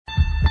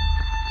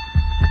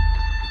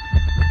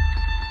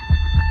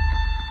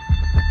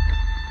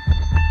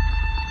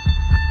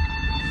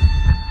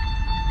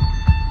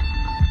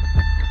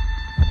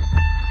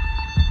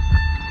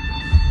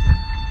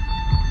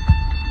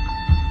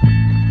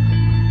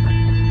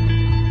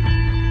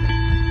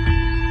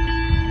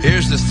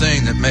Here's the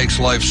thing that makes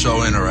life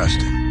so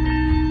interesting.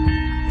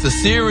 The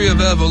theory of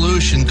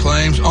evolution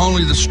claims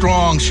only the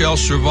strong shall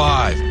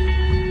survive.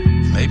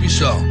 Maybe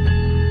so.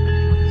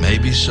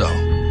 Maybe so.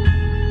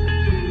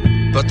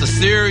 But the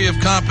theory of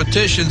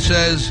competition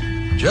says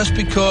just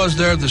because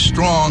they're the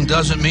strong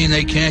doesn't mean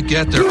they can't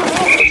get their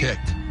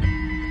kicked.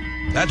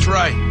 That's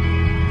right.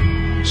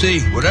 See,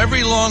 what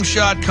every long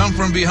shot come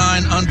from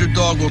behind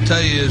underdog will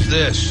tell you is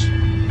this.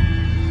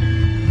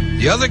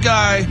 The other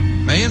guy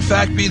may in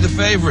fact be the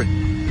favorite.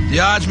 The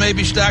odds may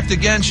be stacked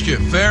against you.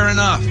 Fair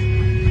enough.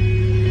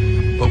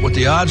 But what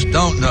the odds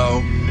don't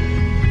know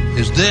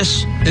is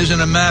this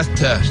isn't a math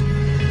test.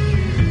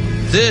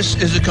 This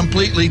is a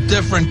completely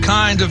different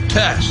kind of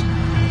test.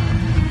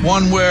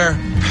 One where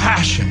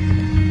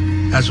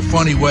passion has a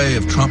funny way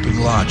of trumping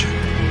logic.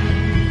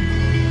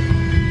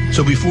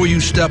 So before you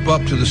step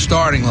up to the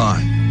starting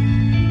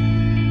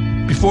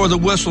line, before the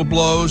whistle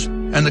blows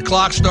and the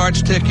clock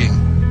starts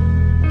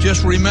ticking,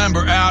 just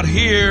remember, out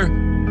here,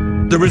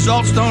 the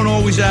results don't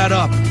always add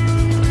up.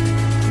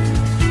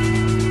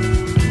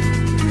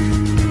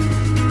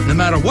 No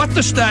matter what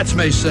the stats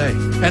may say,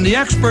 and the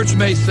experts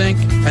may think,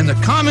 and the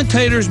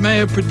commentators may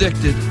have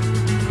predicted,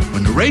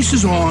 when the race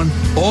is on,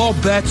 all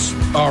bets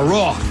are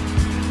off.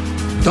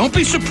 Don't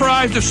be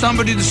surprised if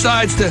somebody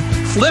decides to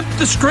flip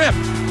the script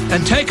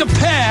and take a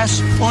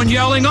pass on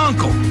yelling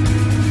uncle.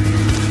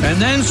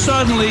 And then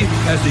suddenly,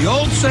 as the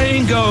old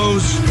saying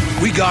goes,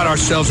 we got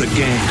ourselves a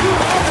game.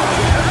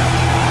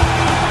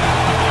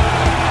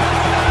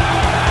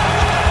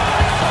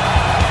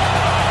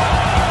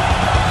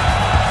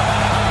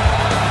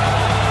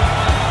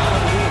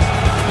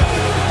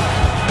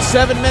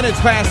 7 minutes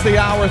past the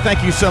hour.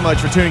 Thank you so much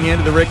for tuning in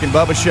to the Rick and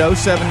Bubba Show.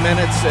 7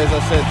 minutes, as I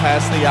said,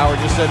 past the hour.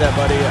 Just said that,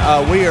 buddy.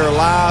 We are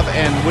live,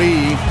 and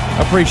we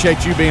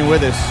appreciate you being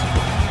with us.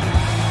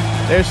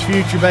 There's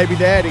future baby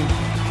daddy.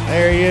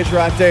 There he is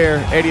right there,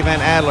 Eddie Van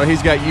Adler.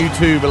 He's got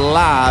YouTube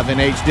live in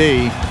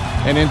HD.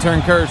 And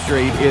intern Curve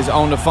Street is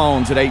on the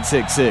phones at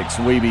 866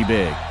 We Be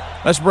Big.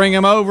 Let's bring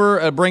him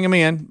over. Bring him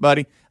in,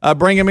 buddy.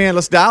 Bring him in.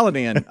 Let's dial it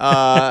in. We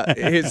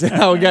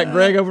got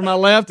Greg over my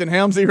left and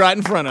Helmsy right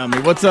in front of me.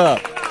 What's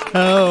up?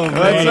 Oh, man.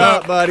 What's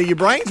up, buddy? Your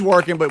brain's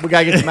working, but we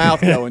got to get the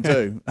mouth going,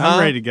 too. I'm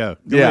ready to go.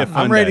 Yeah,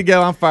 I'm ready to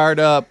go. I'm fired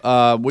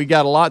up. We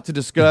got a lot to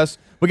discuss.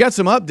 We got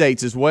some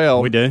updates as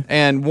well. We do.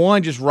 And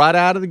one just right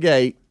out of the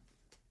gate.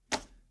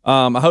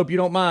 I hope you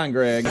don't mind,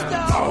 Greg. All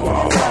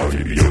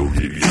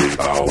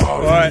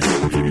right.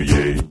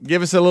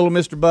 Give us a little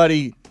Mr.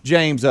 Buddy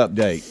James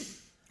update.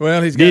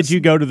 Well, did you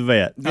go to the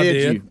vet? I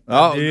did. You?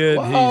 Oh, did.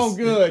 Oh,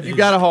 good. You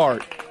got a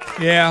heart.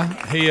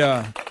 Yeah, he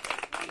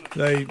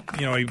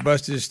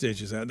busted his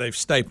stitches out. They've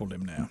stapled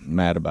him now.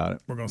 Mad about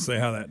it. We're going to see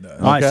how that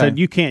does. All right, so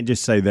you can't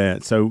just say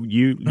that. So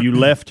you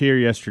left here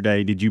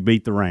yesterday. Did you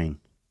beat the rain?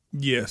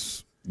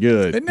 Yes.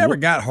 Good. It never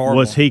got horrible.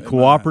 Was he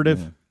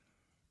cooperative?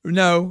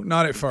 No,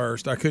 not at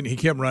first. I couldn't. He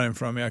kept running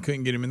from me. I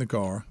couldn't get him in the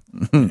car.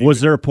 Was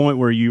there a point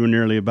where you were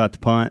nearly about to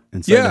punt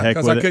and say the heck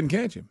because with I couldn't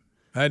catch him.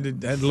 I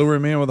had to lure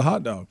him in with a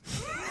hot dog.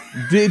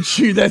 Did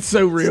you? That's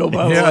so real,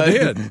 by the way. Yeah, I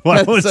did.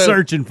 What I was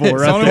searching for.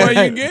 It's the only way you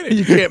can get it.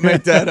 You can't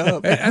make that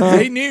up.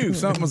 He knew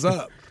something was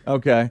up.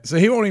 Okay. So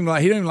he didn't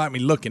even like me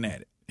looking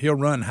at it. He'll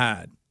run and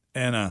hide.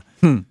 And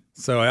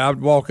so I'd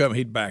walk up and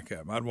he'd back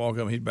up. I'd walk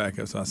up and he'd back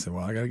up. So I said,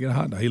 well, I got to get a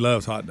hot dog. He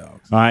loves hot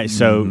dogs. All right,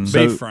 so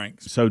Beef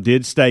Franks. So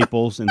did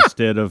Staples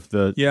instead of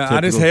the Yeah,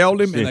 I just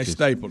held him stitches. and they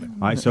stapled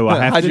him. All right, so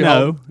I have to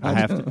know. I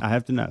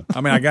have to know.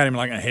 I mean, I got him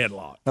like a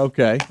headlock.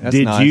 Okay. That's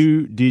Did nice.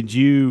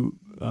 you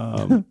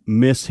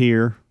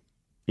mishear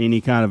any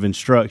kind of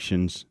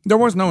instructions? There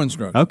was no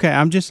instruction. Okay,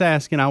 I'm just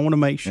asking. I want to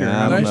make sure.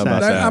 Yeah, I don't know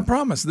about that. I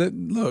promise that.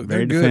 Look,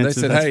 Very they're good. They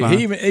defensive, said, that's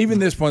hey, fine. even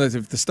this point,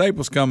 if the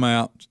staples come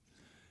out,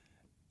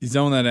 he's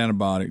on that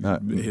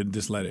antibiotic. He'll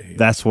just let it heal.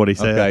 That's what he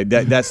said.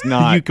 Okay, that's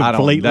not. You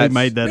completely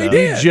made that up.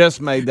 You just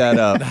made that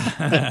up.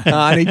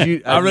 I need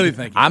you. I really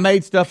think I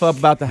made stuff up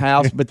about the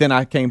house, but then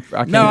I came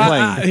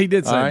clean. he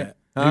did say All right? that.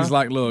 Huh? He was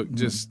like, look,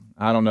 just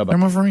I don't know about they're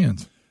my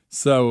friends.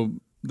 So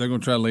they're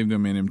going to try to leave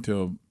them in him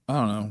until, I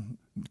don't know,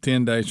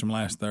 10 days from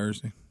last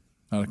Thursday.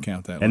 I'll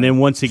count that. And then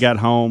once he got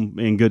home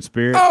in good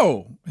spirits,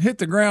 hit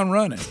the ground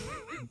running.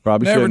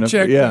 Probably Never shouldn't have.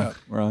 checked Yeah, out.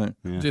 right.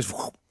 Just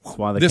that's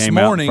why they this came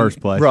out in morning, the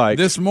first place. Right.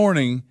 This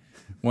morning,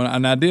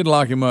 and I did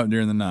lock him up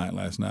during the night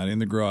last night in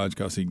the garage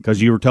because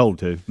you were told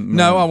to.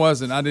 No, I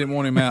wasn't. I didn't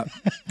want him out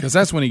because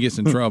that's when he gets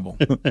in trouble.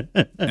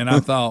 And I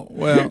thought,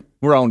 well,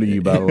 we're on to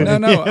you, by the way.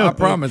 No, I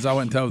promise I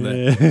wasn't told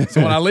that.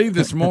 So when I leave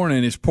this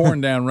morning, it's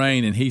pouring down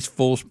rain, and he's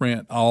full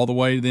sprint all the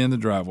way to the end of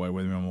the driveway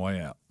with me on the way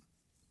out.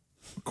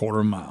 A quarter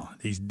of a mile.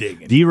 He's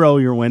digging. Do you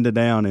roll your window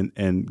down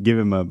and give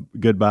him a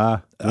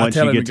goodbye once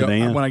you get to the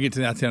end? When I get to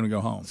the end, I tell him to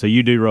go home. So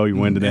you do roll your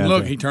window down. And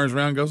look, he turns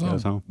around and goes home.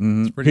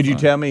 Mm-hmm. It's pretty Could you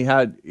fun. tell me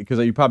how? Because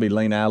you probably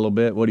lean out a little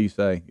bit. What do you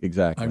say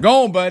exactly?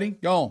 Go on, buddy.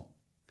 Go on.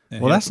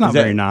 And Well, that's not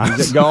very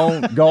nice.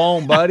 Go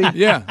on, buddy.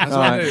 Yeah, that's what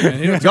I do. And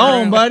he'll turn Go on,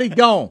 around. buddy.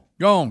 Go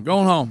on. Go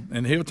on home.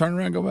 And he'll turn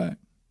around and go back.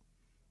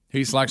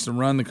 He likes to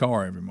run the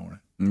car every morning.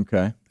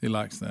 Okay. He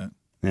likes that.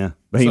 Yeah.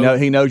 But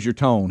he knows your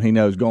tone. He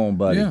knows, go on,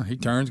 buddy. Yeah, he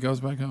turns, goes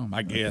back home.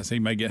 I guess he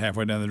may get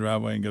halfway down the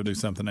driveway and go do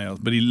something else,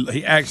 but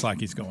he acts like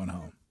he's going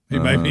home. He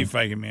may be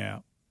faking me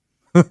out.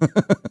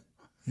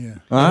 Yeah.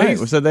 All right.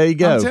 So there you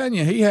go. I'm telling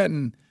you, he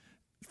hadn't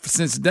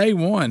since day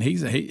one. He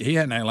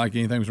hadn't acted like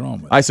anything was wrong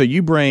with him. All right. So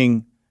you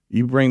bring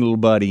little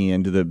buddy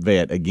into the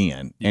vet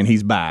again, and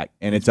he's back,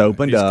 and it's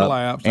opened up.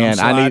 Collapsed. And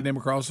I'm I need him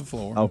across the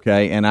floor.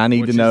 Okay, and I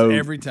need to is know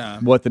every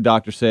time what the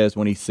doctor says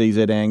when he sees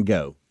it and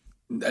go.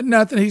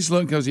 Nothing. He's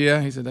looking because he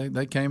said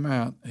they came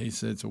out. He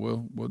said so.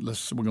 We're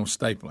going to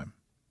staple him.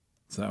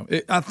 So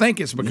I think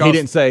it's because he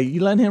didn't say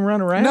you letting him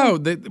run around. No,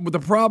 the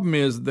problem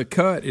is the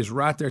cut is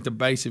right there at the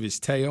base of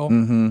his tail,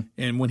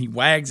 and when he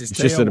wags his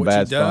tail, just at a which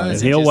bad he does,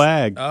 spot. He'll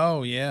wag.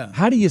 Oh yeah.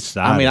 How do you?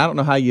 I mean, I don't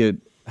know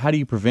how do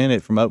you prevent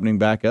it from opening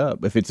back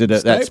up if it's at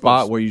that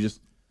spot where you just.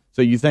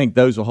 So you think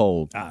those will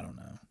hold? I don't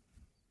know.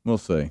 We'll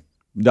see.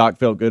 Doc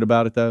felt good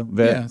about it though.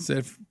 Vet? Yeah, said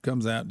if it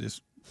comes out,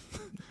 just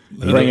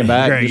bring him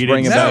back. Greg, just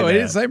bring him back. No, he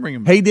didn't say bring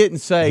him back. He didn't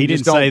say. He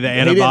didn't say the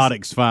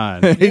antibiotics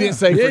fine. He didn't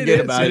say forget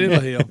about said it.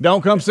 it'll heal.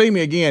 Don't come see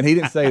me again. He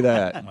didn't say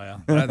that.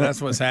 Well,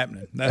 that's what's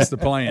happening. That's the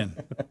plan.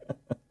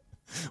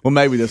 Well,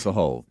 maybe this will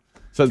hold.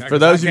 So for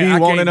those of you who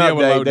want an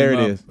update, there it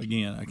is.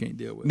 Again, I can't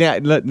deal with it. Now,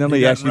 let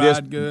me ask you this: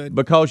 good.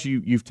 because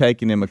you've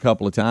taken him a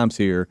couple of times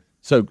here,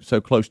 so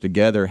close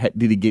together,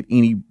 did he get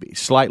any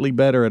slightly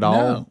better at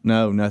all?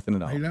 No, nothing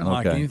at all. He doesn't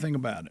like anything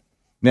about it.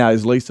 Now,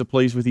 is Lisa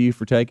pleased with you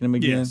for taking him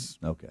again? Yes.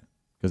 Okay,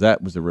 because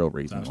that was the real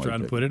reason. I was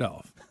trying to put it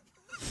off.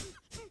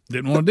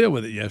 Didn't want to deal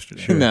with it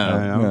yesterday.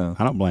 No.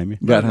 I don't blame you.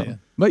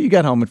 But you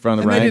got home in front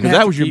of the And they rain didn't because have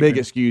that to was your keep big him.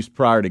 excuse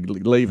prior to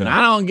leaving.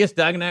 I don't get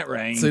stuck in that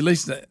rain. See, at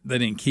least they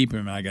didn't keep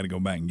him, and I got to go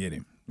back and get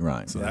him.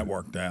 Right. So that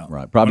worked out.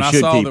 Right. Probably when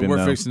should I saw keep that him, we're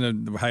though.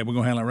 fixing to, hey, we're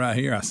going to handle it right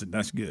here, I said,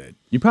 that's good.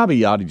 You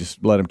probably ought to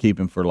just let him keep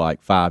him for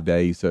like 5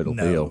 days so it'll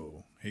heal.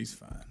 No, he's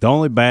fine. The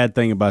only bad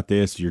thing about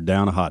this is you're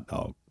down a hot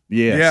dog.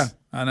 Yes. Yeah,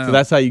 I know. So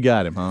that's how you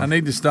got him, huh? I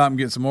need to stop and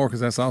get some more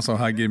because that's also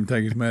how I get him to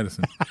take his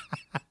medicine.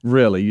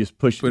 Really? You just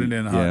put it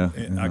in a hot.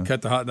 I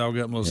cut the hot dog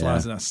up in little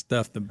slices and I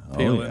stuff the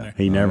pill in there.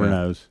 He never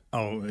knows.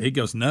 Oh, he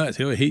goes nuts.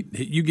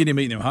 You get him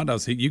eating them hot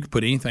dogs. You could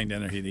put anything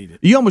down there, he'd eat it.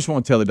 You almost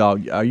want to tell the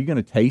dog, "Are you going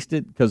to taste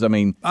it?" Because I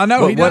mean, I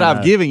know what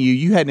I've given you.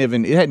 You hadn't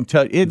even. It hadn't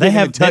touched. They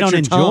don't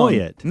enjoy tongue.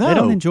 it. No, They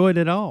don't enjoy it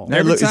at all.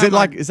 Now, look, is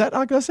that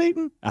like us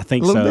eating? I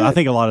think A so. little bit? I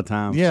think a lot of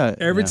times. Yeah.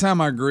 Every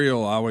time I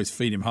grill, I always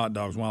feed him hot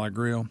dogs while I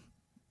grill.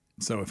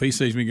 So if he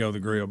sees me go to the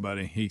grill,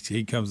 buddy,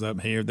 he comes up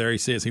here. There he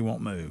says he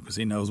won't move because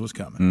he knows what's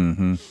coming.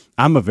 Mm-hmm.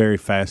 I'm a very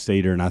fast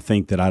eater, and I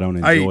think that I don't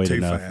enjoy it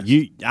enough. Fast.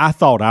 I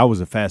thought I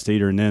was a fast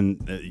eater, and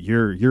then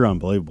you're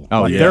unbelievable.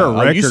 Oh, like, yeah. There are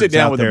You records sit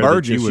down out with the there that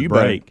Burgess, you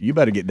would you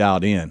better get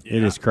dialed in.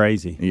 It is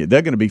crazy. Yeah,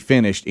 they're going to be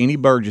finished. Any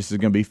Burgess is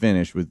going to be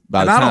finished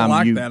by the I time don't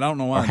like you that. I don't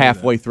know why are I do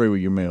halfway that. through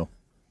with your meal.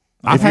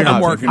 I've had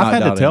if you're not to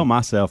dialed tell in.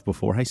 myself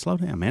before, hey, slow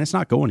down, man. It's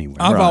not going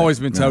anywhere. I've always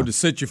been told to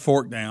sit your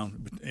fork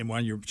down and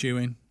while you're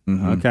chewing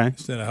Okay.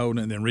 instead of holding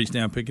it and then reach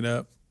down and pick it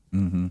up.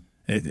 Mm-hmm.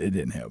 It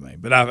didn't help me,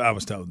 but I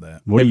was told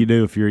that. What do you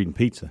do if you're eating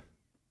pizza?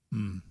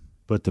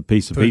 Put the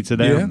piece of pizza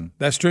down? Yeah,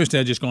 that's true.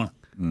 Instead of just going,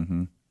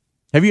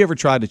 Have you ever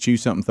tried to chew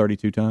something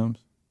 32 times?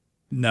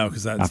 no,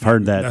 because I've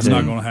heard that, That's too.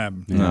 not going to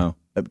happen. No.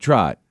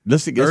 Try it.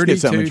 Let's get something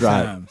 32 and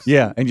try times. it.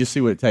 Yeah, and just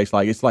see what it tastes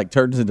like. It's like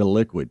turns into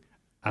liquid.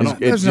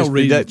 There's no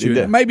reason to chew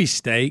that. Maybe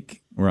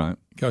steak, Right.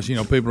 because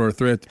people are a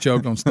threat to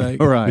choke on steak.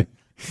 All right.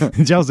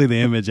 Did y'all see the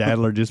image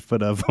Adler just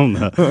put up on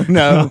the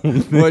No.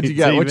 What you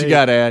got? What you TV?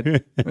 got,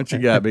 Ad? What you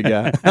got, big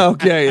guy?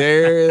 Okay,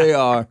 there they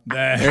are.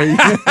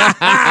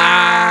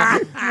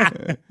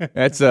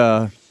 That's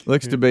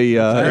looks to be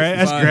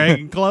That's fine. Greg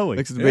and Chloe.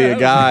 looks to be a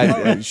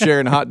guy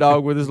sharing a hot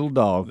dog with his little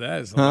dog.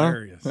 That is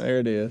hilarious. There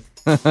it is.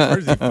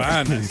 Where's he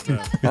find this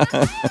stuff?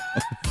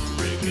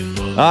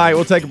 All right,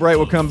 we'll take a break.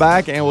 We'll come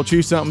back and we'll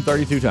chew something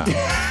 32 times.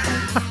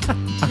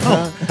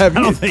 I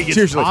don't think it's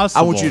seriously, I want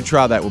possible. you to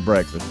try that with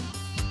breakfast.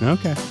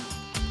 Okay.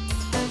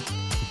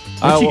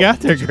 What you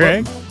got there,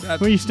 Greg?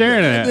 What are you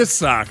staring at? This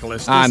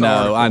cyclist. I this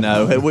know,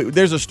 article.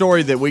 There's a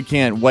story that we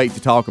can't wait to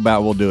talk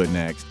about. We'll do it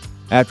next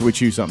after we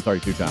chew something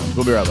 32 times.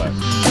 We'll be right back.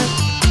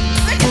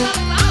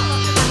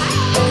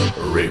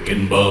 Rick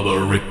and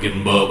Bubba, Rick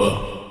and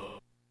Bubba.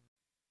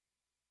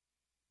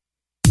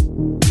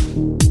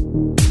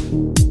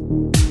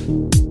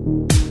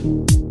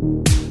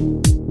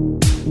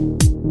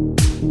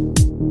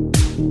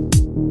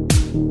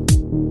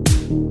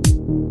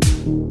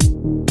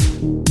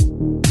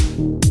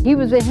 He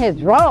was in his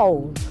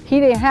drawers. He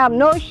didn't have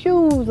no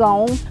shoes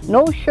on,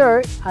 no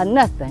shirt, or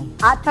nothing.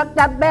 I took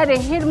that bat and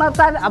hit him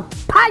upside the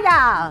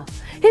paya.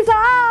 He said,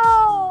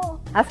 oh!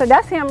 I said,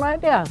 that's him right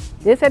there.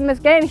 They said, Miss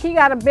Gaines, he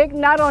got a big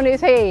knot on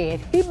his head.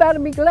 He better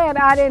be glad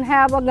I didn't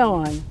have a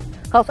gun,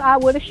 because I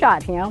would have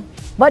shot him.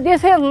 But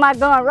this here's my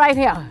gun right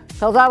here,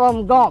 because I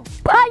was going,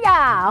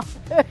 paya!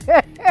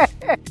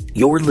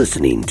 You're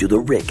listening to The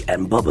Rick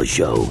and Bubba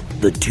Show,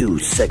 the two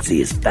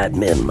sexiest fat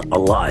men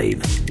alive.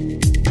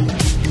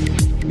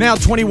 Now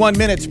 21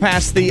 minutes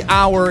past the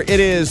hour. It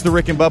is the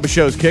Rick and Bubba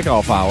Show's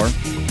kickoff hour.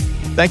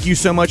 Thank you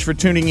so much for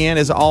tuning in.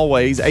 As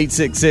always,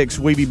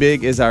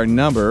 866-WE-BE-BIG is our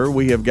number.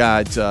 We have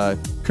got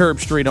Curb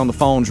Street on the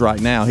phones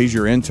right now. He's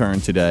your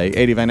intern today.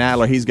 Eddie Van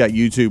Adler, he's got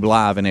YouTube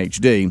Live in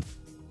HD.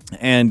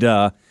 And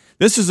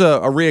this is a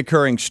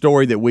reoccurring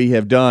story that we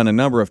have done a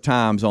number of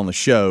times on the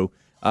show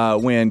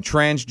when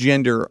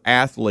transgender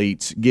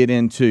athletes get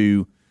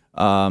into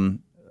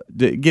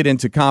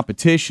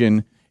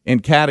competition in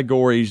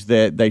categories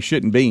that they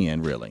shouldn't be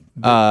in, really,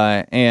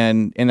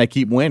 and they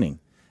keep winning.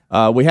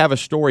 We have a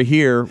story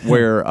here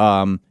where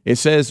it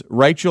says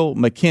Rachel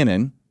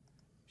McKinnon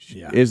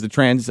is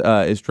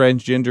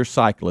transgender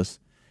cyclist,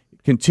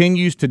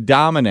 continues to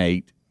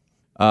dominate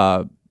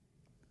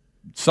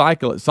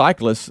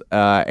cyclists,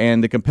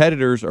 and the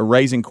competitors are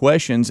raising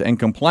questions and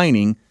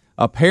complaining.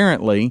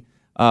 Apparently,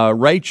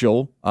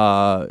 Rachel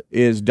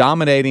is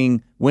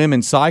dominating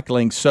women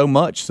cycling so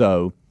much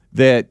so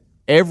that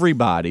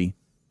everybody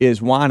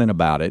is whining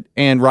about it,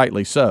 and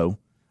rightly so.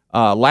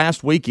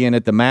 Last weekend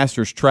at the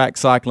Masters Track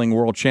Cycling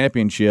World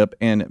Championship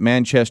in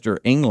Manchester,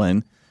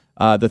 England,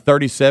 the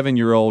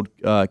 37-year-old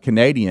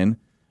Canadian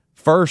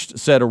first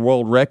set a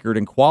world record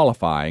in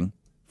qualifying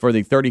for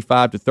the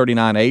 35 to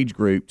 39 age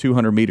group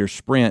 200-meter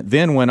sprint,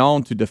 then went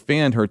on to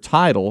defend her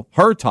title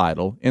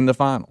in the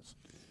finals.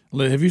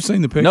 Have you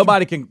seen the picture?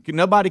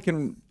 Nobody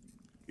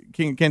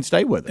can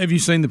stay with it. Have you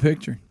seen the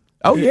picture?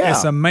 Oh, yeah.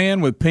 It's a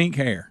man with pink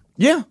hair.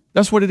 Yeah,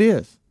 that's what it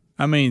is.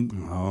 I mean,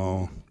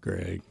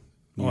 Greg.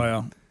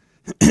 Well,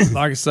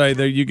 like I say,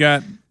 there you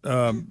got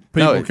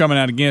people coming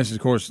out against it,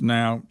 of course,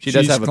 now. She's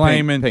does have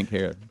claiming pink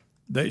hair.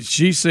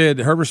 She said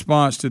her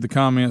response to the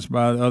comments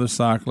by the other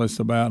cyclists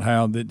about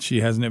how that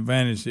she has an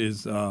advantage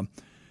is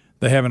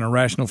they have an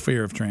irrational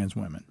fear of trans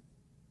women.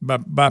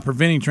 By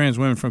preventing trans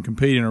women from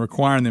competing or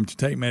requiring them to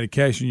take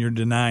medication, you're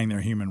denying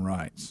their human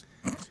rights.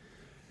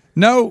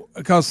 No,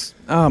 because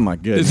oh my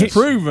goodness, it's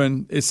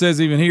proven. It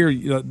says even here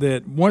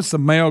that once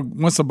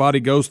the body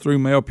goes through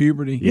male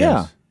puberty,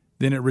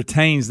 then it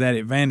retains that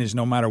advantage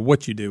no matter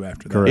what you do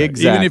after that. Correct.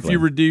 Exactly. Even if you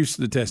reduce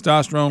the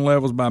testosterone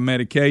levels by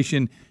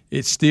medication,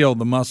 it's still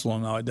the muscle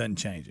and all. It doesn't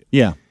change it.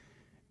 Yeah.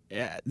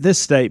 This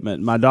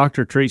statement, my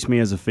doctor treats me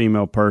as a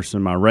female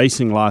person. My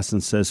racing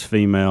license says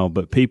female,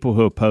 but people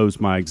who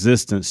oppose my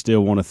existence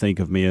still want to think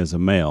of me as a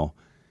male.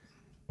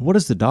 What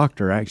is the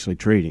doctor actually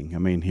treating? I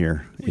mean,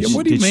 here.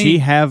 What do you mean?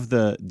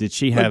 Did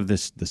she have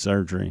the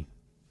surgery?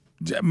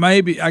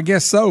 Maybe, I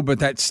guess so, but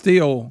that's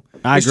still.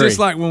 It's agree. just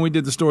like when we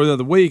did the story the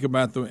other week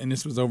about and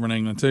this was over in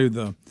England too,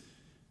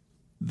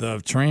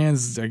 the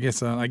trans, I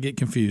guess I get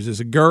confused.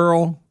 It's a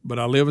girl, but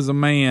I live as a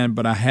man,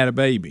 but I had a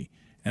baby.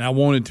 And I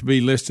wanted to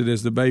be listed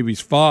as the baby's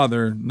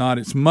father, not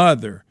its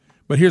mother.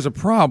 But here's a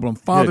problem.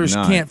 Fathers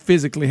can't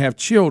physically have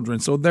children,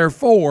 so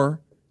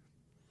therefore,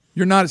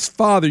 you're not its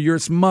father, you're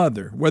its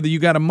mother, whether you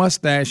got a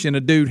mustache and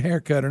a dude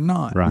haircut or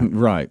not.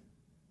 Right.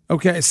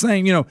 Okay, it's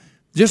saying,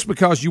 just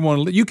because you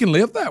want to, you can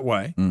live that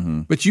way,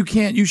 but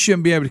you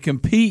shouldn't be able to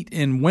compete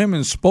in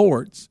women's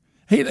sports.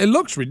 It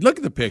looks, look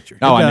at the picture.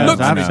 Oh, I know. It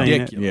looks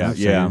ridiculous.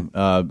 Yeah.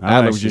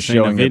 I was just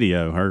showing a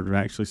video, her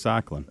actually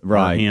cycling.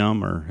 Right. Or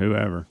him or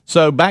whoever.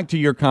 So back to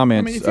your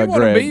comments, if you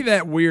want Greg. to be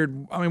that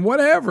weird,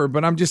 whatever,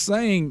 but I'm just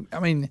saying,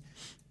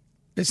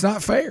 it's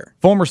not fair.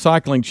 Former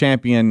cycling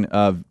champion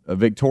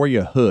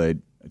Victoria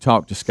Hood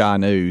talked to Sky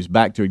News,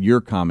 back to your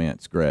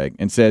comments, Greg,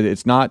 and said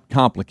it's not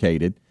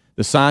complicated.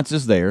 The science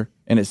is there,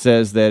 and it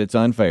says that it's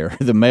unfair.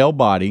 The male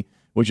body,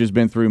 which has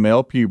been through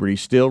male puberty,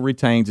 still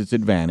retains its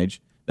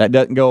advantage. That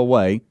doesn't go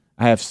away.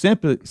 I have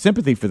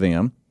sympathy for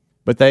them,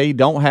 but they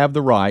don't have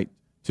the right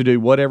to do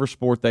whatever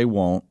sport they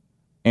want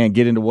and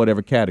get into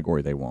whatever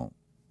category they want.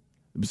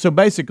 So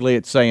basically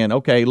it's saying,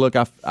 okay, look,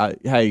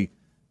 hey,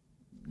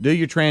 do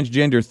your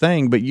transgender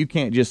thing, but you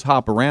can't just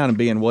hop around and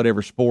be in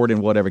whatever sport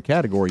and whatever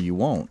category you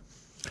want.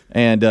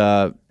 And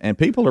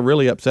people are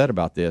really upset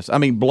about this.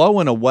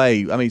 Blowing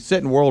away,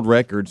 setting world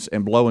records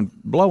and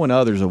blowing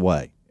others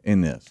away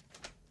in this.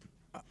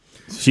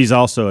 She's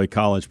also a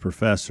college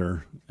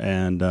professor,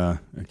 and I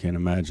can't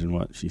imagine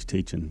what she's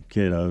teaching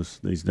kiddos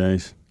these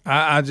days.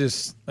 I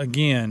just,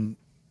 again,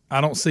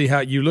 I don't see how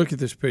you look at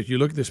this picture. You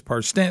look at this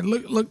person.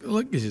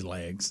 Look at his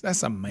legs.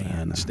 That's a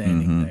man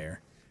standing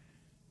there.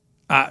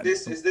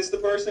 Is this the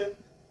person?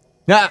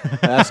 Yeah,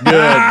 that's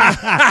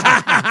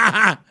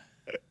good.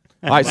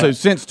 All right, so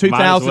since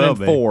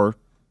 2004,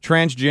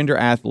 transgender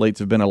athletes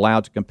have been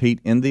allowed to compete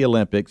in the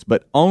Olympics,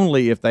 but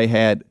only if they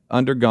had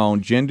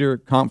undergone gender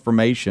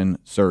confirmation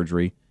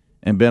surgery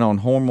and been on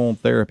hormone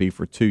therapy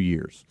for 2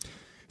 years.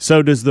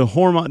 So does the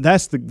hormone?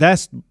 That's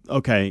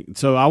okay.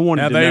 So I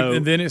wanted to know.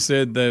 And then it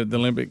said the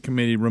Olympic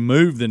Committee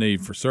removed the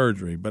need for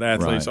surgery, but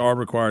athletes are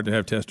required to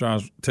have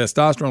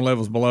testosterone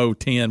levels below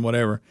 10,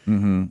 whatever.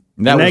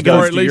 Mm-hmm. That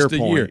goes at least a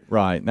year,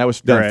 right? That was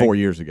done 4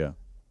 years ago.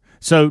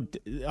 So,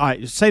 all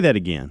right, say that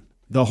again.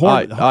 The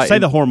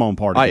hormone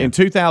part again. In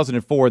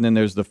 2004, and then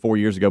there's the 4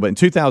 years ago. But in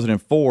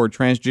 2004,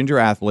 transgender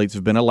athletes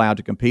have been allowed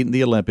to compete in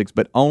the Olympics,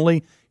 but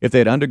only if they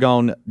had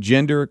undergone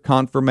gender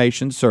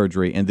confirmation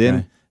surgery and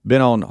then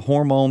been on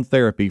hormone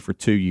therapy for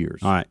 2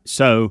 years. All right.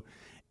 So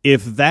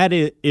if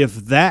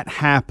that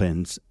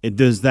happens,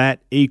 does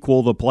that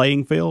equal the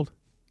playing field?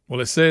 Well,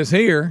 it says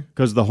here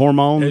because the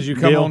hormone as you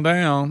come on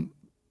down,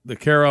 the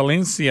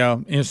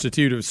Karolinska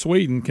Institute of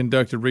Sweden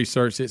conducted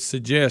research that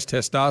suggests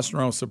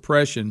testosterone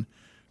suppression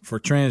for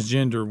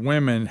transgender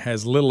women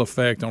has little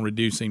effect on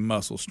reducing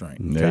muscle strength.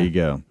 There you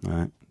go. All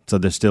right. So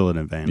there's still an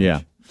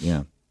advantage.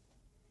 Yeah.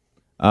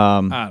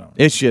 I don't know.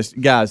 It's just,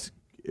 guys,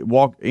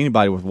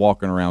 anybody with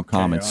walking around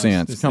common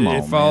sense, come on,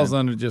 it falls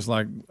under just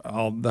like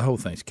the whole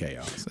thing's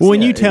chaos. Well,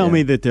 when you tell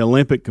me that the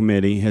Olympic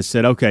Committee has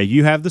said, okay,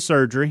 you have the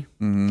surgery,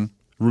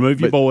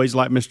 remove your boys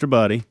like Mr.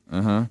 Buddy,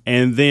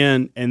 and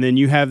then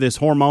you have this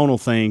hormonal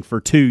thing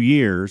for 2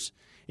 years,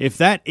 if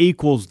that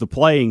equals the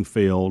playing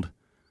field,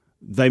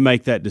 they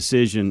make that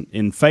decision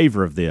in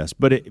favor of this.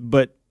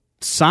 But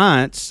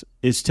science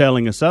is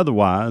telling us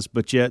otherwise,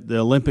 but yet the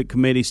Olympic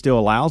Committee still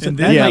allows it. And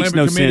That then the makes Olympic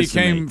no Committee sense to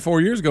me. came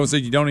 4 years ago and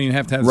said you don't even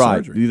have to have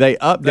right. surgery. They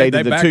updated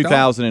They the backed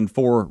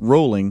 2004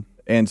 ruling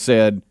and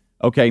said,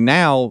 okay,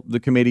 now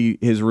the committee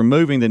is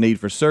removing the need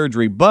for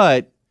surgery,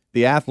 but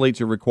the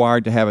athletes are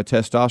required to have a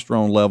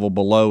testosterone level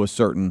below a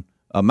certain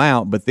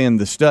amount. But then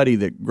the study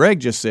that Greg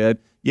just said,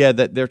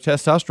 that their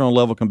testosterone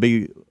level can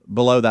be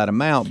below that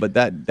amount, but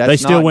that's they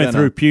still not went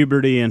through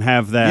puberty and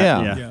have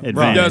that advantage. It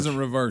doesn't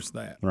reverse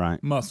that.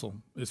 Right. Muscle,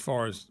 as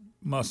far as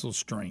muscle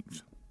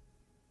strength,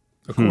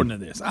 according to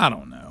this. I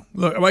don't know.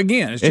 Look,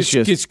 again, it's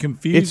just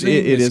confusing.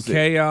 It's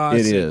chaos.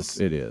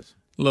 It is.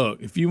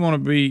 Look, if you want to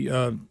be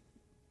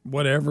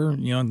whatever,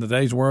 in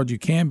today's world you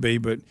can be,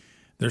 but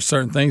there's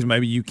certain things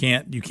maybe you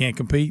can't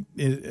compete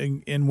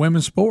in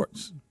women's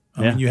sports.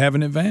 I mean, you have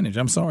an advantage.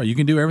 I'm sorry. You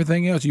can do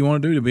everything else you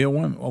want to do to be a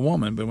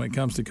woman, but when it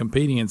comes to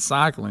competing in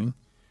cycling,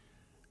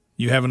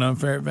 you have an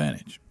unfair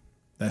advantage.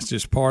 That's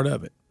just part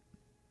of it.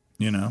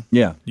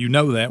 Yeah. You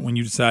know that when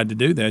you decide to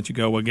do that, you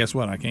go, well, guess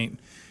what? I can't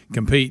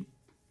compete,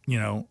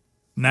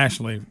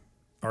 nationally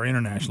or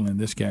internationally in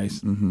this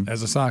case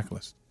as a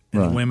cyclist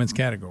in the women's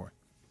category.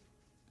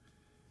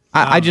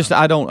 I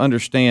don't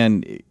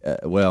understand.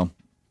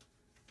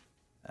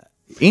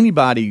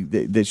 Anybody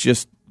that's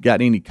just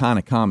got any kind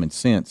of common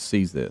sense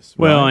sees this.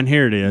 Well, right? and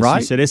here it is. Right?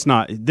 She said it's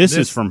not. This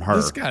is from her.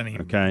 This guy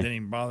didn't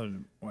even bother.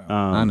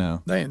 I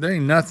know. There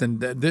ain't nothing.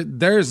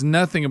 There's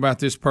nothing about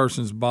this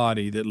person's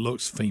body that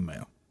looks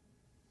female.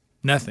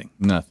 Nothing.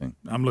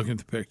 I'm looking at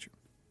the picture.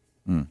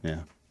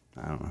 Yeah,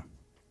 I don't know.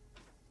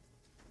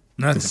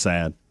 Nothing. It's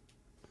sad.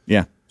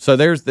 Yeah. So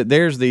there's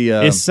the.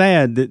 It's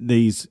sad that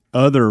these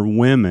other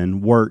women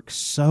work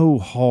so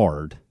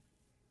hard.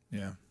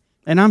 Yeah.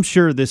 And I'm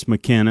sure this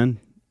McKinnon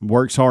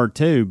works hard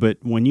too, but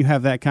when you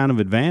have that kind of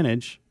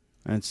advantage,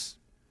 that's.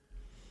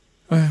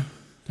 Well,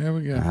 there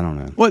we go. I don't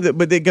know. Well,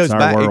 but it goes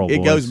back. World,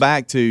 it goes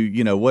back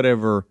to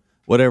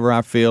whatever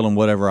I feel and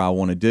whatever I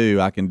want to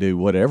do, I can do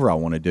whatever I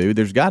want to do.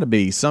 There's got to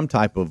be some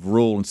type of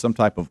rule and some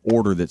type of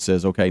order that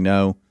says, okay,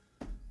 no,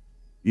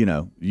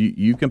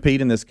 you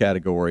compete in this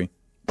category,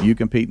 you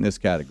compete in this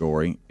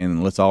category,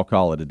 and let's all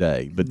call it a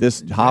day. But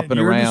this hopping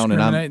around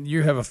and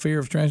you have a fear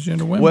of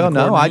transgender women. Well,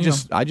 no, I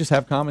just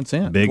have common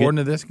sense. According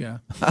to this guy,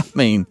 I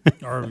mean,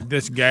 or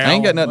this gal, I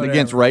ain't got nothing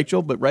against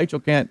Rachel, but Rachel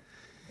can't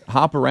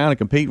hop around and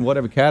compete in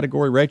whatever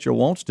category Rachel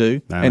wants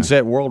to and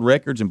set world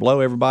records and blow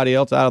everybody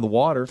else out of the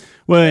water.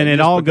 Well, and it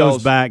all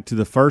goes back to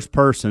the first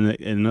person,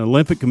 and the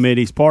Olympic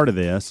Committee's part of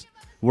this,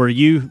 where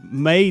you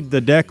made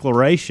the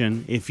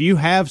declaration, if you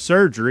have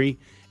surgery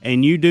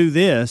and you do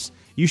this,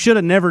 you should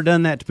have never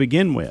done that to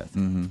begin with.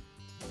 Mm-hmm.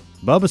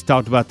 Bubba's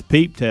talked about the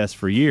PEEP test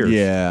for years.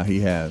 Yeah,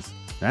 he has.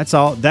 That's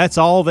all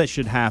that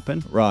should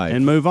happen. Right.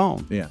 And move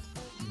on. Yeah.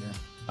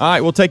 All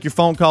right, we'll take your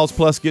phone calls,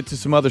 plus get to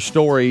some other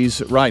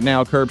stories. Right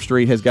now, Curb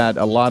Street has got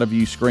a lot of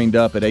you screened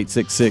up at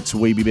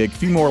 866-WE-BE-BIG. A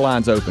few more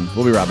lines open.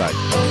 We'll be right back.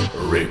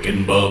 Rick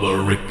and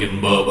Bubba, Rick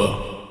and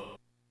Bubba.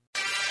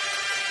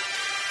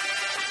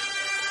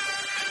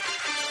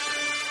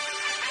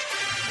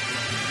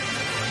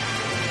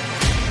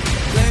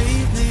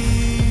 Lately,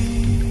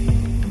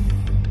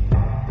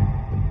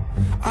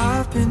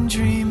 I've been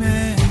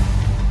dreaming,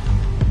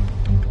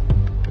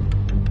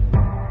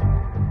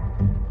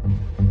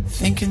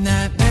 thinking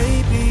that maybe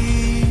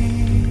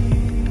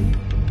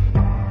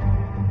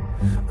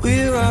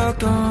we're all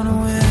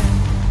gonna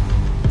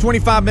win.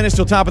 25 minutes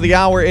till top of the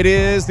hour. It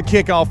is the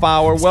kickoff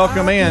hour.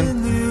 Welcome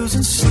in.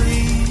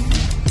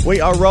 We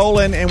are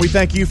rolling, and we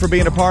thank you for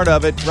being a part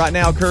of it. Right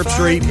now, Curb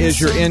Street is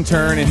your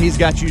intern, and he's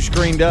got you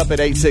screened up at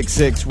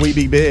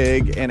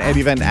 866-WE-BE-BIG, and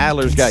Eddie Van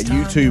Adler's got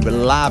YouTube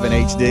live in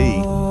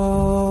HD.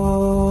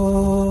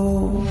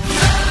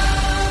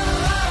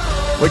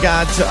 We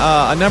got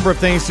a number of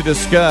things to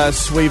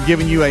discuss. We've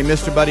given you a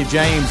Mr. Buddy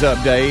James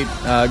update.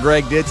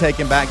 Greg did take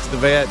him back to the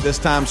vet, this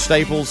time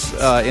staples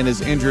in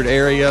his injured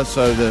area,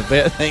 so the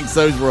vet thinks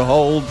those were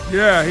hold.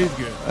 Yeah, he's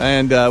good.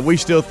 And we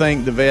still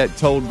think the vet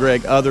told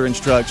Greg other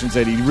instructions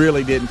that he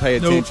really didn't pay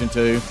attention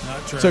to.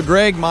 Not true. So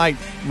Greg might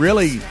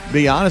really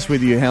be honest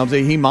with you,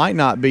 Helmsy. He might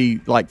not be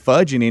like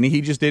fudging any.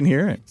 He just didn't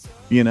hear it.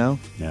 Yeah.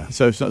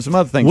 So some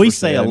other things. We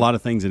say a lot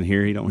of things in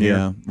here he don't hear.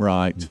 Yeah,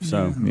 right.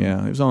 So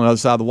yeah, it was on the other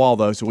side of the wall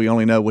though, so we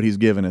only know what he's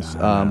giving us.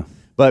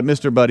 But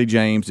Mr. Buddy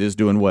James is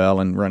doing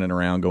well and running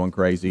around, going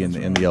crazy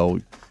in the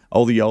old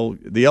the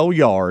old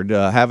yard,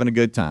 having a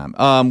good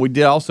time. We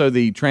did also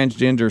the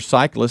transgender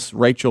cyclist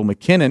Rachel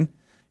McKinnon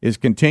is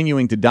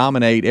continuing to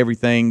dominate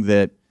everything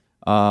that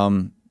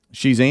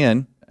she's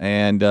in,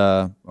 and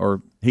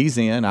or he's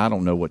in. I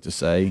don't know what to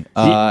say.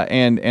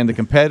 And the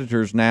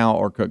competitors now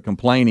are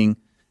complaining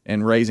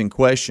and raising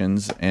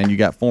questions, and you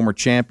got former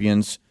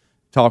champions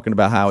talking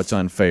about how it's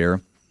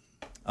unfair,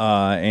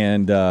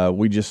 and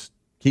we just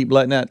keep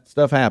letting that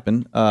stuff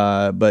happen.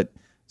 But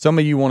some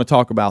of you want to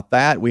talk about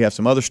that. We have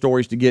some other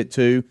stories to get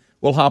to.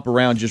 We'll hop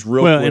around just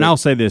real quick. And I'll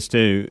say this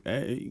too: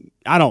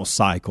 I don't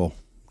cycle.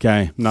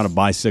 Okay, I'm not a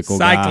bicycle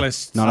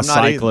cyclist. Guy. Not a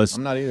cyclist.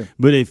 I'm not either.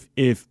 But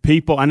if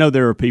people, I know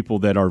there are people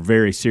that are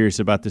very serious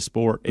about this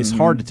sport. It's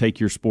hard to take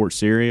your sport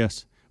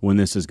serious when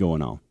this is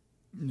going on.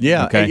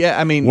 Yeah, okay? Yeah.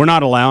 I mean, we're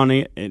not allowing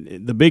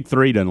it. The Big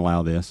Three doesn't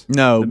allow this.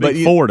 No, the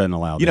Big Four doesn't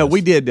allow this. You know, we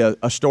did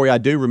a story. I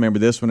do remember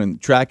this one in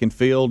track and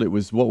field. It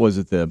was what was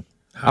it?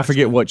 I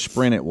forget what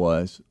sprint it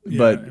was,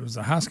 but it was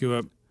a high school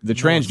up. The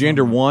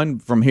transgender won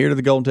from here to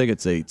the golden ticket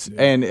seats,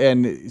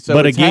 and so.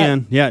 But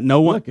again,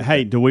 no one.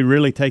 Hey, do we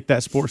really take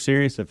that sport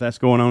serious if that's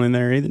going on in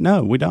there either?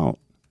 No, we don't.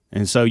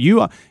 And so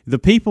the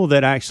people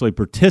that actually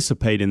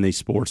participate in these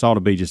sports ought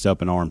to be just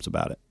up in arms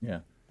about it. Yeah.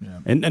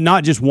 And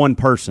not just one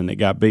person that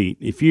got beat.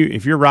 If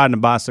you're riding a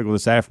bicycle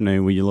this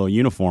afternoon with your little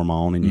uniform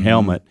on and your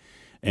helmet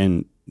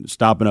and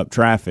stopping up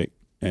traffic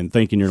and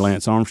thinking you're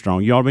Lance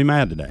Armstrong, you ought to be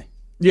mad today.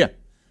 Yeah.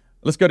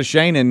 Let's go to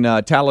Shane in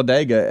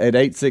Talladega at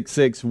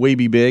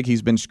 866-WE-BE-BIG.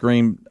 He's been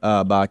screened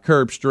by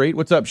Curb Street.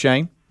 What's up,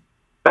 Shane?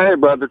 Hey,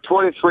 brother,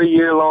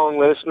 23-year-long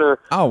listener.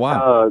 Oh,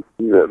 wow.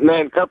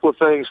 Man, a couple of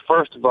things.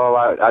 First of all,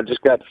 I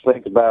just got to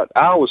think about,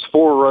 I was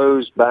 4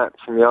 rows back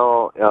from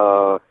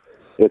y'all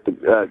at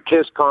the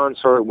KISS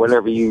concert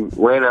whenever you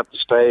ran up the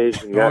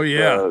stage and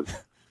got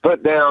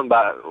put down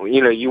by,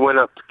 you went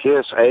up to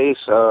KISS Ace.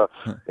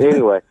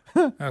 Anyway.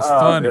 That's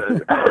funny.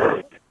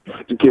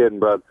 You're kidding,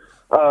 brother.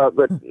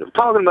 But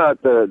talking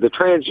about the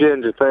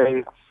transgender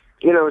thing,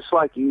 it's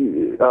like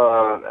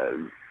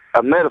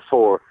a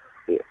metaphor.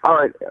 All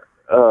right,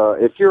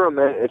 if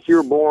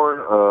you're born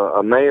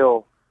a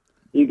male,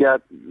 you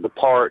got the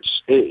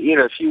parts.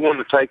 If you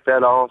want to take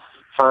that off,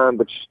 fine,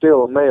 but you're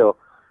still a male.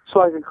 It's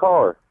like a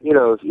car.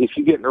 If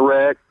you get in a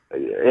wreck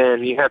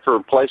and you have to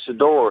replace the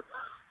door,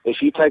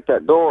 if you take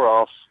that door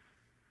off,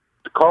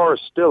 the car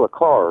is still a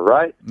car,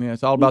 right? Yeah,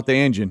 it's all about the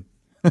engine.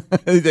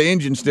 The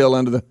engine's still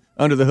under the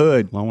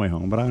hood. Long way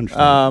home, but I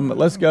understand.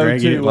 Let's go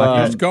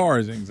use car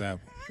as an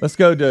example. Let's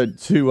go to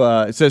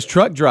it says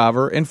truck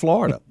driver in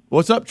Florida.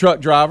 What's up, truck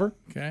driver?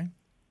 Okay.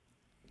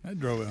 I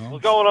drove it home.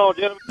 What's going on,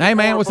 gentlemen? Hey,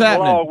 man, what's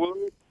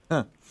happening?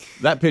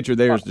 That picture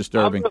there is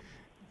disturbing.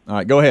 All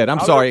right, go ahead. I'm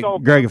sorry.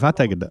 Greg, if I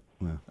take it.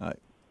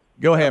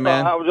 Go ahead,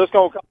 man. I was just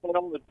going to comment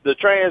on the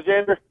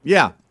transgender.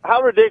 Yeah.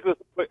 How ridiculous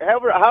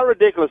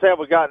have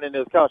we gotten in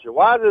this country?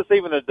 Why is this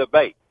even a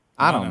debate?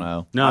 I don't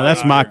know. No,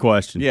 that's my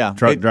question. Yeah.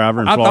 Truck driver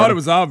in Florida. I thought it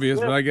was obvious,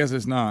 but I guess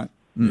it's not.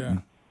 Yeah.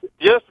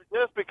 Just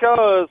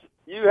because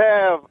you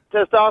have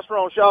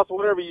testosterone shots or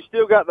whatever, you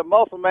still got the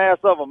muscle mass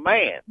of a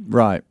man.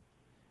 Right.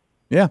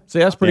 Yeah. See,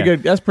 that's pretty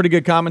good. That's pretty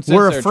good common sense.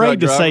 We're there, afraid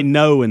to truck say driver.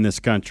 no in this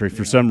country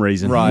for some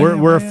reason. Right.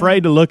 We're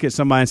afraid to look at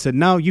somebody and say,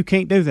 "No, you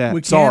can't do that."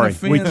 We can't Sorry,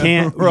 offend we them.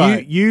 can't.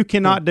 Right. You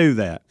cannot do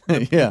that.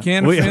 Yeah.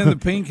 Can't offend the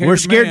pink-haired We're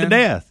scared man to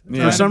death trying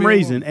for to some be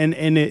reason,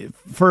 and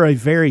for a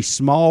very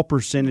small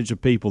percentage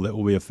of people that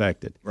will be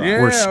affected.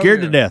 Right. We're Yeah,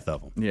 scared to death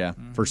of them. Yeah.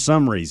 For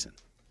some reason.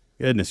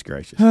 Goodness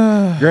gracious,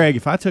 Greg!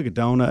 If I took a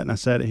donut and I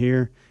set it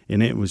here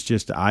and it was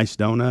just an iced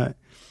donut,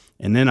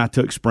 and then I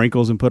took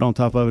sprinkles and put on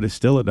top of it, it's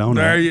still a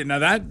donut. Now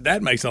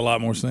that makes a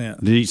lot more sense.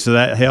 So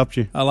that helped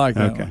you? I like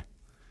that. Okay. One.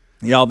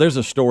 Y'all, there's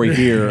a story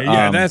here.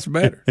 Yeah, that's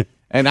better.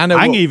 And I know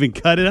I can even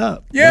cut it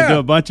up. Yeah. Do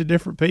a bunch of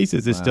different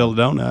pieces. It's still a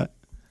donut.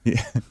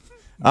 Yeah.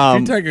 If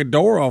you take a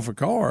door off a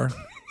car,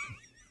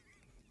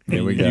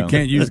 Here we go. you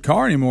can't use the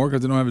car anymore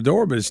because they don't have a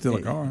door, but it's still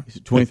a car. He's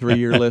a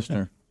 23-year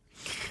listener.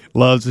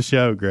 Loves the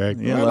show, Greg.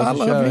 Yeah, Well, loves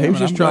the I show. love him, He was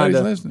and just I'm trying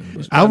glad to. he's listening.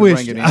 just I trying to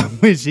wish bring it I in.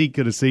 wish he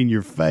could have seen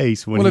your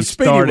face when Well, he if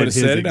Speedy started would have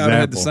his said it, example. I would have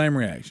had the same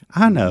reaction.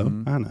 I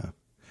know.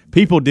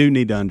 People do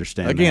need to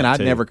understand. Again, that, I'd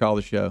too. never call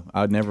the show.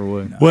 I never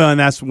would. Well, and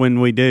that's when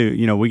we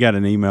do. We got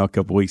an email a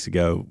couple weeks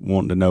ago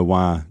wanting to know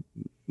why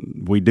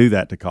we do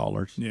that to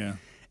callers. Yeah.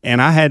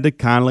 And I had to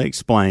kindly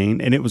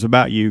explain, and it was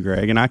about you,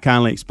 Greg. And I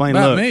kindly explained,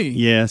 About look, me?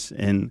 yes,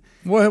 and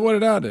What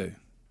did I do?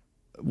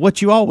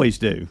 what you always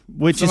do,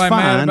 which Somebody is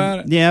mad fine. about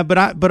it? Yeah,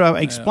 but I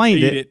explained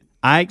eat it. it.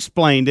 I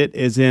explained it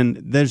as in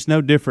there's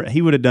no different.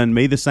 He would have done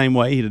me the same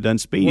way. He'd have done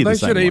Speedy Well, they the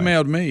same should way. have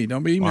emailed me.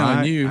 Don't be emailing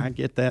Well, you. I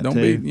get that don't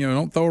too.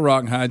 Don't throw a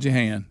rock and hide your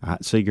hand.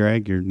 See,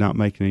 Greg, you're not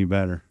making any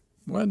better.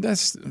 Well,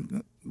 that's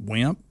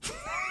wimp.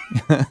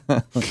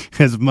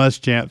 As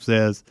Muschamp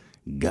says,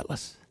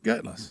 gutless.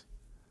 Gutless.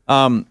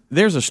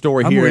 There's a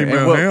story I'm here. going to and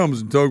email we'll-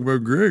 Helms and talk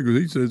about Greg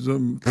because he said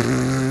something.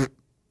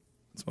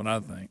 That's what I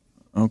think.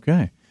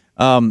 Okay.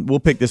 We'll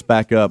pick this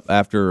back up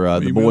after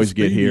the Email boys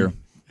get Speedy. here.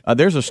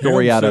 There's a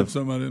story Helms out said of.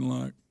 something I didn't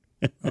like.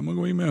 I'm going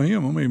to email him.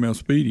 I'm going to email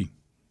Speedy.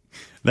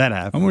 That I'm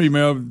happens. going to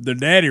email their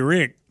daddy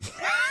Rick.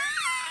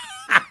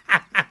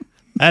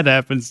 That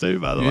happens too,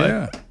 by the way.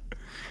 Yeah.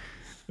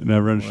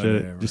 Never understood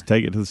Whatever. it. Just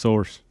take it to the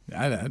source.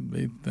 That'd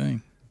be the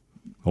thing.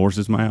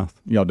 Horse's mouth.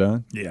 Y'all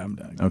done? Yeah, I'm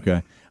done.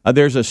 Okay.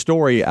 There's a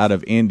story out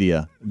of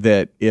India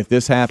that if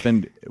this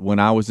happened when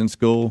I was in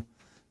school,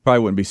 probably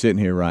wouldn't be sitting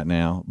here right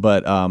now.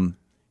 But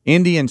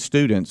Indian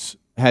students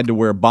had to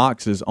wear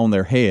boxes on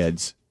their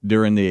heads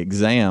during the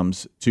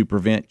exams to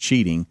prevent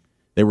cheating.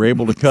 They were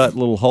able to cut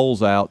little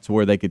holes out to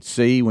where they could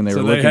see when they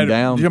were looking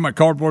down. You got my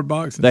cardboard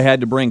boxes? They had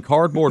to bring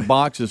cardboard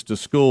boxes to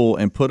school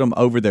and put them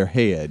over their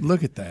head.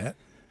 Look at that.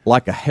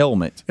 Like a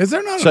helmet. Is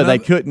there not so they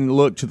another- couldn't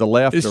look to the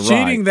left Is or right.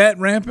 cheating that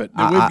rampant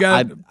that we've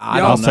got?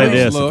 I'll say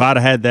this: if I'd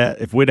have had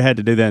that, if we'd have had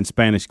to do that in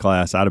Spanish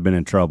class, I'd have been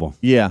in trouble.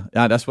 Yeah,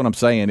 that's what I'm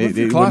saying. Well, if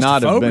It you're would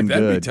not have been claustrophobic,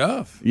 that'd be good.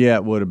 tough. Yeah,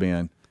 it would have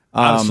been.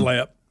 I'd have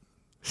slept.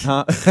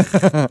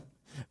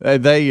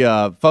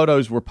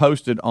 Photos were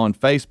posted on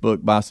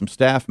Facebook by some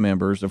staff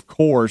members. Of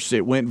course,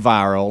 it went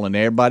viral, and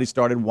everybody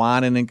started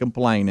whining and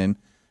complaining.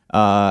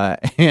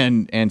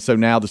 And so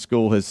now the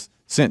school has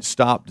since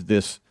stopped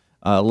this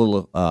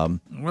little.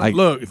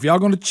 Look, if y'all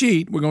going to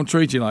cheat, we're going to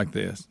treat you like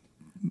this.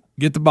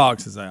 Get the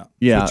boxes out.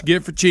 Yeah. That's what you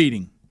get for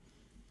cheating.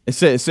 It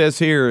says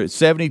here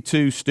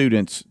 72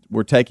 students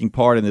were taking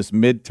part in this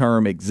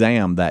midterm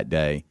exam that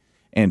day,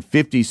 and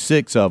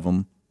 56 of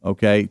them,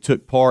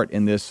 took part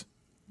in this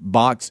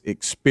box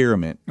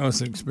experiment, Oh,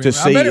 it's an experiment. to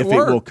I see bet if it it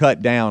worked. will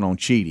cut down on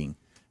cheating.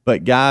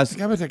 But guys,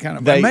 I bet that kind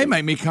of they- it may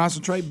make me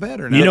concentrate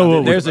better. Now. You know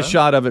what? there's a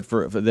shot of it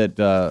for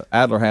that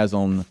Adler has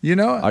on. You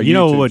know, our You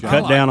know what YouTube would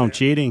channel. cut down on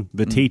cheating?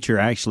 The teacher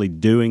actually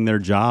doing their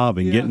job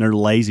and getting their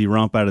lazy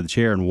rump out of the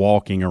chair and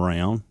walking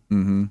around.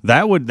 Mm-hmm.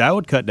 That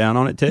would cut down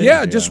on it too.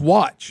 Yeah, just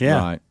watch. Yeah.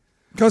 Right.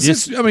 Because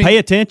Just pay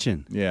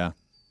attention. Yeah.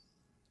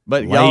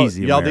 But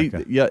Lazy y'all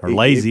America. Or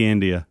lazy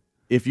India.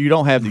 If you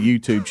don't have the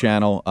YouTube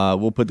channel,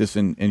 we'll put this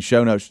in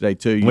show notes today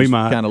too. You We just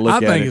might. kind of look I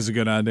at think it. it's a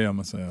good idea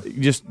myself.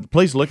 Just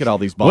please look at all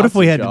these boxes. What if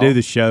we had to y'all. do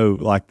the show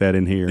like that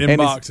in here? In And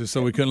it's- boxes,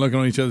 so we couldn't look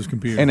on each other's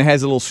computer. And it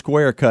has a little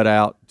square cut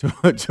out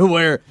to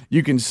where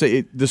you can see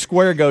it. The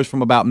square goes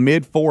from about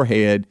mid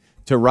forehead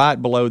to right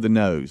below the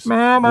nose.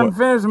 Ma'am, I'm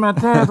finishing my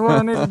test. What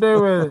I need to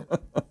do with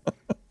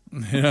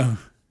it? Yeah.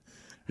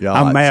 Yeah,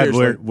 I'm mad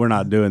seriously. we're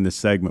not doing this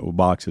segment with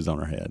boxes on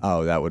our head.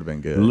 Oh, that would have been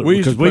good.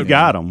 Because we've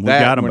got them. We've That,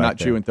 got them. we're back not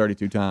there. chewing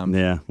 32 times.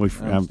 Yeah,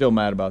 I'm still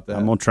mad about that.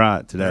 I'm gonna try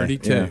it today.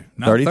 32. Yeah.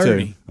 Not 32.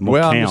 30. I'm gonna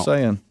Well, I'm count. just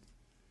saying.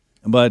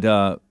 But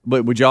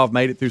would y'all have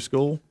made it through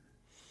school?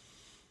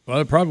 Well,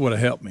 it probably would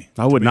have helped me.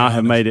 I would not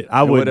have made it.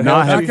 I It would would've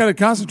not helped have. I could have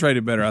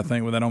concentrated better, I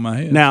think, with that on my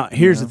head. Now,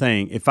 here's the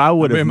thing: if I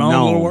would I'd be have in my own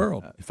known, little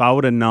world. if I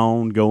would have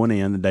known going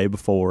in the day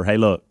before, hey,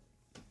 look,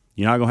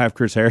 you're not gonna have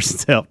Chris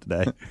Harrison's help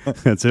today.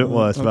 That's who it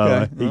was.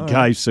 By the way,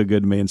 Guy's so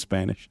good to me in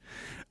Spanish.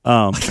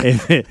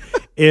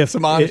 If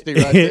Some honesty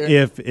right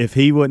there. if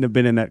he wouldn't have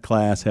been in that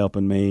class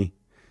helping me,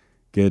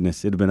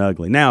 goodness, it'd have been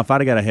ugly. Now, if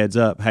I'd have got a heads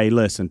up, hey,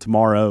 listen,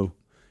 tomorrow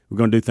we're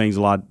going to do things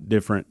a lot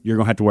different. You're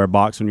going to have to wear a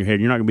box on your head.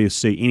 You're not going to be able to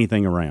see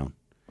anything around.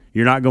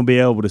 You're not going to be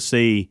able to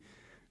see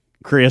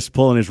Chris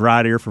pulling his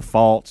right ear for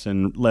false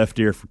and left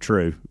ear for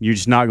true. You're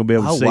just not going to be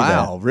able to see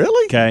that. wow,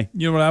 really? Okay,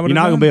 You know what I would you're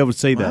have not going done? to be able to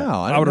see that.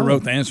 Wow, I would have know.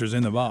 wrote the answers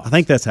in the box. I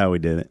think that's how we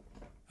did it.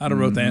 I'd have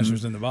wrote the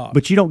answers in the box.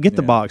 But you don't get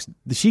the box.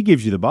 She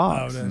gives you the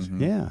box. Oh, does she?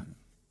 Yeah.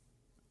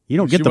 You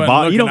don't If she get the wasn't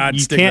box. looking, You don't. I'd You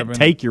stick it up can't in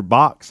take your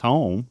box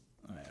home.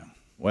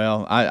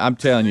 Well, I'm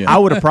telling you, I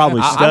would have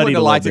probably I studied wouldn't a have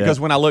little liked it bit. because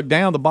when I look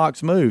down, the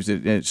box moves.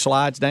 It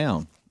slides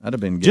down. That'd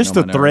have been getting Just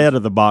on the my thread nerves.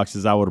 of the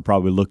boxes, I would have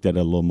probably looked at it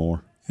a little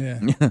more. Yeah.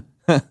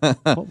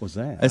 What was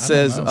that? It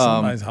says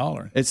Somebody's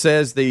hollering. It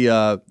says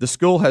the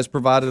school has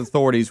provided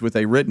authorities with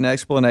a written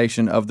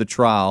explanation of the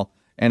trial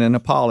and an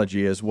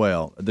apology as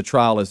well. The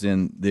trial is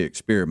in the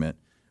experiment.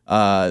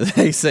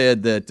 They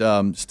said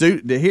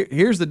that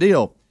here's the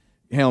deal,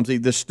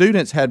 Helmsy. The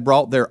students had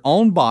brought their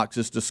own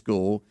boxes to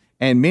school,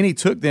 and many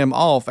took them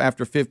off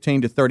after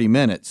 15 to 30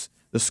 minutes.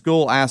 The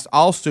school asked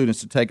all students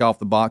to take off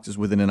the boxes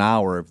within an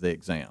hour of the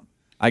exam.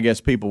 I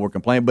guess people were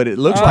complaining, but it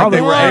looks like they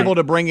were able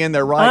to bring in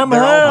their own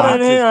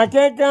boxes. I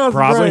can't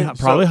concentrate.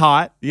 Probably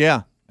hot.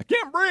 Yeah, I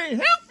can't breathe.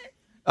 Help me.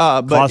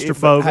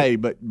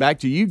 Claustrophobic. But back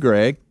to you,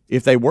 Greg.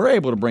 If they were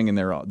able to bring in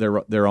their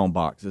own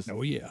boxes,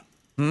 Oh, yeah.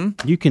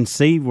 You can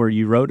see where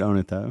you wrote on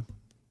it though.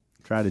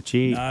 Try to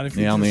cheat. Not if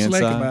Yeah, you're on the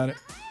slick inside. about it.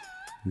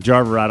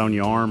 Jarver right on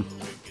your arm.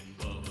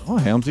 oh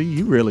Helmsy,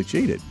 you really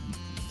cheated.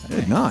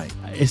 Good night.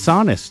 It's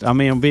honest. I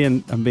mean, I'm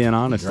being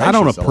honest. I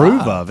don't Gracious approve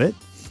alive. of it.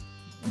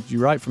 Did you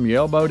write from your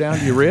elbow down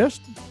to your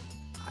wrist?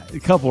 A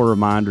couple of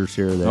reminders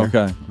here or there.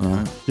 Okay, all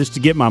right. Just to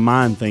get my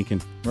mind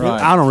thinking.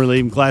 Right. I don't really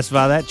even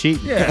classify that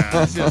cheating.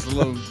 Yeah, it's just a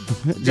little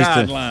Just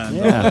guideline.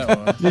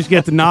 yeah. Just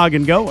get the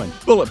noggin going.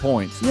 Bullet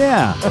points.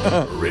 Yeah.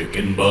 Rick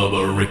and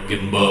Bubba, Rick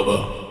and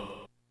Bubba.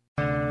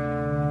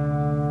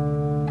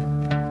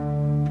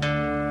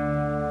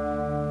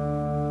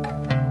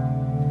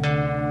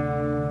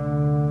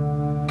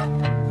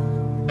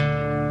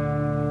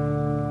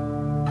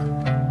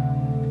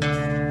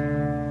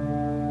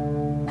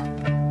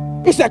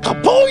 He said,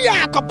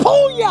 Kapooyah,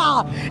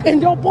 Kapooyah.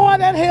 And your boy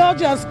that hell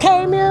just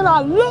came in.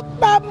 I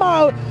looked at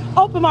my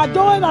opened my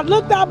door, and I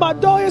looked out my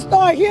door and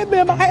started hitting me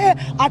in my head.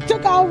 I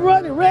took off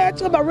running, ran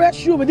to my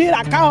restroom, and then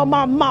I called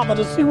my mama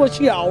to see was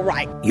she all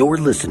right. You're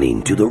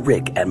listening to The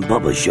Rick and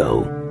Bubba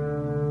Show.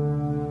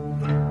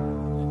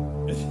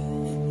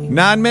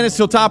 9 minutes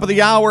till top of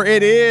the hour.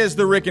 It is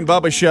the Rick and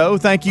Bubba Show.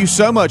 Thank you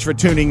so much for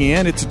tuning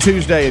in. It's a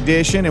Tuesday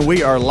edition, and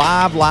we are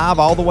live,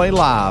 all the way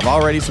live.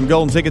 Already some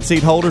golden ticket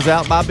seat holders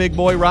out by Big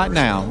Boy right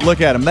now.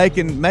 Look at them,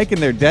 making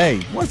their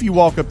day. What if you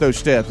walk up those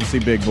steps and see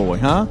Big Boy,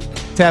 huh?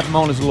 Tap him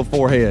on his little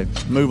forehead.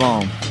 Move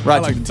on.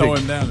 Right to the throw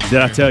him down. Did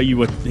I tell you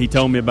what he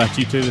told me about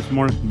you two this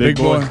morning? Big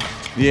Boy?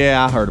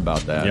 Yeah, I heard about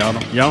that. Y'all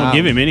don't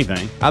give him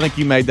anything. I think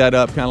you made that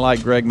up, kind of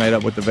like Greg made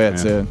up what the vet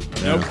said.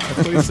 Nope, that's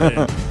what he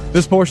said.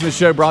 This portion of the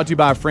show brought to you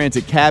by our friends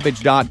at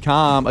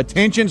Cabbage.com.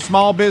 Attention,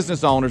 small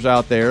business owners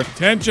out there.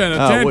 Attention.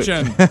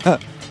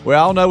 We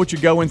all know what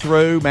you're going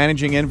through,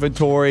 managing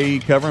inventory,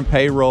 covering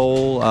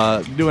payroll,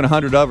 doing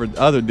 100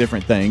 other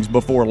different things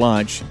before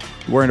lunch,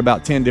 wearing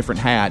about 10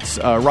 different hats.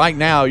 Right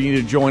now, you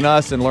need to join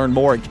us and learn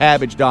more at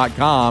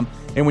Cabbage.com.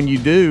 And when you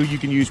do, you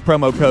can use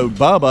promo code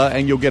BUBBA,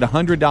 and you'll get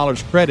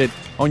 $100 credit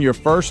on your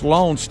first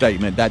loan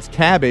statement. That's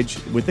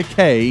Cabbage with a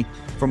K.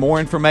 For more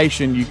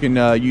information, you can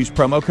use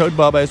promo code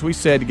BUBBA, as we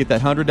said, to get that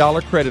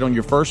 $100 credit on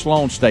your first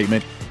loan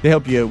statement to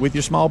help you with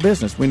your small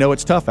business. We know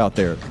it's tough out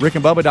there.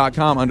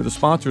 RickandBubba.com under the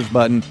sponsors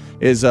button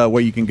is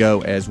where you can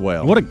go as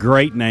well. What a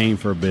great name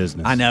for a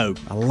business. I know.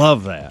 I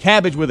love that.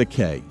 Cabbage with a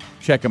K.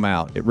 Check them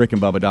out at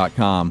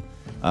RickandBubba.com.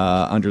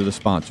 Under the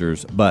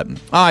sponsors button.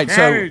 All right,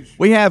 so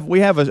we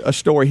have a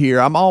story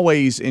here. I'm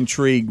always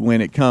intrigued when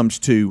it comes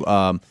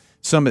to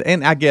some,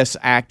 and I guess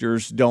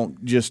actors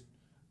don't just,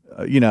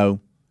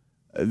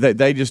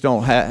 they just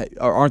don't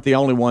aren't the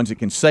only ones that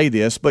can say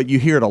this, but you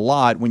hear it a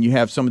lot when you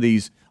have some of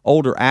these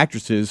older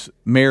actresses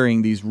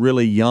marrying these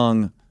really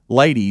young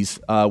ladies.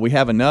 We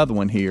have another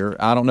one here.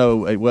 I don't know.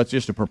 Well, it's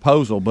just a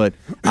proposal, but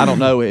I don't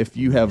know if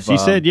you have. She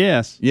said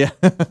yes. Yeah.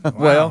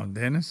 Well,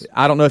 Dennis.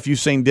 I don't know if you've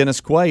seen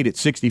Dennis Quaid at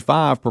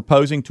 65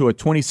 proposing to a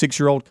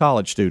 26-year-old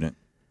college student.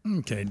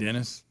 Okay,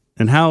 Dennis.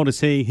 And how old is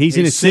he? He's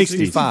in his 60s.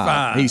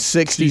 65. He's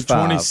 65. She's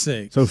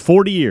 26. So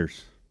 40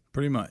 years.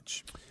 Pretty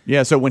much.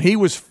 Yeah. So when he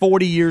was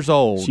 40 years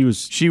old,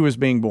 she was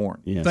being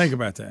born. Yes. Think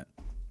about that.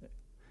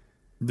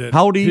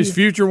 How old are you? His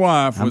future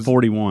wife was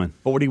 41.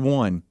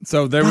 41.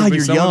 So there would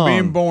be someone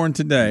being born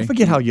today. I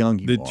forget how young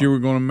you are. That you were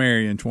going to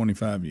marry in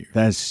 25 years.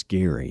 That's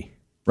scary.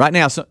 Right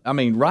now.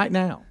 Right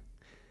now.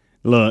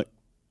 Look,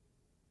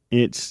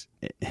 it's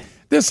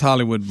this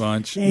Hollywood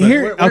bunch.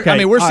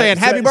 We're saying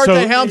happy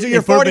birthday, Helmsy.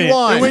 You're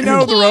 41. We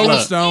know the Rolling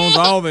Stones.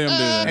 All of them do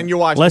that. And you're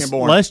watching him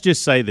born. Let's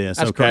just say this,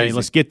 That's okay? crazy.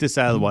 Let's get this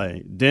out of the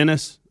way.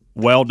 Dennis,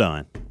 well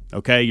done.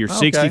 Okay, you're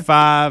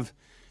 65.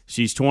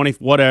 She's 20.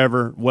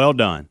 Whatever. Well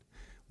done.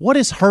 What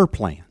is her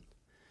plan?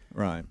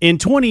 Right. In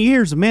 20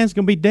 years, the man's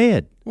going to be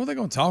dead. What are they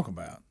going to talk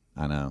about?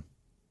 I know.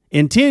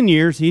 In 10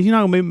 years, he's not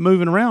going to be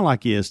moving around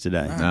like he is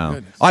today.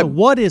 No. So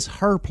what is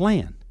her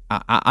plan?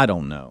 I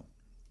don't know.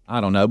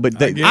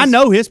 But I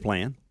know his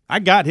plan. I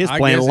got his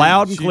plan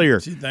loud and clear.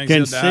 She thinks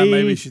he'll die.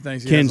 Maybe she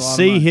thinks he has a lot of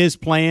money. His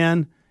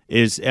plan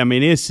is,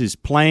 it's as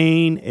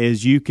plain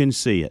as you can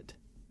see it.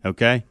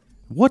 Okay?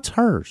 What's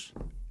hers?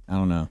 I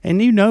don't know. And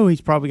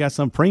he's probably got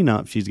some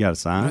prenup she's got to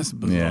sign. That's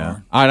bizarre. Yeah.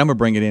 All right, I'm going to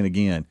bring it in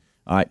again.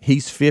 All right,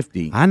 he's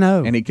 50. I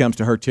know. And he comes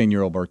to her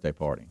 10-year-old birthday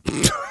party.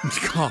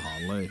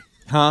 Golly.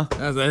 Huh?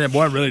 That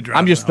boy really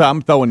drives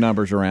I'm throwing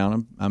numbers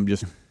around.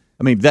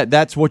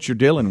 That's what you're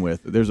dealing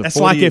with. There's a that's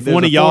 40, like if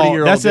one of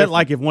y'all. That's difference.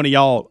 like if one of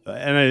y'all.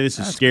 I know this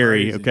is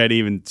scary. Crazy. Okay, to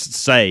even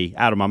say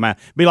out of my mouth.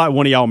 Be like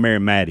one of y'all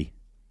marrying Maddie.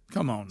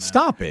 Come on now.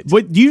 Stop it.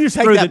 But you just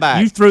Take threw that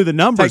back. You threw the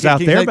numbers out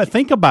there. But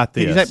think about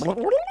Can this.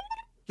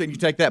 Can you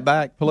take that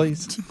back,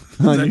 please? Is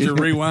that your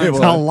rewind?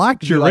 I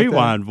like your like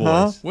rewind voice.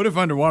 Huh? What if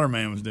Underwater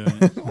Man was doing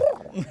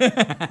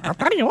it? I'll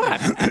tell you what.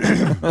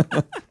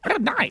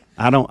 Good night.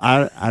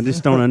 I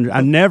just don't.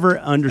 I never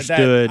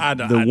understood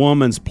the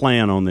woman's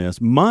plan on this.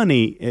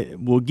 Money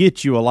will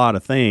get you a lot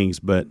of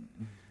things, but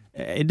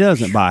it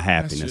doesn't buy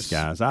happiness,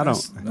 guys. I don't.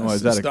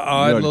 Is that It's the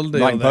odd little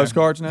deal. like there.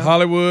 postcards now?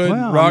 Hollywood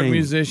Well, rock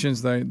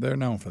musicians, they're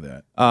known for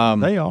that.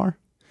 They are.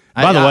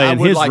 By the way, I in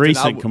would his like to-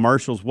 recent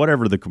commercials,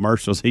 whatever the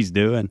commercials he's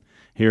doing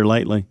here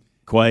lately,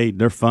 Quaid,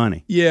 they're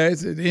funny. Yeah,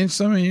 it's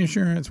some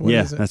insurance. What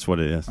is it? That's what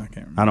it is. I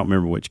can't I don't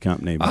remember which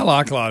company. But I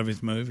like a lot of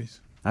his movies.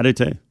 I do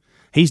too.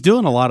 He's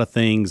doing a lot of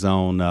things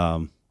on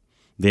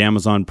the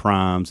Amazon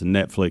Primes and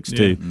Netflix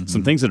too. Yeah.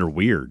 Some things that are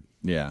weird.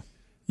 Yeah.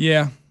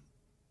 Yeah.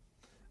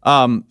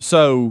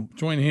 So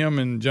between him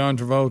and John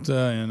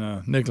Travolta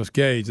and Nicolas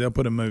Cage, they'll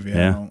put a movie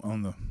out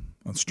on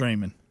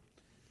streaming.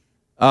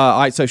 all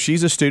right, so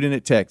she's a student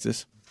at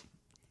Texas.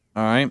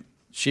 All right.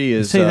 She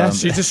is.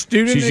 She's a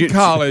student in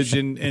college,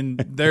 and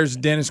there's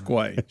Dennis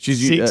Quaid.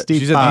 She's at the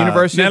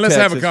University now of let's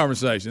Texas. have a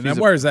conversation. Now,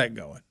 where's that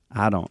going?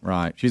 I don't.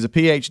 Right. She's a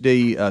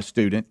PhD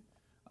student,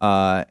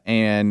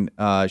 and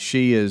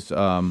she is.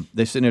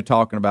 They're sitting there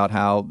talking about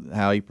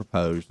how he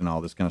proposed and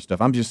all this kind of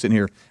stuff. I'm just sitting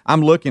here.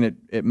 I'm looking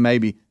at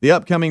maybe the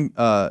upcoming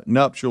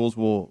nuptials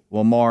will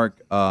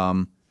mark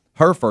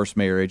her first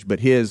marriage, but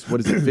his, what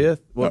is it,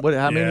 fifth?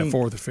 How many?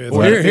 Fourth or fifth.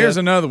 Fourth or fifth? Here's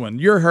another one.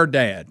 You're her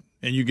dad,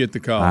 and you get the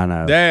call. I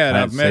know. Dad,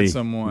 I've met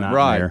someone.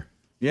 Right.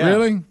 Yeah.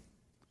 Really?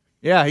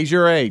 Yeah, he's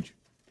your age.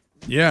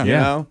 Yeah. You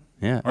know?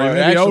 Yeah. Or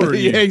maybe older than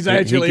you. Yeah, he's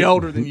actually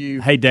older than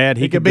you. Hey, Dad,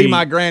 he could be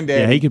my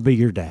granddad. Yeah, he could be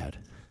your dad.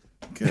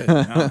 Good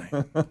night.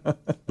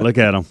 Look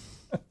at him.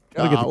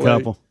 Look at the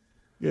couple.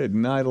 Good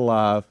night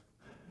alive.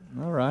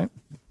 All right.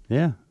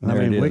 Yeah. I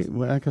mean,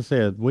 like I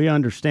said, we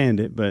understand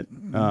it, but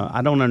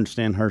I don't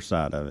understand her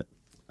side of it.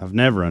 I've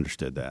never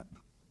understood that.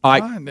 All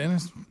right,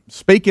 Dennis.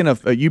 Speaking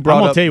of, you brought I'm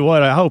gonna up. tell you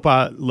what. I hope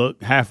I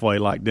look halfway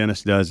like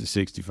Dennis does at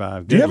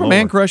 65. Do you have a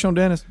man crush on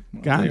Dennis?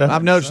 Kind of.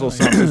 I've noticed a little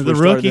something. Since The we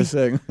started Rookie. this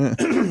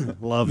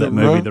segment. Love that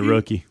movie, The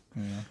Rookie.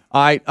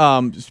 All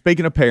right.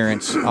 Speaking of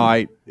parents, all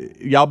right,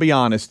 y'all be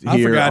honest I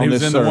here. forgot on he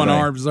was this in survey. the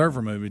One-Armed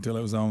Surfer movie till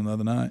it was on the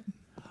other night.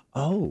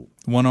 Oh,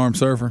 One-Armed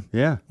Surfer.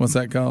 Yeah. What's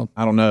that called?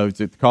 I don't know. Is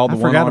it called the I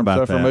forgot One-Armed about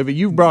Surfer that. movie?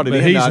 You brought it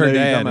But in. he's I her knew you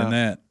dad come in out.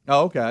 that.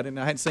 Oh, okay. I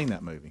hadn't seen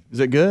that movie. Is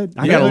it good?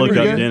 I got to look up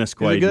good? Dennis Is it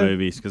Quaid good?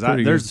 movies because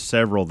Pretty there's good.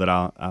 several that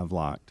I've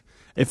liked.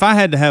 If I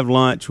had to have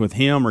lunch with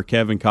him or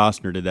Kevin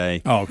Costner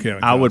today, Kevin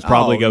I would Costner.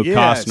 probably go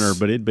yes. Costner,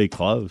 but it'd be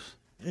close.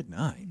 Good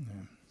night.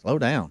 Slow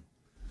down.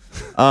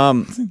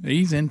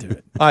 He's into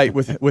it. All right,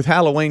 with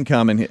Halloween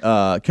coming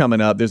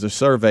up, there's a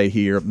survey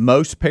here.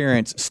 Most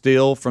parents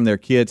steal from their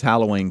kids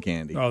Halloween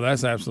candy. Oh,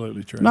 that's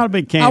absolutely true. Not a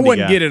big candy I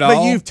wouldn't guy. get it all.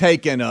 But you've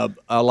taken a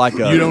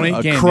You don't eat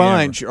candy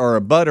Crunch or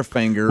a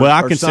Butterfinger. Well,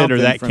 I or consider something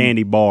that from-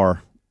 candy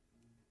bar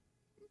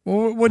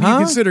Well, what do you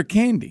consider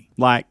candy?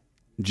 like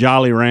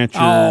Jolly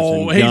Ranchers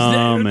Oh, and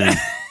gum and.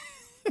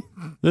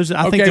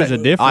 I think there's a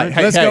difference.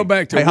 Let's go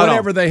back to hold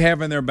whatever on. they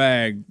have in their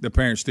bag. The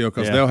parents steal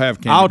because Yeah. they'll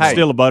have candy. I'll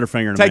steal a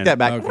Butterfinger in a Take minute. that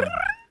back. Okay.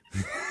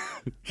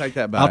 Take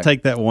that back. I'll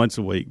take that once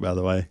a week. By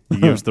the way, you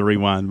give us the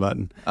rewind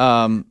button.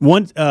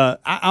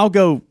 I'll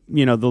go.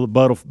 You know, the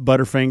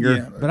Butterfinger.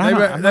 Yeah.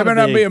 But there better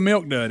not big, be a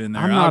milk dud in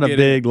there. I'm not I'll a get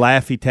big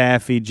Laffy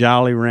Taffy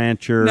Jolly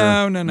Rancher.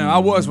 No. I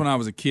was when I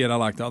was a kid. I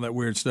liked all that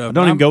weird stuff. I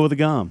don't even go with the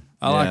gum.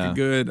 I like a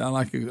good. I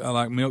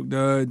like milk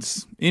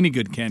duds. Any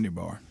good candy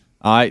bar.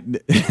 All right.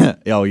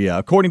 Oh, yeah.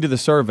 According to the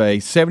survey,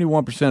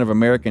 71% of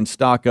Americans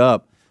stock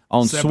up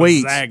on Except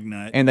sweets, a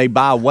Zagnut. and they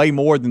buy way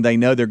more than they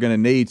know they're going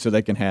to need so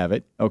they can have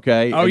it.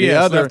 Okay. Oh And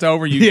yeah, it's left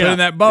over. You put it in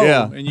that bowl,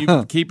 and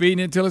you keep eating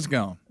it until it's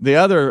gone. The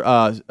other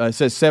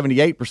says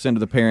 78% of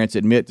the parents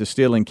admit to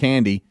stealing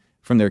candy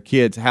from their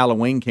kids'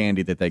 Halloween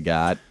candy that they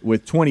got,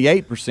 with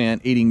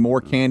 28% eating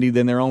more candy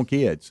than their own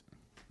kids.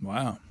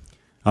 Wow.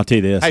 I'll tell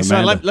you this. Hey,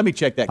 Amanda, son, let me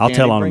check that I'll candy.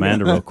 tell on Bring it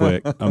Amanda up. real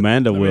quick.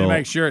 Amanda will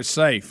Make sure it's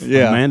safe.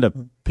 Yeah. Amanda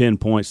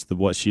pinpoints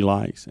what she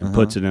likes and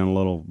puts it in a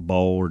little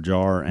bowl or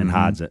jar and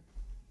hides it.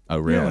 Oh,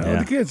 really? Yeah,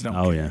 the kids don't.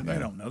 Oh, care. yeah. They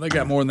don't know. They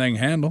got more than they can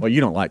handle. Well, you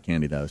don't like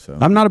candy, though. So.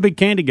 I'm not a big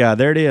candy guy.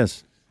 There it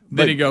is.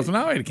 Then he goes,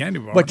 "No, I ate a candy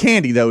bar." But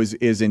candy, though,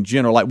 is in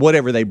general, like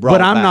whatever they brought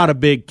But I'm back. not a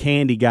big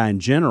candy guy in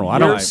general. I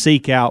don't Right.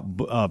 seek out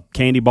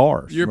candy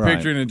bars. You're Right.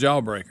 picturing a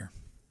jawbreaker.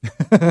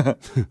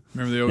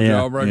 Remember the old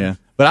jawbreaker? Yeah.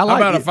 But I How like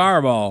about it. a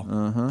fireball?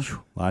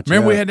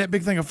 Remember we had that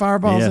big thing of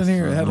fireballs Yes. in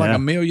here? It had like Yeah.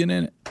 $1 million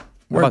in it.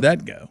 Where'd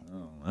that go?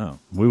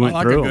 We I went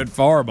like through a them. good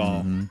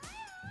fireball.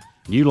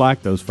 You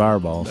like those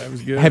fireballs. That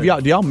was good. Have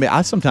y'all? Do y'all?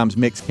 I sometimes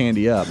mix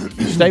candy up.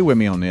 Stay with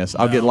me on this.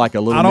 I'll get like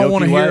a little. I don't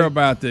want to hear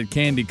about the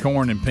candy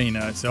corn and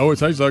peanuts. Oh, it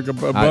tastes like a I'm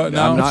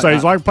no. not-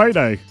 Tastes like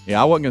payday.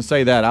 Yeah, I wasn't gonna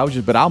say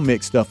that. But I'll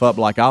mix stuff up.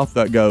 Like I'll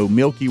go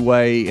Milky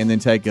Way and then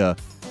take a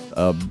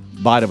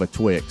bite of a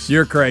Twix.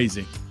 You're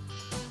crazy.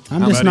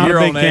 I'm just Buddy, not a you're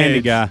big on candy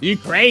edge. guy. You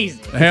crazy?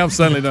 Ham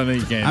suddenly don't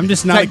eat candy. I'm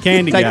just not a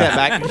candy take guy. that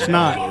back. It's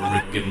not.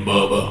 Rick and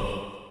Bubba.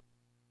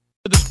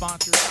 The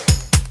sponsor.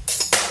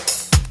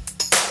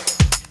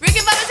 Rick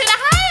and Bubba's in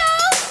Ohio.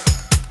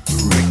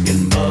 Rick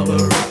and Bubba,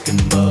 Rick and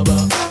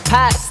Bubba.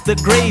 Pass the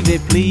gravy,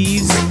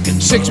 please.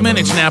 6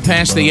 minutes now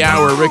past the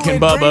hour. Rick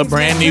and Bubba,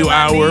 brand new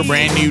hour,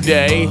 brand new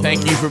day.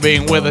 Thank you for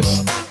being with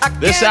us.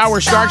 This hour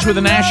starts with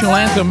the national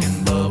anthem.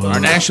 Our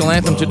national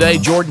anthem today,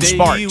 Jordan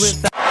Sparks.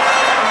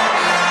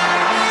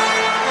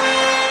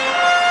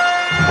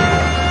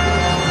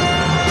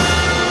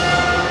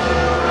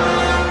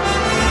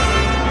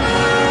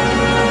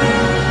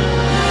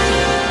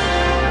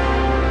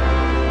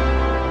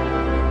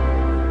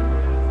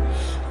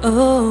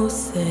 Oh,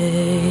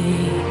 say,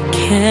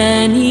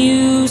 can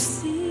you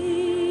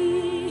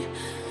see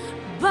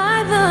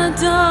by the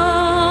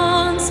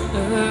dawn's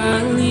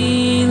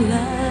early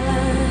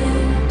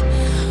light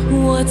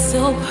what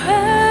so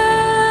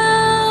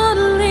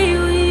proudly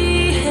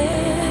we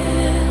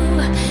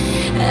hailed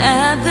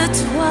at the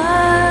twilight's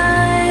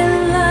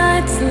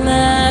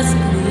last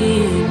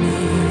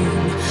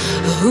gleaming,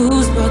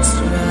 whose broad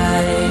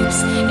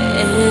stripes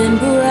and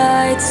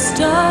bright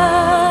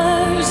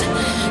stars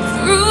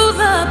through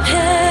the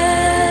perilous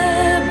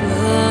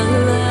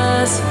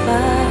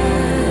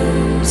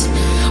fight,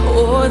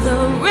 o'er the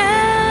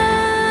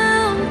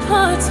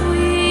ramparts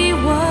we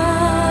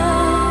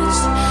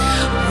watched,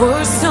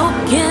 were so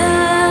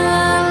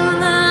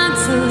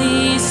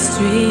gallantly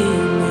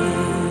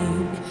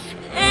streaming,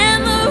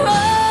 and the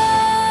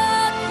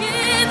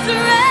rockets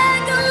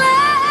rang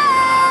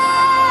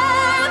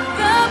aloud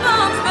the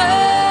bombs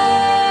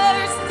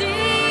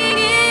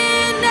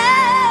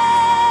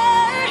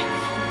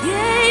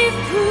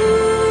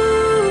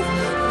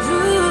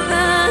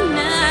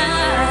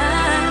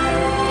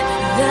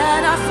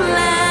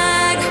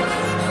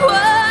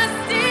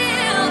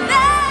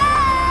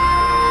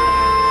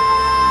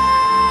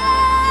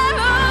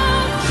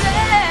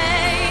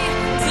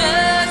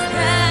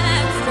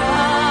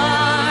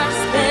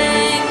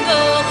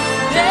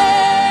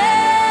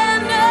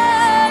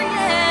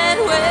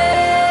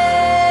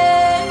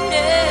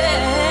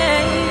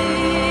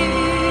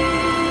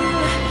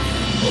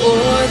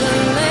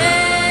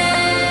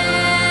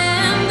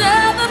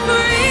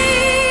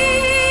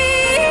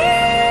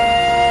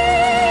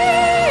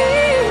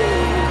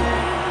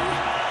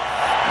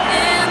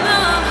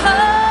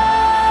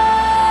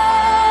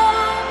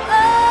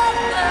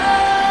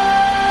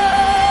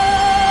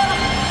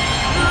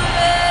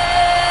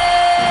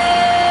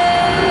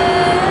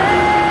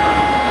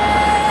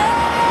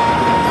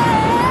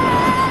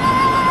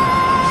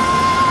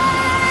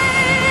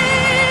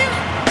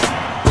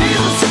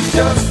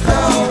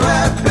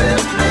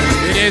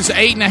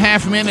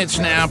 8.5 minutes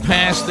now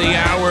past the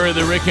hour of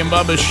the Rick and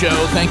Bubba Show.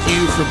 Thank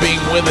you for being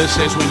with us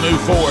as we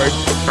move forward.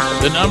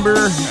 The number,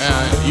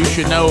 you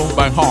should know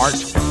by heart.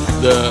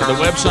 The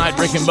website,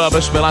 Rick and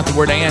Bubba, spell out the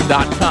word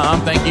and.com.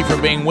 Thank you for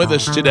being with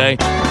us today.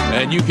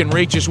 And you can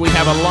reach us. We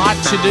have a lot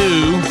to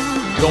do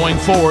going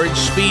forward.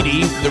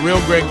 Speedy, the real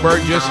Greg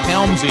Burgess,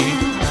 Helmsy,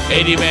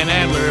 Eddie Van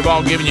Adler have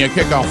all given you a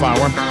kickoff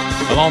hour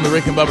along the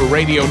Rick and Bubba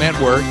Radio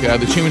Network,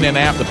 the TuneIn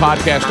app, the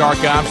podcast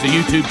archives, the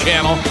YouTube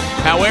channel.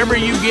 However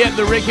you get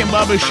the Rick and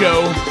Bubba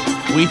Show,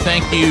 we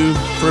thank you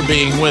for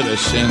being with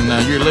us.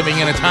 And you're living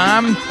in a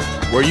time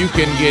where you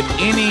can get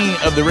any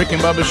of the Rick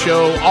and Bubba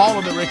Show, all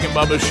of the Rick and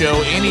Bubba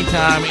Show,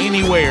 anytime,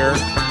 anywhere.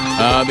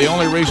 The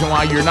only reason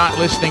why you're not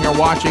listening or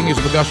watching is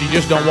because you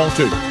just don't want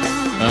to.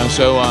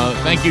 So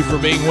thank you for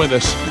being with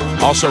us.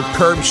 Also,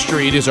 Curb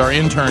Street is our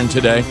intern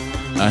today.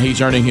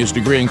 He's earning his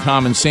degree in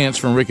common sense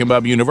from Rick and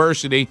Bubba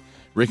University.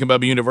 Rick and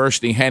Bubba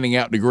University handing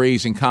out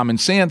degrees in common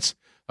sense.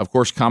 Of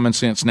course, common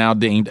sense now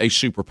deemed a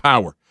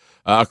superpower.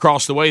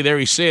 Across the way, there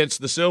he sits,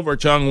 the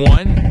silver-tongued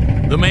one,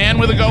 the man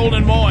with a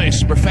golden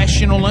voice,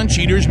 professional lunch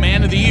eater's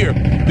man of the year,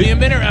 the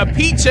inventor of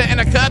pizza in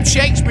a cup,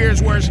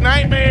 Shakespeare's worst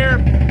nightmare,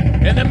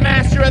 and the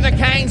master of the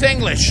King's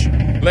English.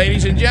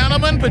 Ladies and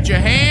gentlemen, put your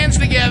hands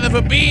together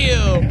for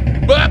Bill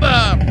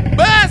Bubba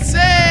Bussey!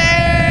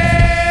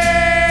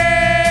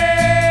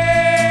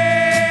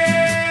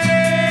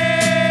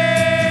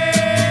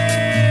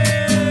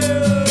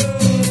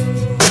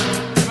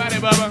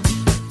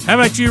 How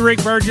about you,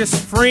 Rick Burgess?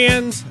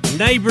 Friends,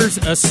 neighbors,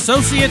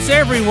 associates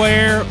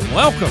everywhere,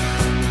 welcome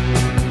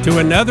to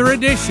another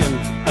edition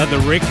of the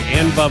Rick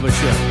and Bubba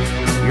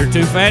Show. Your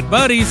two fat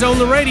buddies on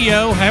the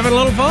radio having a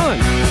little fun.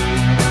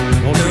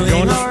 Won't you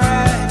join us?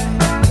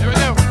 Here we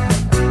go.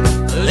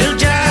 A little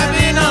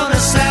driving on a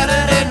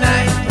Saturday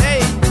night.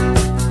 Hey,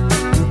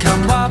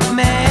 come walk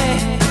me.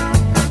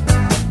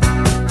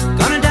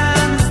 Gonna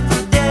dance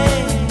the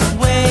day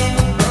away.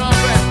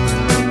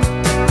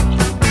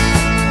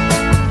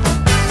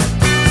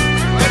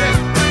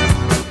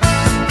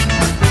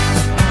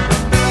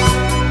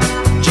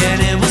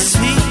 Jenny was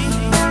sweet.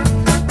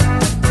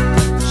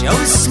 She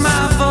always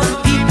smiled for the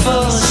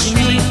people she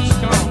meets.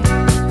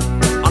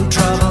 On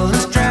trouble and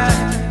strife.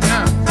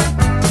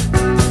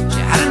 She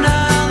had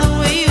another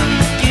way of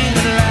looking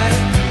at life.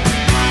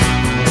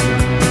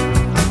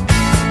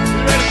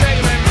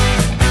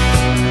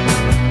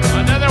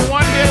 Another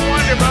one-hit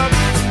wonder, Bub.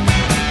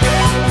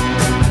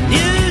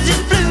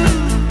 Music's blue,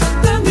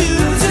 the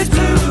music's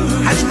blue.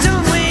 Has its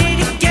own way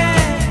to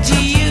get to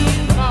you.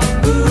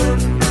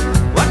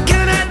 What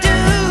can I do?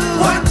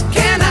 What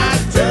can I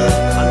do?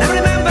 I'll never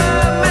remember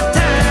my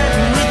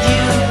time with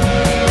you.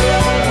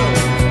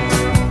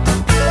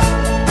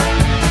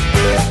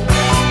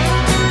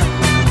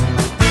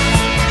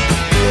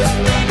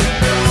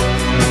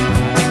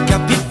 Pick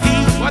up your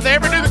feet. What, they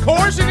ever do the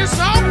chorus in this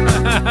song?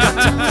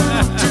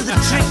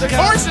 The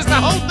chorus is the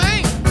whole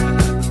thing.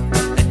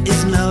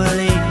 Is no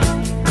lady.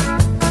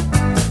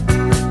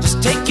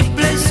 Just take your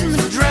place in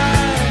the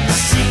driver's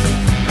seat.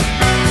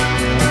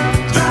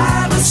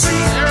 Driver's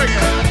seat. There we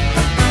go.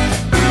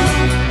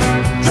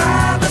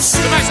 Driver's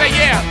seat. Somebody say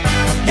yeah.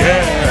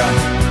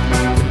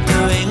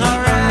 Doing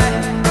alright.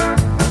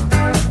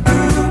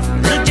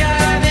 Little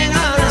driving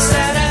on a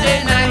Saturday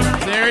night.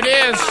 There it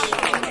is.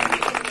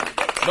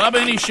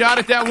 Bubba, any shot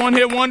at that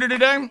one-hit wonder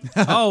today?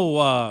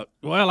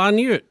 Well, I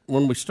knew it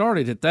when we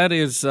started it. That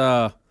is,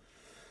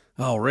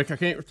 Rick, I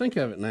can't think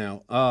of it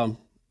now.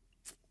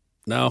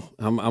 No,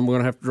 I'm going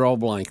to have to draw a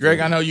blank. Greg,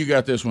 I know you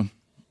got this one.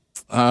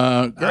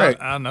 Greg,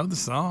 I know the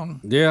song.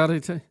 Yeah, I do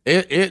too.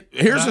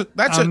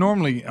 I'm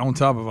normally on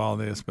top of all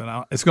this,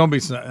 but it's going to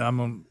be.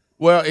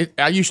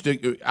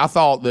 I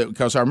thought that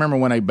because I remember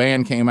when a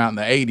band came out in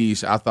the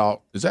 80s, I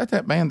thought, is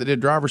that band that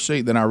did Driver's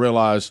Seat? Then I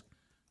realized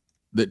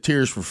that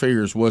Tears for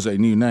Fears was a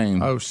new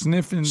name. Oh,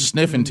 Sniffing Tears.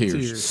 Sniffing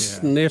Tears.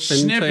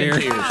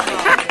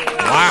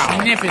 Wow.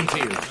 Sniffing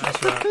Tears.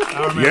 That's right.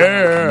 I remember.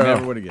 Yeah.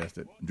 Never would have guessed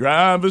it.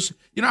 Drivers.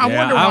 You know, I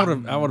wonder why.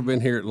 I would have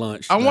been here at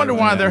lunch. I wonder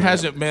why there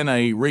hasn't been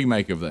a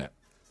remake of that.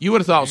 You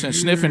would have thought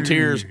since Sniffing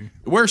Tears.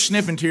 Where's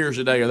Sniffing Tears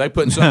today? Are they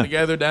putting something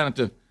together down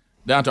to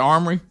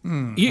Armory?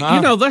 You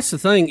know, that's the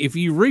thing. If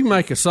you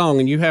remake a song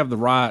and you have the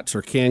rights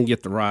or can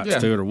get the rights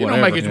to it or whatever,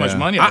 you don't make as much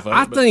money off of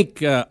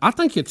it. I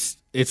think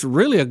it's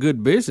really a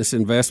good business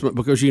investment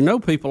because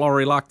people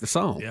already like the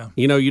song. Yeah.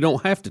 You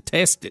don't have to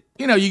test it.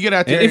 You get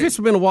out there. And if it's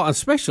been a while,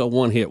 especially a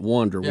one-hit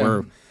wonder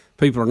where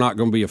people are not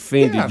going to be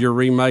offended you're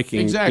remaking.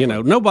 Exactly.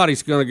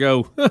 Nobody's going to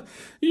go,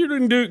 you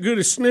didn't do it good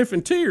as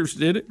Sniffing Tears,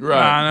 did it? Right.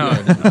 I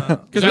know.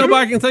 Because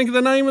nobody can think of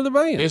the name of the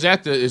band. Is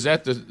that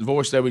the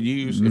voice they would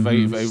use if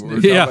they were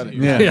Yeah. talking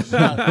about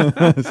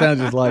it? It sounds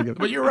just like it.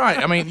 But you're right.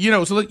 I mean,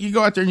 so look, you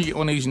go out there and you get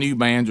one of these new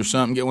bands or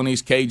something, get one of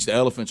these Cage the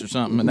Elephants or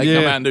something, and they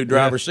come out and do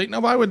Driver's Seat.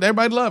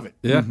 Everybody'd love it.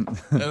 Yeah.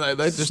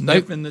 They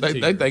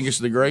think it's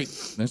the great.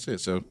 That's it.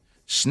 So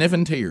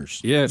Sniffing Tears.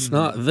 Yeah, it's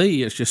not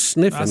it's just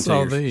Sniffing I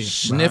saw Tears. the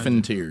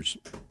Sniffing Tears.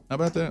 How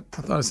about that?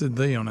 I thought it said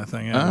 "the" on that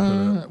thing.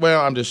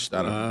 Well, I'm just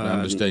telling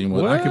you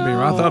what. I could be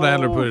wrong. I thought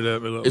Adler put it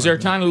up. Is there a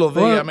tiny little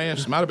 "the" I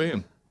missed? Might have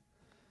been.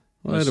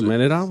 Wait a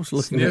minute, I was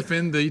looking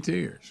Sniffing the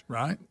tears,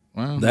 right?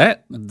 Well,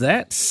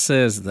 that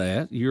says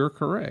that. You're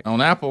correct.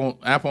 On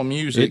Apple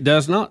Music. It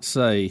does not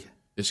say.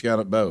 It's got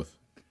it both.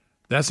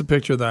 That's a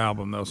picture of the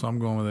album, though, so I'm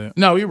going with it.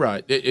 No, you're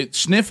right.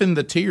 Sniffing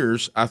the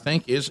Tears, I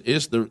think, is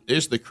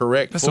the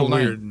correct That's full a name.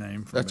 weird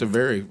name. That's a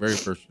very, very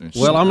first name.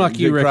 Well, I'm like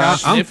you, Rick.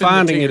 I'm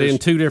finding it in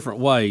two different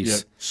ways.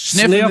 Yeah.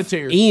 Sniffing the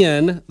tears.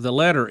 In, the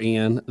letter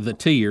N, the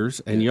tears,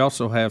 and you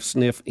also have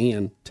sniff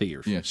in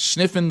tears. Yeah,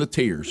 sniffing the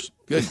tears.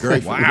 Good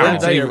grief. Wow. Where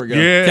did they ever go?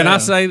 Yeah. Can I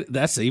say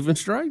that's even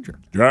stranger?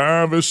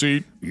 Drive a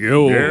seat.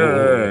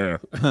 Yeah.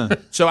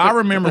 So I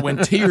remember when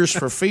Tears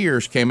for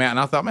Fears came out, and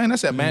I thought, man,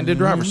 that's that band did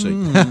Driver Seat.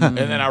 And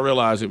then I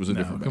realized it was a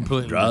different band.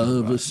 Completely.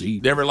 Drive a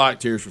seat. Never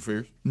liked Tears for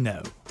Fears?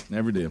 No.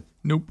 Never did.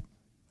 Nope.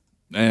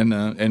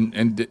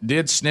 And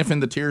did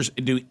Sniffing the Tears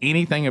do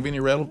anything of any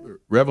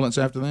relevance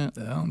after that?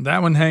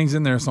 That one hangs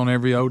in there. It's on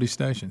every oldie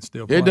station.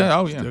 Still It playing. does.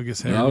 Oh, yeah. Still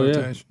gets heavy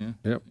rotation.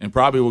 Yeah. Yep. And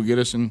probably will get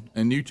us in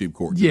YouTube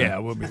court. Yeah,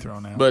 we'll be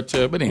thrown out. But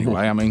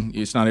anyway, I mean,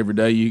 it's not every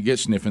day you get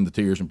Sniffing the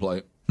Tears and play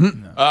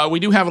it. We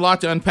do have a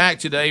lot to unpack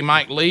today.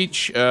 Mike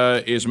Leach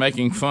is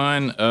making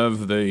fun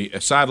of the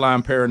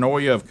sideline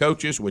paranoia of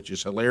coaches, which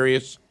is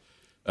hilarious.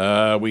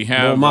 We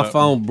have. Well, my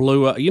phone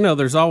blew up. You know,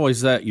 there's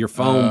always that your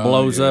phone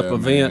blows up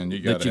event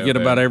you that you have get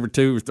about that. every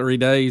 2 or 3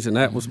 days, and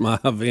that was my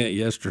event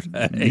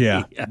yesterday.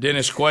 Yeah.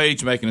 Dennis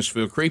Quaid's making us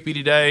feel creepy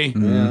today.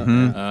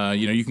 Mhm.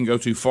 You can go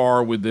too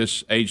far with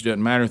this age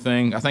doesn't matter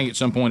thing. I think at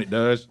some point it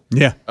does.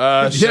 Yeah.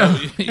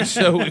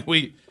 So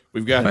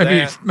we've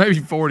got maybe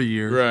 40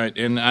 years. Right,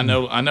 and I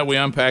know we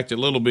unpacked it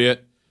a little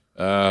bit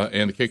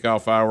in the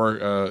kickoff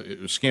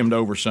hour. Skimmed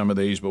over some of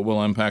these, but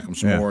we'll unpack them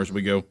some more as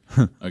we go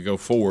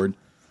forward.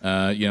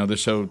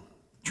 This whole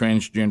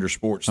transgender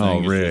sports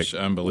thing is just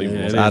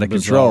unbelievable. It's out of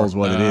control is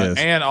what it is.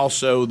 And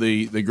also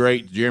the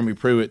great Jeremy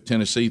Pruitt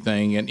Tennessee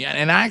thing.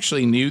 And I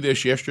actually knew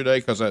this yesterday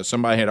because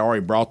somebody had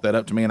already brought that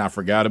up to me, and I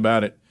forgot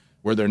about it,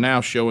 where they're now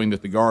showing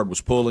that the guard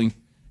was pulling,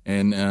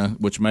 and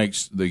which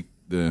makes the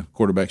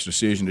quarterback's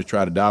decision to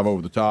try to dive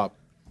over the top.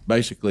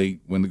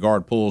 Basically, when the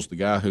guard pulls, the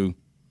guy who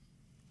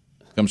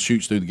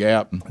shoots through the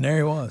gap. And there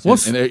he was.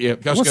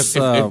 Because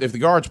if the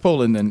guard's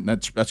pulling, then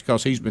that's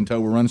because he's been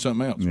told we're running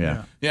something else.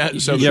 Yeah.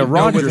 So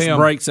Rogers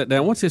breaks that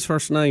down. What's his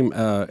first name?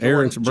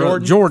 Aaron's brother.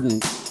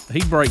 Jordan. He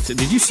breaks it.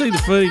 Did you see the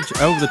footage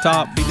over the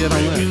top he did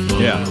on that?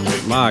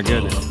 Yeah. My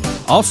goodness.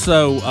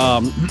 Also,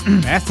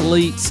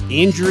 athletes'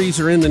 injuries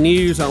are in the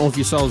news. I don't know if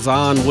you saw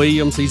Zion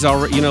Williams. He's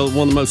already, one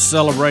of the most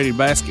celebrated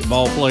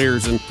basketball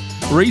players in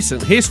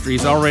recent history.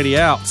 He's already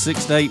out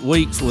 6 to 8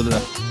 weeks with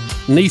a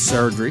knee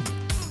surgery.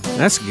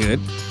 That's good.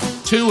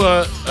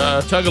 Tua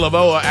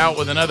Tagovailoa out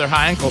with another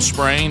high ankle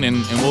sprain,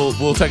 and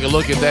we'll take a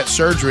look at that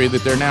surgery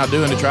that they're now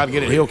doing to try to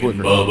get it healed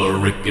quicker.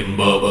 Rick and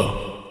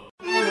Bubba.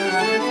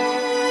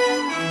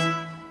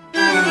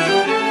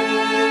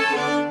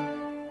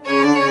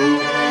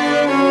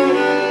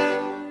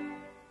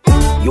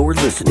 You're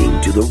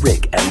listening to the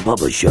Rick and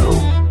Bubba Show.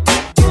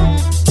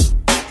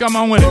 Come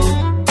on with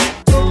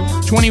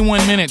it.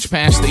 21 minutes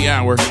past the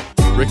hour.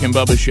 Rick and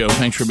Bubba Show.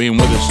 Thanks for being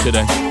with us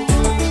today.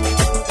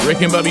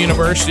 Rick and Bubba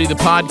University, the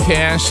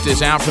podcast,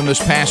 is out from this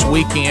past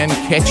weekend.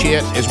 Catch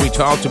it as we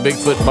talk to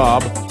Bigfoot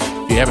Bob,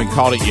 if you haven't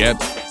caught it yet.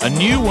 A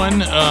new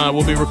one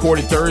will be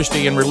recorded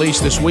Thursday and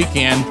released this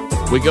weekend.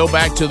 We go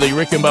back to the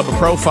Rick and Bubba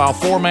profile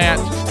format.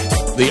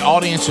 The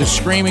audience is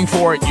screaming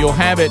for it. You'll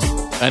have it,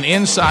 an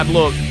inside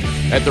look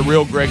at the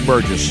real Greg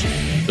Burgess.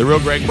 The real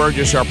Greg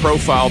Burgess, our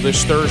profile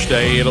this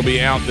Thursday. It'll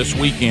be out this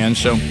weekend.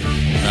 So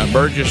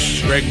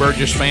Greg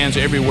Burgess fans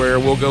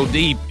everywhere will go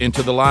deep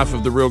into the life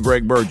of the real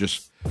Greg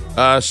Burgess.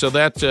 So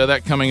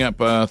that coming up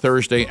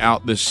Thursday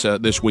out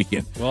this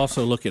weekend. We'll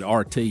also look at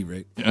RT,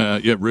 Rick.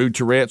 Rude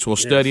Tourette's. We'll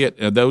study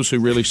it. Those who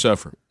really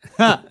suffer.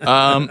 All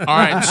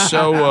right.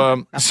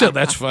 So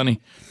that's funny.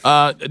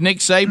 Nick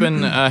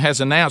Saban has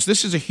announced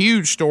this is a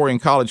huge story in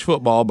college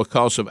football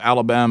because of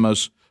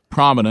Alabama's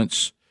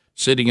prominence,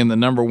 sitting in the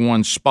number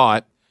one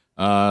spot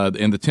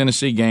in the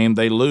Tennessee game.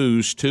 They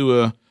lose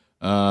to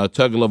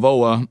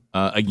Tagovailoa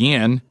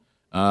again,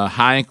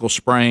 high ankle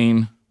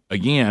sprain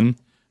again.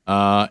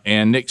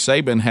 And Nick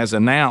Saban has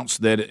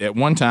announced that at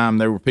one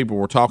time people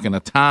were talking a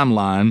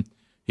timeline.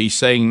 He's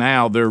saying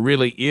now there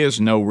really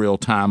is no real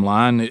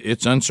timeline.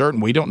 It's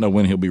uncertain. We don't know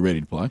when he'll be ready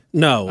to play.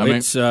 No,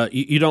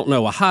 you don't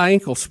know. A high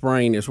ankle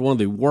sprain is one of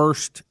the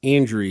worst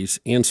injuries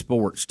in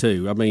sports,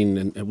 too. I mean,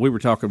 and we were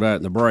talking about it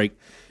in the break.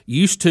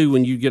 Used to,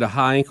 when you get a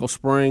high ankle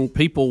sprain,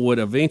 people would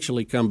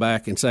eventually come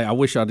back and say, I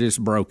wish I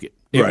just broke it.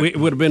 It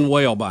would have been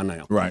well by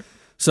now. Right.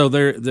 So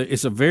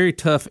it's a very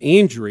tough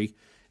injury.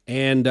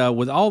 And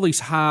with all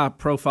these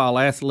high-profile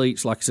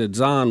athletes, like I said,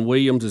 Zion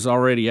Williams is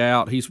already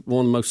out. He's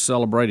one of the most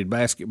celebrated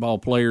basketball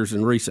players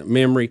in recent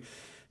memory.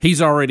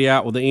 He's already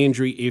out with the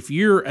injury. If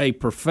you're a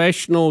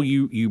professional,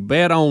 you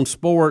bet on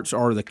sports,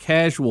 or the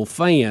casual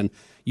fan,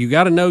 you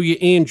got to know your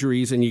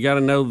injuries and you got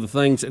to know the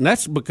things. And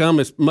that's become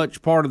as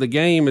much part of the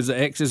game as the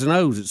X's and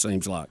O's, it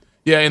seems like.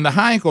 Yeah, and the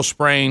high ankle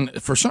sprain,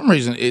 for some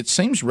reason, it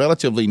seems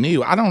relatively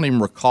new. I don't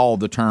even recall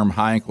the term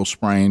high ankle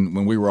sprain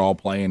when we were all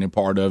playing and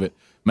part of it.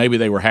 maybe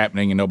they were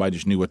happening and nobody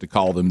just knew what to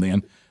call them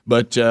then.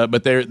 But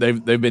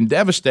they've been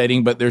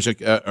devastating. But there's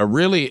a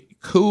really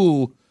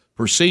cool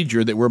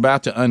procedure that we're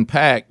about to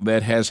unpack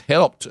that has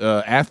helped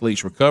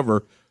athletes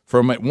recover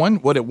from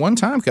what at one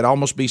time could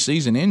almost be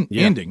season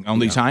ending on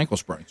these high ankle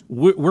sprains.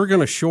 We're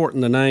going to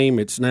shorten the name.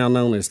 It's now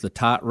known as the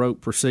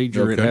tightrope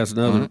procedure. Okay. It has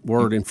another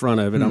word in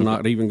front of it. I'm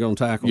not even going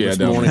to tackle this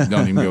morning.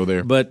 Don't even go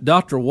there. But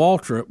Dr.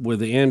 Waltrip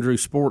with the Andrew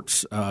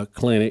Sports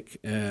Clinic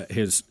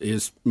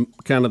is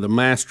kind of the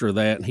master of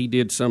that. And he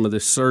did some of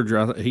this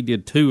surgery. He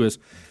did to us.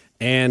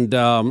 And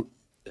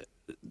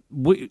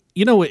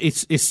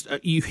it's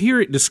you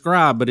hear it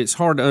described, but it's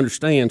hard to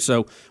understand.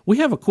 So we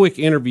have a quick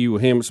interview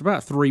with him. It's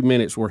about 3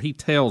 minutes where he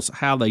tells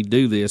how they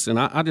do this, and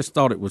I just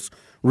thought it was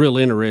real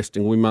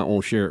interesting. We might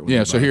want to share it with you.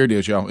 Yeah, everybody. so here it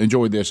is, y'all.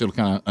 Enjoy this. It'll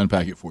kind of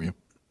unpack it for you.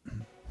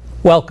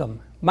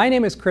 Welcome. My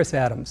name is Chris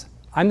Adams.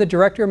 I'm the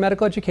Director of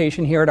Medical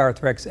Education here at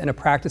Arthrex and a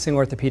practicing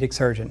orthopedic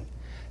surgeon.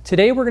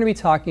 Today we're going to be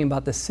talking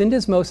about the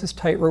syndesmosis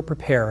tightrope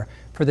repair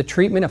for the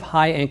treatment of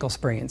high ankle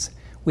sprains.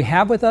 We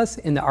have with us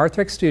in the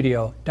Arthrex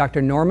studio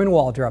Dr. Norman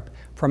Waldrop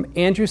from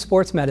Andrew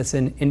Sports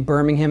Medicine in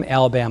Birmingham,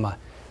 Alabama.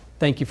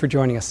 Thank you for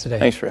joining us today.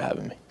 Thanks for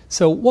having me.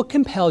 So what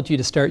compelled you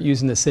to start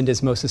using the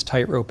syndesmosis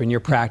tightrope in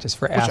your practice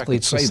for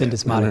athletes with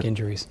syndesmotic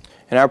injuries?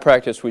 In our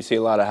practice, we see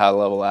a lot of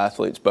high-level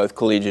athletes, both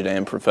collegiate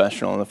and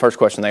professional, and the first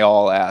question they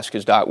all ask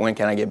is, Doc, when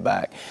can I get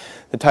back?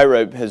 The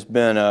tightrope has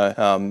been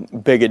a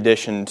big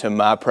addition to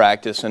my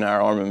practice and our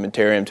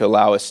armamentarium to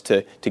allow us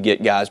to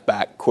get guys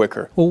back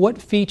quicker. Well,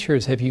 what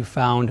features have you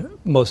found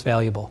most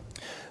valuable?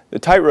 The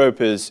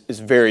tightrope is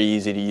very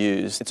easy to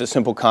use. It's a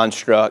simple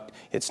construct.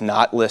 It's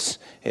knotless.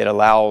 It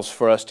allows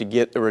for us to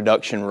get the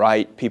reduction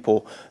right.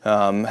 People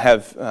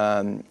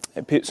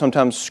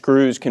sometimes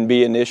screws can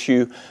be an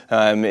issue.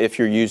 If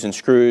you're using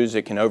screws,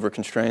 it can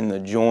overconstrain the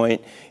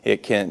joint.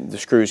 The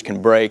screws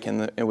can break,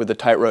 and with the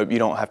tightrope, you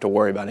don't have to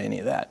worry about any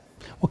of that.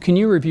 Well, can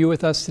you review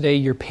with us today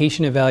your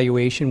patient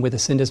evaluation with a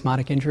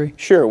syndesmotic injury?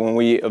 Sure. When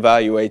we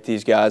evaluate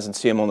these guys and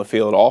see them on the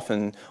field,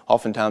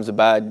 oftentimes the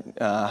bad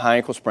high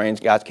ankle sprains,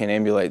 guys can't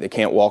ambulate. They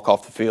can't walk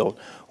off the field.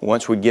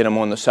 Once we get them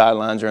on the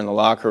sidelines or in the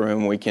locker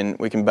room, we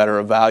can better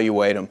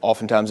evaluate them.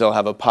 Oftentimes they'll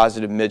have a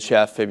positive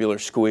midshaft fibular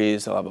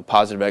squeeze. They'll have a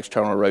positive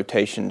external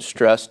rotation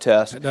stress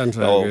test. That doesn't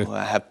sound good. They'll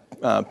have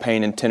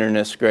pain and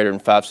tenderness greater than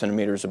 5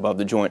 centimeters above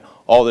the joint.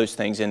 All those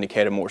things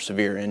indicate a more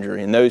severe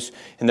injury. In those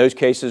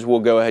cases, we'll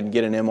go ahead and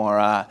get an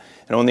MRI.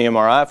 And on the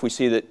MRI, if we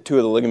see that 2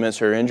 of the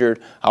ligaments are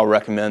injured, I'll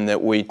recommend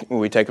that we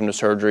take them to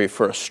surgery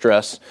for a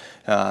stress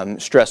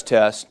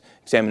test,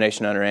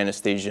 examination under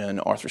anesthesia, and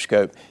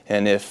arthroscope.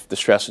 And if the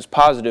stress is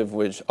positive,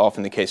 which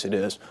often the case it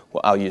is,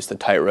 well, I'll use the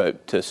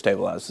tightrope to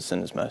stabilize the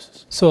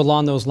syndesmosis. So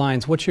along those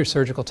lines, what's your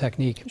surgical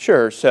technique?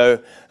 Sure.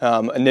 So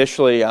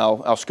initially,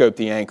 I'll scope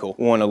the ankle.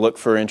 We want to look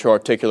for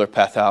intra-articular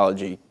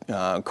pathology,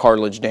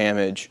 cartilage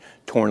damage,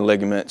 torn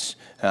ligaments.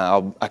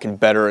 I can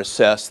better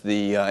assess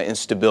the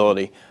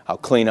instability. I'll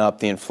clean up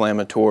the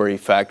inflammatory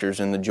factors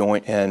in the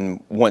joint,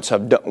 and once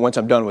I'm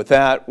done with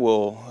that,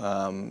 we'll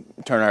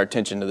turn our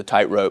attention to the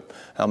tightrope.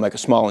 I'll make a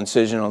small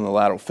incision on the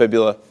lateral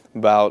fibula,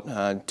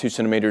 about 2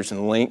 centimeters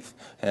in length,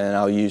 and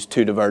I'll use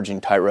 2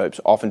 diverging tightropes.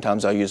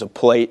 Oftentimes I'll use a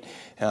plate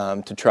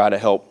to try to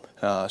help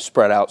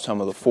spread out some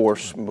of the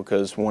force,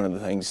 because one of the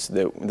things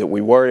that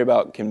we worry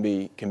about can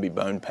be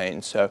bone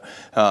pain. So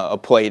a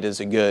plate is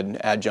a good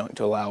adjunct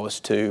to allow us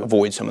to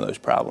avoid some of those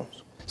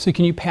problems. So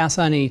can you pass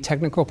on any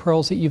technical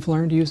pearls that you've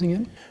learned using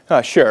it?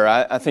 Sure.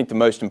 I think the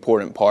most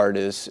important part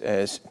is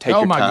take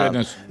your time.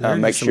 Goodness.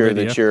 Make sure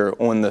that you're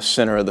on the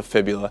center of the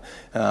fibula,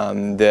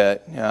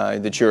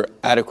 that you're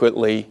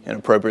adequately and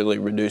appropriately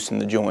reducing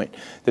the joint.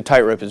 The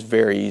tightrope is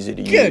very easy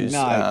to use,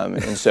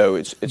 and so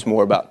it's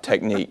more about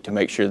technique to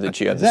make sure that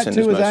you have the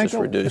syndesmosis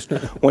reduced.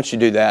 Once you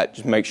do that,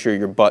 just make sure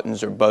your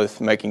buttons are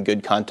both making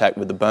good contact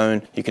with the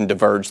bone. You can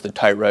diverge the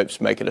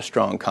tightropes, make it a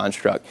strong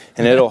construct,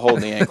 and it'll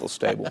hold the ankle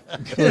stable.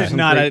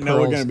 I didn't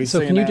know we're going to be so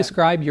seeing can you that.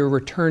 describe your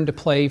return to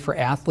play for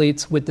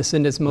athletes with the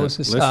syndesmosis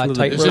Listen to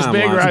tightrope this is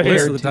big right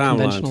here. compared to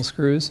conventional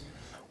screws?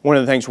 One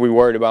of the things we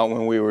worried about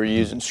when we were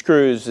using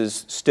screws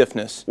is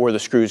stiffness, where the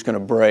screw's going to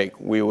break.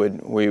 We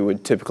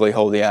would typically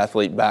hold the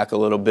athlete back a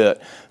little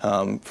bit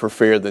for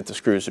fear that the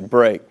screws would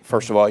break.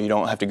 First of all, you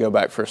don't have to go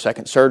back for a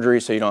second surgery,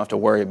 so you don't have to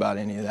worry about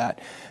any of that.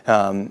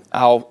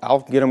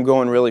 I'll get them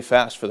going really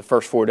fast. For the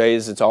first 4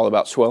 days, it's all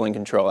about swelling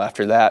control.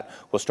 After that,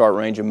 we'll start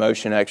range of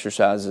motion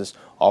exercises.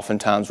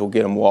 Oftentimes, we'll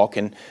get them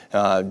walking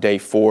day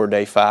 4,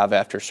 day 5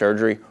 after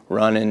surgery,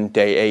 running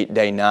day 8,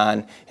 day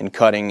 9, and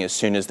cutting as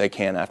soon as they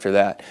can after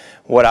that.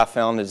 What I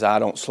found is I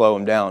don't slow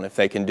them down. If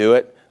they can do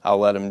it, I'll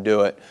let them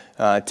do it.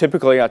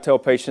 Typically, I tell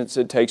patients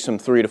it takes them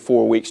 3 to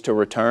 4 weeks to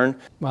return.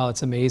 Wow,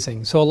 it's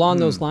amazing. So along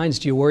those lines,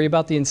 do you worry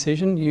about the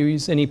incision? Do you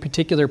use any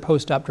particular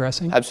post-op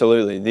dressing?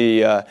 Absolutely.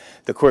 The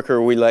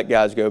quicker we let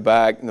guys go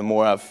back, the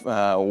more I've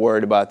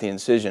worried about the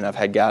incision. I've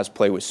had guys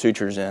play with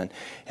sutures in,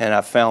 and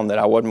I found that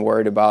I wasn't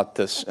worried about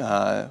this.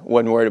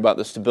 Wasn't worried about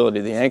the stability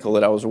of the ankle.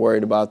 That I was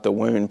worried about the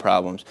wound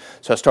problems.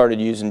 So I started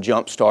using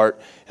Jump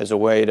Start as a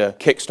way to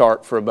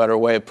kickstart, for a better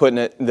way of putting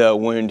it, the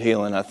wound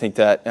healing. I think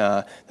that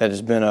that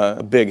has been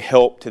a big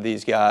help to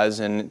these guys,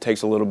 and it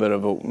takes a little bit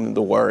of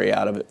the worry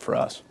out of it for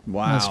us.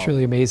 Wow. That's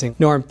truly amazing.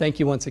 Norm, thank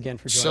you once again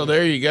for joining So us.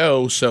 there you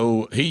go.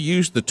 So he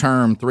used the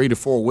term 3 to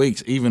 4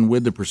 weeks, even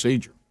with the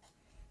procedure.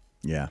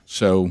 Yeah.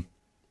 So,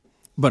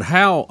 but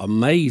how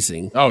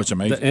amazing! Oh, it's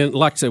amazing. And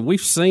like I said, we've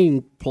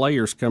seen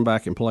players come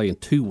back and play in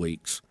 2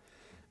 weeks.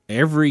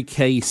 Every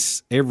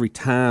case, every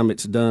time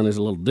it's done is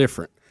a little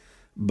different.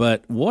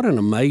 But what an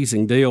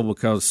amazing deal,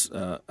 because,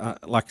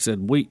 like I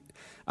said,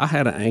 I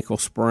had an ankle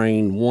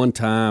sprain one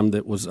time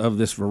that was of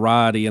this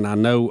variety, and I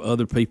know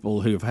other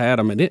people who have had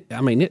them. And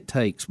it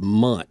takes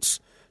months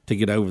to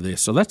get over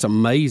this. So that's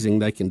amazing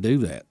they can do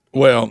that.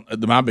 Well,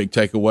 my big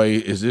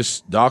takeaway is this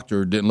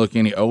doctor didn't look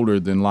any older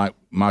than like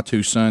my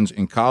 2 sons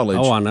in college.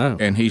 Oh, I know.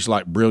 And he's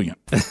like brilliant.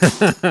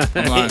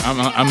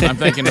 I'm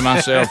thinking to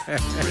myself,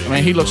 I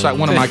mean, he looks like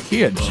one of my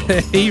kids.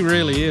 He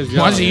really is.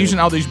 Why is he using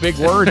all these big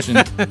words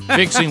and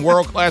fixing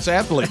world-class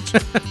athletes?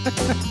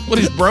 What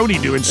is Brody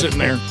doing sitting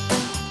there?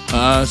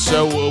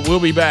 So we'll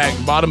be back,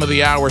 bottom of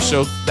the hour.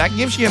 So that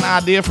gives you an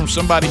idea from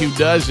somebody who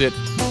does it,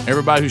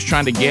 everybody who's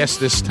trying to guess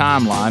this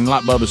timeline.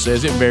 Like Bubba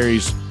says, it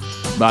varies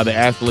by the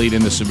athlete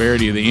and the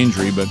severity of the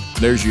injury, but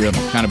there's your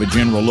kind of a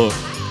general look.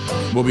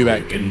 We'll be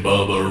back. Rick and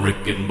Bubba,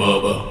 Rick and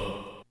Bubba.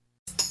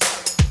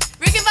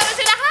 Rick and Bubba's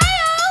in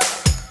Ohio.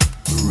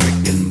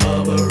 Rick and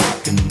Bubba,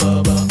 Rick and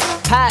Bubba.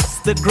 Pass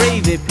the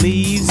gravy,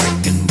 please.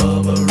 Rick and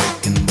Bubba,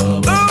 Rick and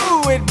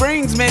Bubba. Ooh, it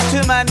brings me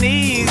to my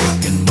knees.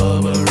 Rick and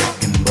Bubba,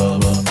 Rick and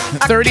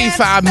Bubba.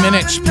 35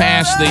 minutes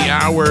past the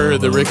hour,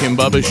 the Rick and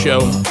Bubba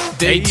Show.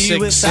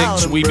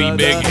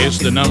 866-WE-BE-BIG is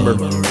the number.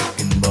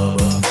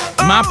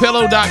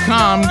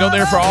 MyPillow.com. Go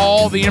there for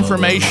all the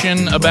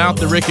information about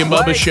the Rick and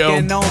Bubba Show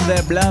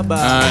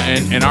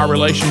and our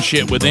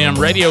relationship with them.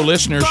 Radio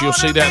listeners, you'll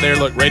see that there.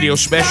 Look, radio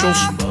specials.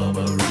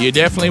 You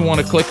definitely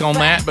want to click on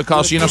that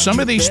because, you know, some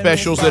of these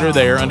specials that are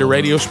there under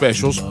radio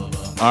specials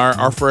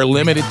are for a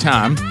limited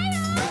time.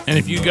 And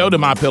if you go to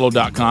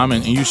MyPillow.com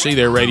and you see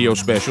their radio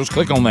specials,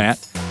 click on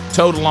that.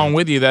 Tote along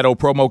with you that old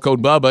promo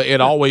code Bubba.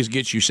 It always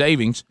gets you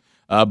savings.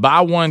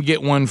 Buy one,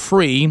 get one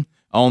free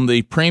on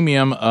the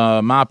premium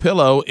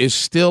MyPillow is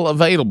still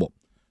available.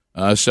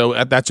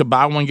 So that's a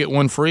buy one, get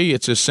one free.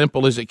 It's as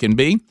simple as it can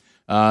be.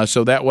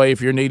 So that way,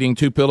 if you're needing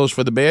 2 pillows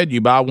for the bed,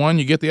 you buy one,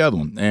 you get the other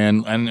one.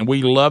 And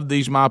we love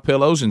these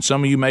MyPillows, and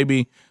some of you may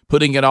be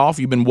putting it off.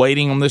 You've been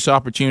waiting on this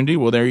opportunity.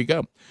 Well, there you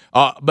go.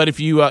 But if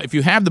you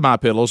have the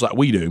MyPillows like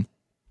we do,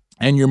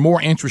 and you're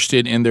more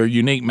interested in their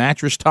unique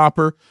mattress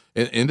topper,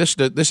 and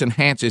this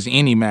enhances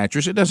any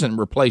mattress. It doesn't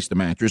replace the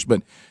mattress,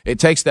 but it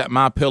takes that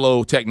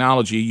MyPillow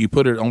technology. You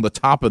put it on the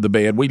top of the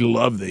bed. We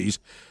love these.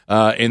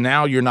 And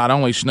now you're not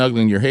only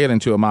snuggling your head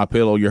into a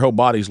MyPillow, your whole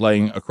body's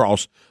laying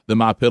across the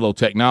MyPillow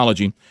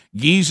technology.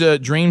 Giza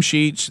Dream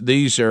Sheets,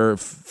 these are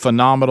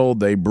phenomenal.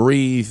 They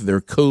breathe.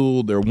 They're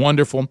cool. They're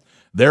wonderful.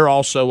 They're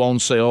also on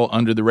sale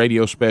under the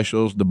radio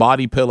specials. The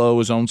body pillow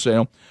is on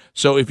sale.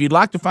 So if you'd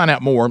like to find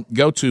out more,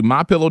 go to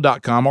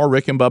MyPillow.com or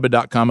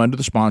RickandBubba.com under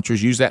the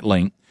sponsors. Use that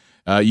link.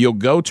 You'll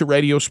go to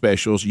radio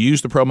specials,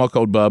 use the promo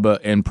code Bubba,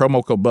 and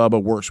promo code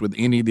Bubba works with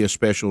any of the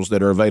specials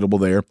that are available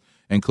there,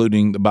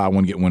 including the buy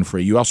one, get one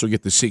free. You also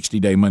get the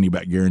 60-day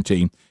money-back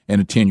guarantee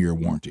and a 10-year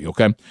warranty,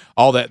 okay?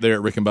 All that there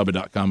at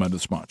RickandBubba.com under the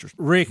sponsors.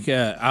 Rick,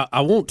 I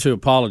want to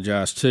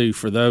apologize, too,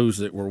 for those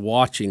that were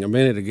watching a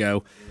minute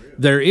ago.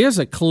 There is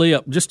a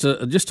clip, just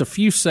a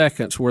few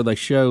seconds, where they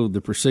show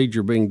the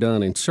procedure being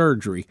done in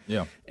surgery.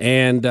 Yeah.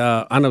 And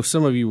I know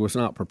some of you was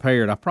not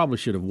prepared. I probably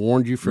should have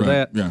warned you for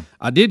that. Yeah.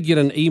 I did get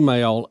an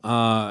email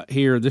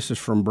here. This is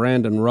from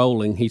Brandon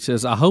Rowling. He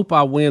says, I hope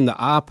I win the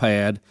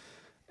iPad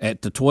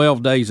at the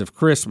 12 days of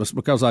Christmas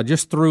because I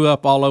just threw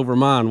up all over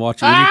mine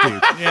watching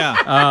YouTube.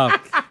 Yeah.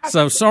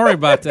 So sorry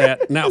about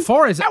that. Now,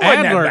 far as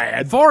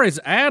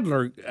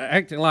Adler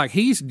acting like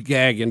he's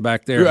gagging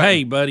back there, Right.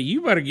 Hey, buddy,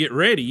 you better get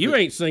ready. You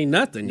ain't seen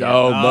nothing yet.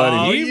 Oh,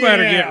 buddy. You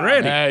better get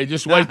ready. Hey,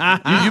 just wait.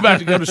 You about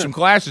to go to some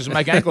classes and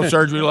make ankle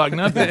surgery like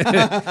nothing.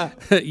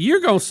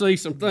 You're going to see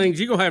some things.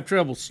 You're going to have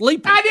trouble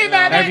sleeping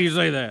after you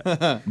see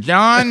that.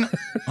 John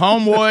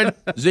Homewood,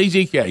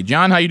 ZZK.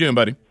 John, how you doing,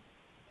 buddy?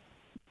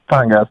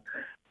 Fine, guys.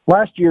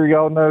 Last year,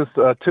 y'all noticed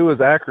Tua's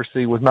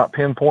accuracy was not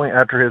pinpoint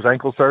after his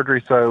ankle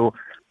surgery, so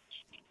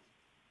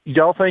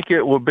y'all think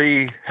it would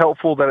be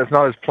helpful that it's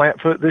not his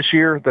plant foot this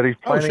year that he's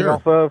planning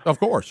off of? Of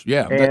course,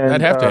 yeah. And,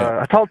 That'd have to happen.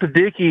 I talked to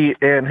Dickie,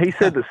 and he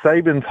said that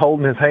Saban's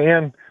holding his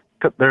hand.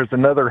 There's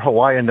another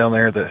Hawaiian down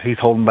there that he's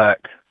holding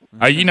back.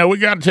 You know, we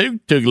got two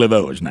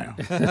Tuglivoas now,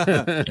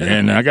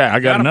 and I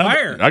got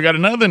another. I got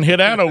another one hit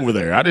out over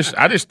there. I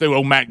just threw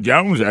old Mac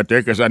Jones out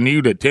there because I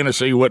knew that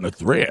Tennessee wasn't a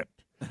threat.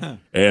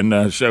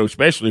 And so,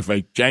 especially if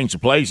they change the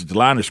plays at the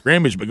line of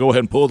scrimmage, but go ahead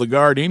and pull the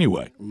guard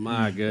anyway.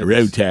 My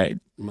goodness. Rotate.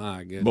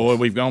 My goodness. Boy,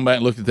 we've gone back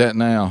and looked at that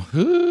now.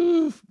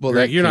 Ooh, well,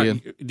 that You're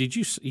kid. not, did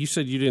you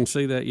said you didn't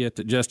see that yet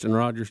that Justin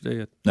Rogers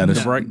did? That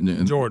is Jordan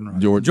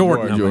Rogers.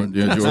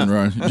 Jordan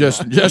Rogers.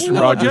 Justin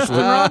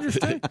Rogers.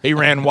 He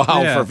ran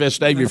wild for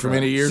Vestavia for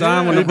many years.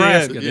 Same with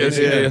Nebraska. Yes,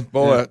 he did.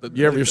 Boy,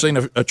 you ever seen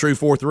a true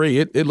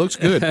 4.3? It looks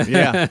good.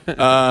 Yeah.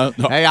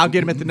 Hey, I'll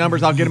get him at the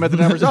numbers.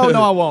 Oh,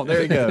 no, I won't.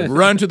 There you go.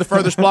 Run to the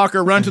furthest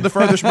blocker. Run to the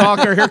furthest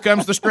blocker. Here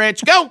comes the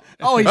stretch. Go.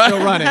 Oh, he's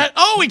still running.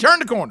 Oh, he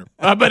turned the corner.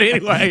 But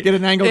anyway. Get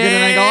an angle.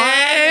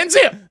 And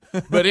zip.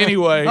 But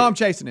anyway. Oh, I'm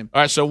chasing him.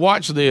 All right, so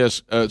watch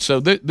this. So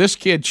this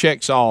kid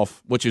checks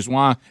off, which is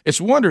why it's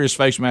a wonder his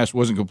face mask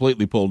wasn't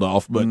completely pulled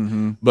off. But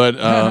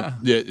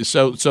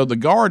so the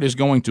guard is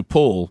going to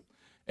pull.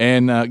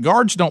 And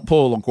guards don't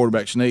pull on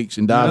quarterback sneaks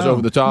and dives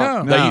over the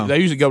top. No. They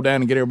usually go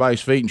down and get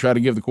everybody's feet and try to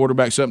give the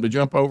quarterback something to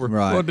jump over.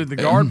 Right. Well, did the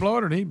guard blow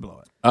it or did he blow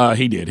it?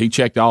 He did. He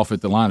checked off at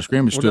the line of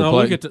scrimmage to a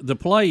play. Look at the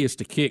play is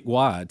to kick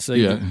wide.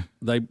 See, Yeah.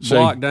 they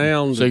block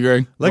down. See,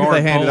 Greg? Look at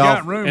they handed He off.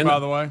 got room, by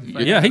the way.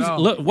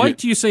 Wait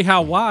till you see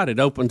how wide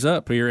it opens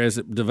up here as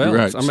it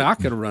develops. Right. I mean, I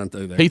could have run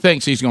through there. He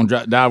thinks he's going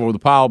to dive over the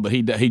pile, but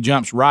he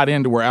jumps right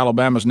into where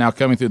Alabama's now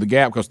coming through the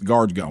gap because the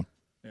guard's gone.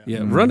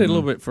 Yeah, run it a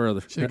little bit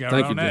further. Got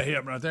Thank you, that Jeff.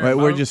 hip right there.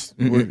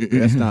 Wait,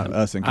 that's not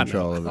us in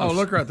control of it. Oh,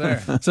 look right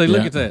there. See,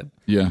 look at that.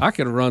 Yeah. I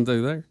could have run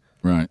through there.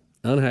 Right.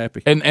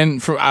 Unhappy.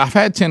 And I've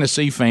had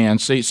Tennessee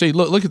fans see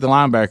look at the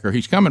linebacker.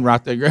 He's coming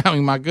right there. I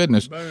mean, my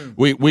goodness. Boom.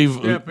 We've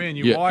Step in,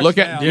 you watch look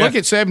now.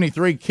 at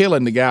 73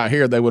 killing the guy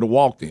here. They would have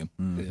walked in.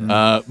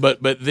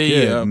 But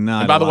Good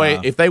night, by the way,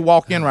 alive. if they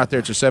walk in right there,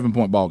 it's a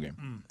 7-point ball game.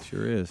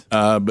 Sure is.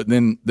 But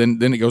then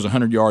it goes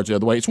 100 yards the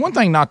other way. It's one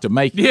thing not to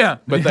make it,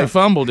 but they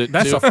fumbled it.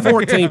 That's too. a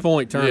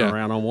 14-point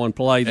turnaround on one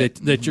play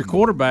that your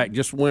quarterback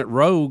just went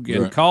rogue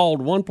and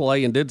called one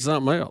play and did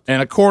something else.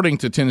 And according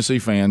to Tennessee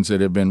fans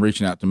that have been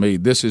reaching out to me,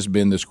 this has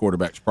been this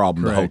quarterback's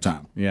problem the whole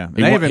time. Yeah.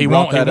 He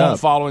won't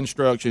follow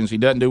instructions. He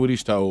doesn't do what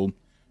he's told.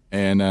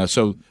 And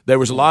so there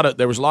was a lot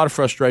of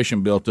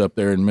frustration built up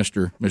there in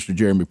Mr.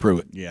 Jeremy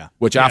Pruitt. Yeah.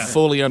 Which I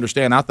fully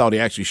understand. I thought he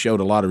actually showed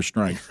a lot of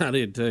restraint. I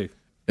did too.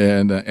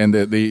 And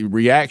the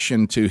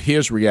reaction to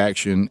his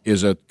reaction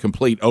is a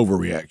complete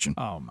overreaction.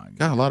 Oh, my God.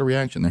 Got a lot of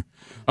reaction there.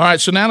 All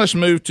right, so now let's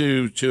move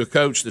to a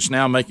coach that's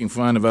now making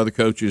fun of other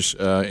coaches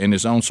in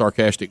his own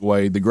sarcastic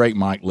way, the great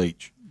Mike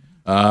Leach.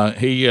 I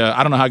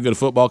don't know how good a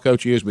football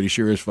coach he is, but he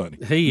sure is funny.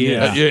 He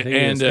is.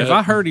 And if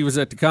I heard he was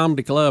at the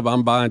comedy club,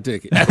 I'm buying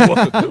tickets. I'm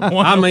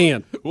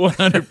in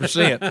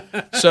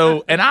 100%.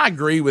 So, and I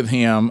agree with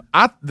him.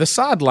 The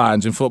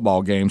sidelines in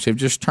football games have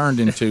just turned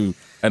into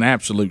an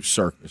absolute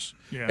circus,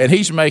 and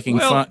he's making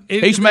fun.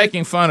 He's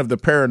making fun of the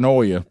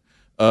paranoia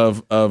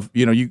of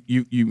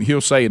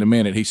he'll say in a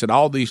minute. He said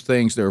all these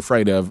things they're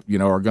afraid of,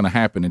 are going to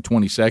happen in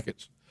 20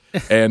 seconds.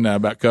 And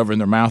about covering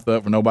their mouth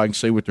up where nobody can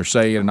see what they're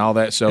saying and all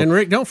that. So, and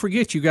Rick, don't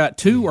forget you got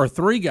 2 or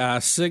 3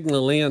 guys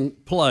signaling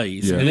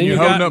plays, Yeah. and then you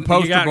got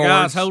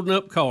guys holding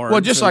up cards.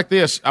 Well, just like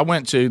this, I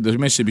went to the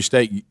Mississippi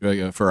State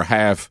for a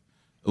half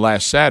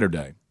last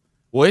Saturday.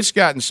 Well, it's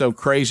gotten so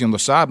crazy on the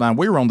sideline.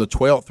 We were on the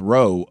 12th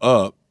row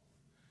up,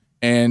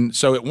 and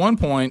so at one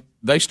point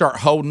they start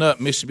holding up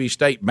Mississippi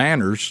State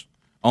banners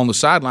on the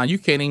sideline. You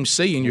can't even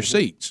see in your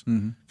seats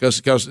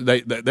because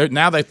they're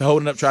now they're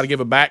holding up, try to give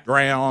a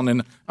background.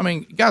 And I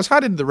mean, guys, how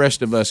did the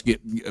rest of us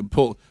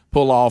pull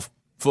off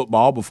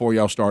football before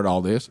y'all started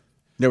all this?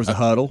 There was a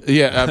huddle.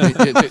 Yeah, I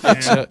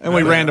mean, and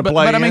we ran to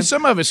play. But I mean,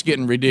 some of it's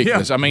getting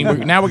ridiculous. Yeah. I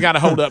mean, now we got to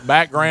hold up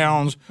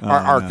backgrounds.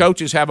 Our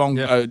coaches have on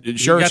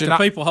shirts. You got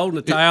the people holding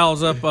the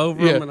towels up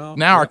over them and all.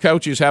 Now our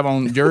coaches have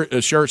on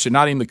shirts that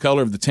not even the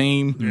color of the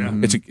team. Yeah.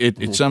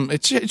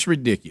 It's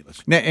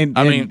ridiculous. Now,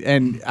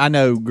 and I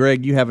know,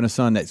 Greg, you having a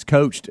son that's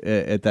coached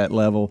at that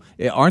level.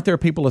 Aren't there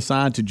people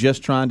assigned to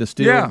just trying to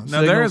steal? Yeah, signals?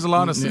 now there is a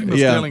lot of signal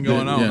stealing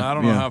going on. Yeah. I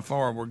don't know how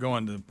far we're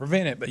going to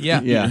prevent it, but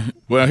yeah.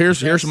 Well,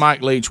 here's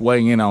Mike Leach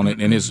weighing in on it,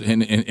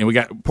 and we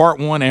got part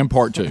 1 and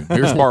part 2.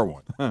 Here's part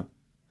 1.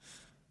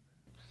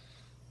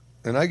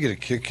 And I get a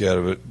kick out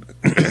of it,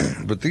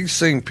 but these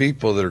same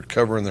people that are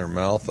covering their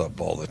mouth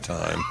up all the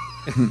time,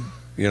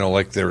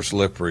 like there's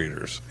lip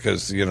readers,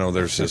 because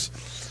there's this.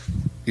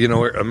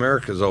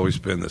 America's always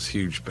been this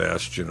huge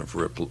bastion of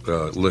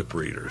lip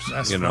readers.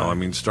 That's I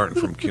mean,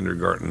 starting from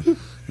kindergarten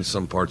in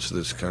some parts of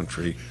this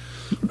country,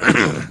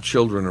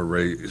 children are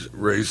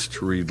raised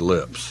to read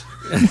lips.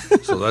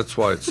 So that's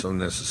why it's so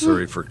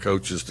necessary for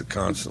coaches to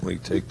constantly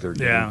take their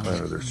game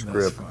plan or their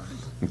script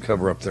and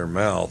cover up their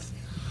mouth,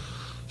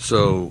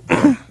 so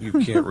you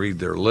can't read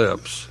their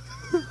lips,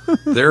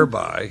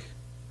 thereby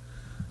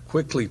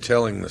quickly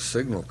telling the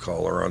signal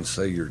caller on,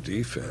 say, your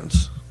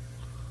defense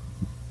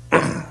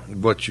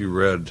what you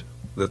read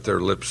that their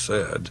lips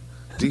said,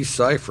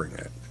 deciphering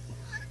it,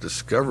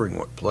 discovering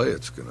what play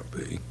it's going to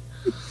be,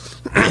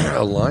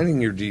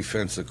 aligning your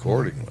defense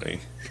accordingly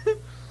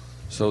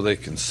so they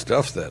can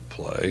stuff that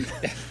play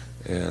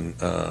and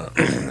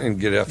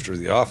get after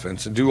the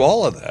offense and do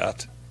all of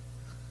that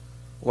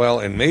Well,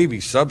 and maybe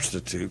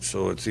substitute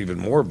so it's even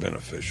more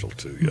beneficial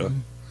to you.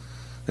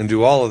 And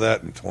do all of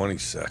that in 20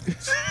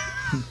 seconds.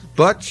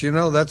 But,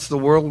 that's the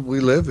world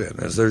we live in.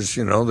 As there's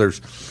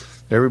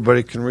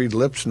everybody can read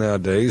lips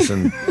nowadays,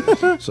 and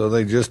so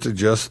they just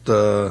adjust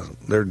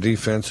their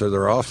defense or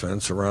their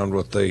offense around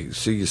what they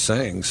see you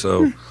saying.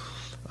 So,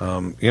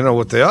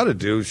 what they ought to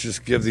do is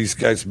just give these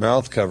guys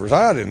mouth covers.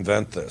 I ought to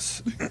invent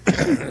this.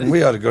 And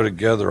we ought to go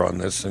together on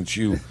this since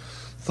you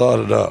thought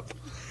it up.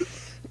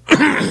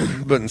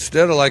 But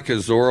instead of like a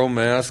Zorro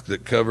mask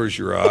that covers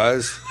your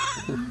eyes,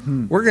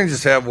 we're going to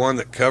just have one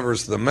that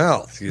covers the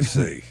mouth, you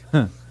see.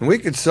 And we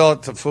could sell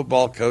it to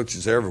football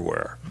coaches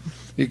everywhere.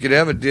 You could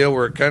have a deal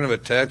where it kind of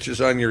attaches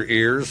on your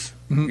ears,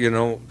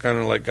 kind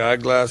of like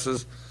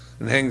eyeglasses,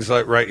 and hangs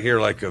like right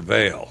here like a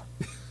veil.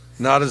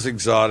 Not as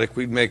exotic.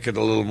 We'd make it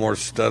a little more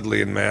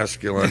studly and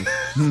masculine.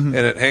 And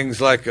it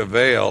hangs like a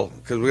veil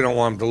because we don't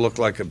want them to look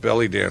like a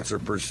belly dancer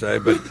per se,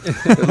 but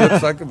it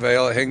looks like a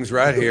veil. It hangs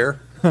right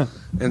here.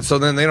 And so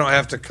then they don't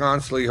have to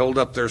constantly hold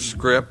up their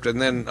script,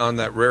 and then on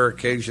that rare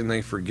occasion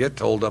they forget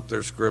to hold up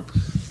their script.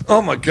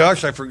 Oh my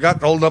gosh, I forgot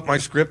to hold up my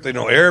script. They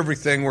know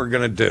everything we're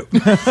going to do.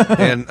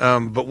 And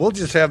but we'll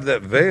just have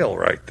that veil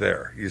right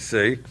there, you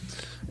see.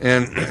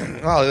 And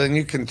then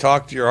you can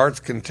talk to your heart's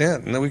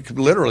content, and then we could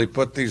literally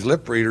put these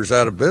lip readers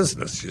out of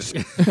business. You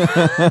see.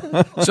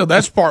 So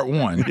that's part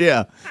one.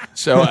 Yeah.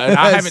 So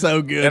I haven't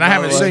so good. And I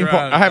haven't seen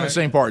I haven't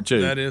seen part two.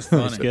 That is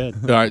funny. That's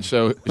good. All right.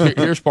 So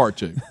here's part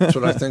two. That's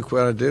what I think we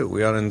ought to do.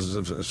 We ought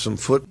to some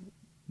foot.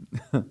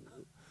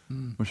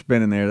 We're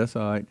spinning there. That's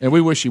all right. And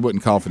we wish he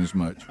wasn't coughing as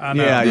much. I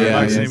know.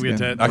 Yeah.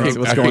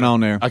 What's going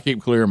on there? I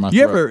keep clearing my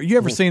You throat.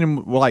 ever seen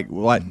him like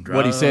what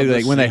he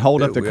said when they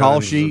hold up the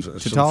call sheet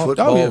to talk?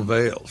 Football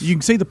veils. You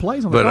can see the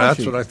plays on the call sheet. But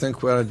that's what I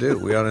think we ought to do.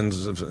 We ought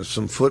to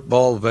some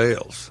football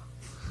veils,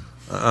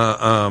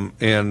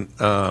 and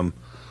I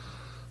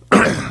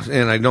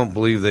don't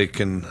believe they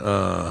can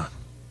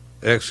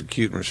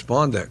execute and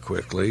respond that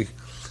quickly,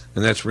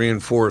 and that's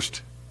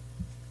reinforced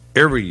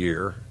every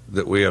year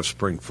that we have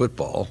spring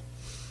football.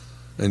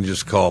 And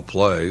just call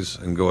plays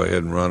and go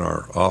ahead and run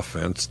our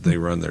offense. They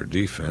run their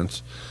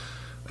defense.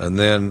 And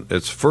then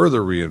it's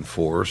further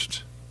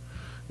reinforced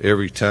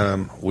every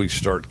time we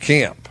start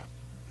camp.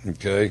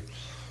 Okay?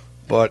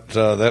 But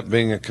that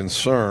being a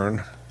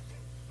concern,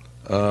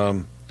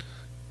 we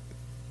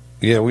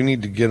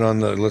need to get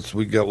on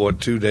we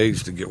got 2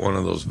 days to get one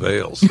of those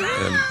veils.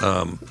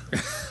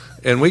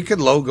 And we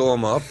could logo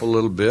them up a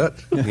little bit,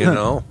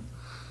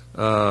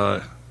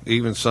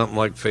 even something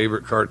like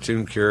favorite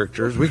cartoon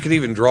characters. We could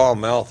even draw a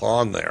mouth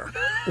on there.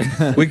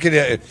 We could,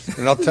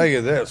 and I'll tell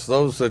you this: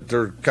 those that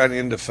are kind of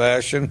into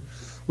fashion,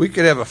 we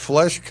could have a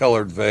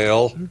flesh-colored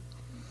veil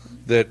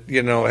that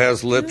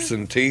has lips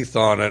and teeth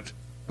on it,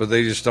 but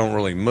they just don't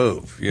really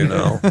move.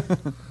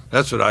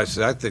 That's what I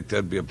say. I think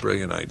that'd be a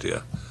brilliant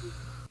idea.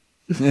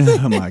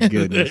 Oh my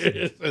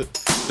goodness!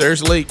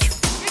 There's Leach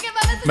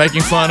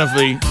making fun of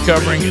the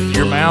covering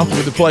your mouth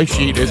with the play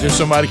sheet as if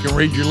somebody can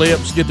read your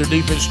lips, get their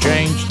defense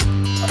changed.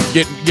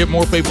 Get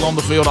more people on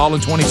the field all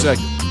in 20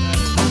 seconds.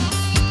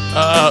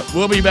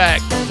 We'll be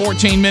back.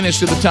 14 minutes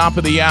to the top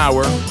of the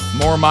hour.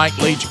 More Mike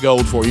Leach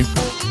gold for you.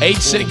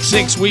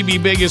 866 We Be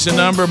Big is the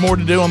number. More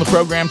to do on the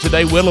program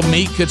today. Willa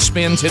Meat could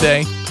spin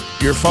today.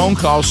 Your phone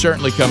call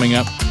certainly coming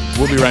up.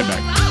 We'll be right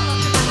back.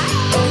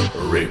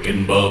 Rick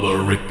and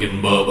Bubba, Rick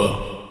and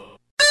Bubba.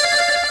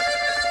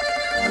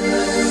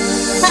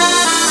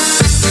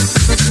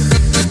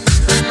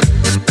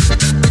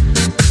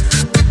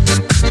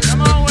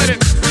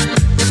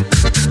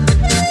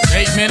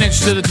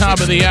 Minutes to the top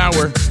of the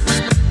hour.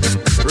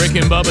 Rick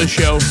and Bubba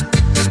Show.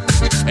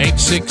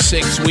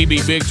 866 We Be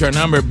Big to our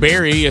number.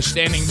 Barry is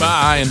standing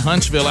by in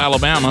Huntsville,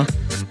 Alabama,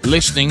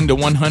 listening to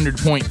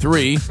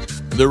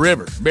 100.3 The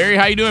River. Barry,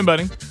 how you doing,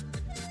 buddy?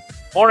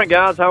 Morning,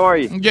 guys. How are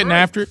you? I'm getting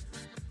after it.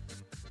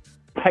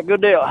 Hey,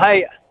 good deal.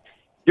 Hey,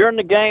 during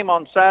the game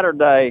on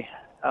Saturday,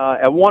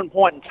 at one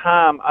point in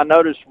time, I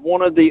noticed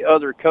one of the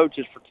other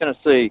coaches for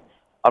Tennessee,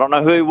 I don't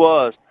know who he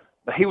was,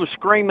 but he was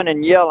screaming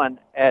and yelling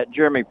at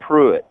Jeremy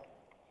Pruitt.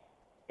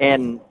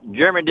 And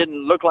Jeremy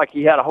didn't look like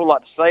he had a whole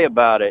lot to say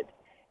about it.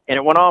 And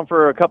it went on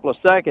for a couple of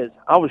seconds.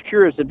 I was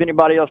curious if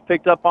anybody else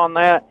picked up on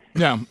that.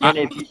 No, and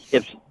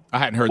if I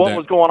hadn't heard what that.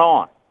 was going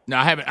on. No,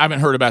 I haven't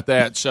heard about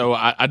that. So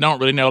I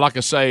don't really know. Like I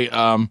say,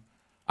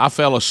 I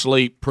fell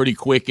asleep pretty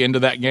quick into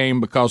that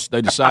game because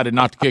they decided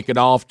not to kick it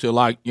off till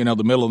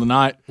the middle of the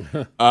night.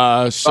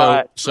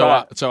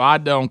 So I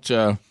don't.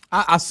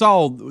 I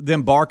saw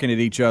them barking at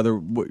each other.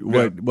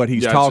 What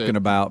he's talking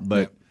about,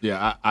 but.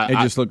 Yeah, it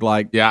just looked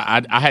like. Yeah,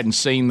 I hadn't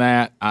seen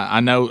that. I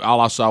know all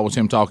I saw was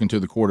him talking to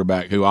the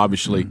quarterback, who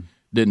obviously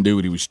didn't do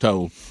what he was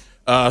told.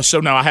 So,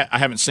 no, I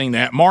haven't seen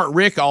that. Mark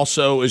Rick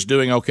also is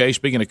doing okay.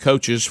 Speaking of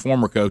coaches,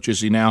 former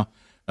coaches, he now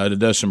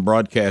does some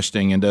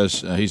broadcasting and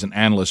he's an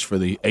analyst for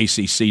the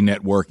ACC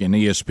network and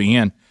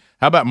ESPN.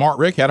 How about Mark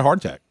Rick had a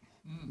heart attack?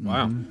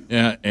 Wow.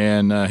 Yeah,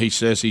 and he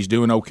says he's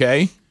doing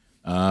okay.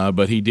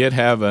 But he did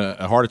have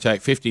a heart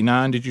attack.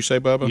 59, did you say,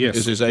 Bubba? Yes.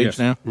 Is his age Yes.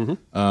 now? Mhm.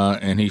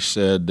 And he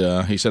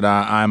said,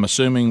 I'm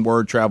assuming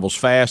word travels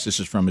fast. This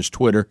is from his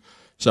Twitter.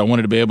 So I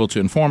wanted to be able to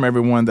inform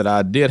everyone that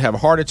I did have a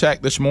heart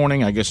attack this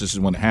morning. I guess this is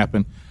when it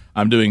happened.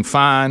 I'm doing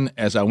fine.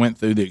 As I went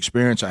through the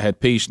experience, I had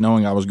peace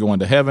knowing I was going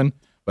to heaven,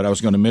 but I was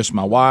going to miss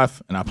my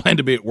wife, and I plan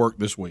to be at work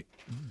this week.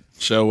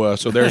 So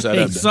there's that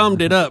He update.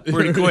 summed it up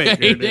pretty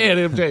quick. He did.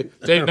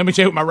 Let me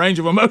tell you what my range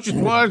of emotions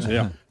was.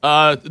 Yeah.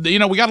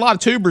 We got a lot of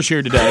tubers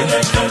here today.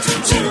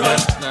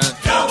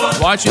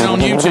 Watching on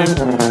YouTube.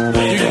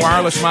 You can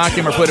wireless mic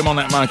him or put him on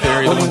that mic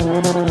there.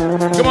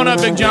 Come on up,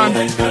 Big John.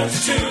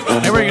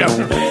 There we go.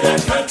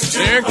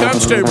 Here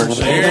comes tubers.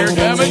 Here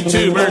coming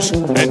tubers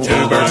and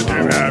tubers.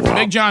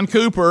 Big John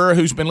Cooper,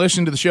 who's been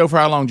listening to the show for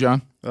how long,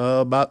 John?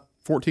 About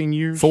 14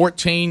 years.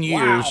 14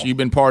 years. Wow. You've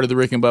been part of the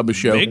Rick and Bubba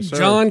show. Big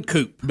John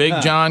Cooper.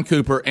 Big John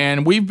Cooper.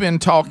 And we've been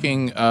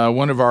talking,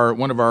 one of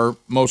our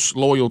most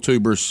loyal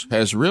tubers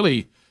has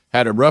really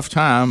had a rough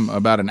time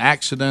about an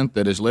accident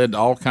that has led to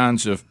all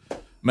kinds of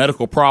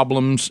medical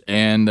problems.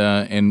 And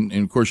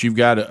of course, you've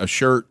got a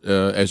shirt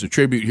as a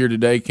tribute here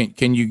today.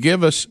 Can you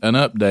give us an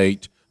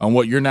update on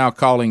what you're now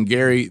calling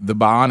Gary the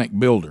Bionic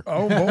Builder?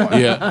 Oh, boy.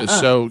 Yeah.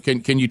 So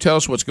can you tell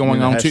us what's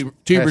going on?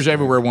 Tubers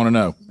everywhere want to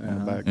know.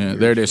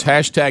 There it is.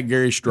 Hashtag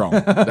Gary Strong.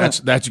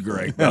 That's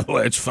great. Oh,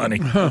 that's funny.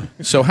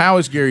 So how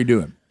is Gary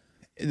doing?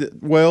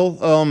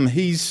 Well,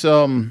 he's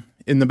in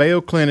the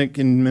Mayo Clinic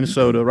in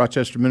Minnesota,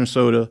 Rochester,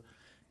 Minnesota,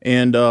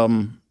 and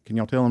can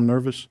y'all tell I'm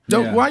nervous?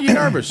 No, why are you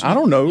nervous? I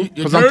don't know,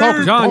 because I'm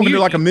talking to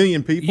like a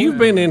million people. You've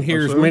been in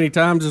here as many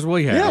times as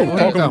we have. Yeah, we're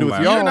talking with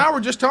You y'all. and I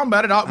were just talking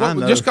about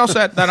it. Just because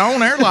that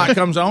on-air light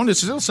comes on,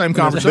 it's still the same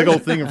conversation. Big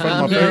old thing in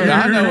front of my face.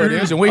 I know it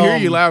is, and we hear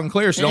you loud and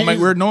clear, so don't make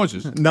weird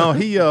noises. No,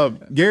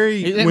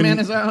 Gary. He's in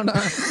Minnesota.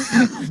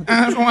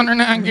 I was wondering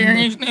how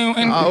Gary's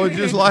doing. I would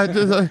just like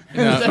to say,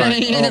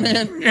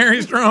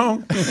 Gary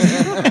Strong.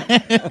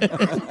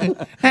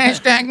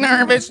 Hashtag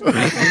nervous.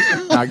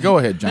 Go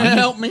ahead, John.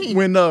 Help me.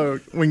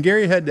 When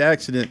Gary had the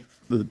accident,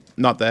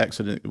 not the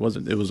accident, it was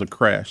a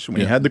crash. When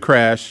he had the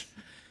crash,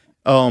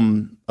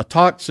 a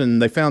toxin,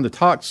 they found a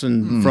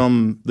toxin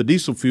from the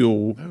diesel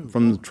fuel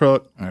from the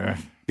truck,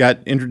 got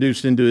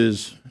introduced into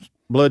his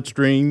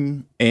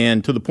bloodstream,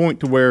 and to the point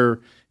to where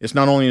it's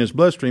not only in his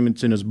bloodstream,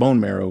 it's in his bone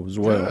marrow as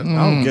well.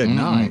 Oh, good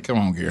night. Come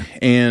on, Gary.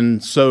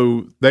 And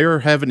so they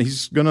said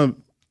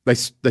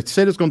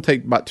it's going to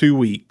take about 2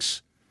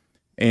 weeks,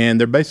 and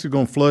they're basically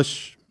going to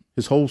flush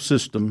his whole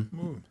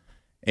system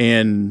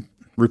and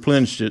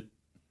replenish it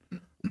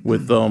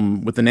with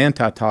an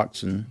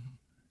antitoxin,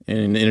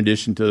 and in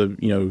addition to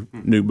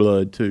new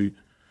blood too.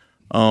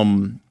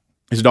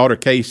 His daughter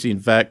Casey, in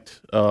fact,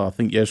 I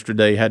think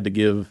yesterday had to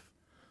give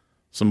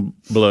some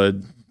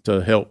blood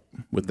to help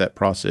with that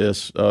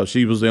process.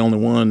 She was the only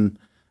one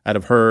out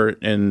of her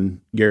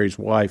and Gary's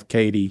wife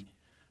Katie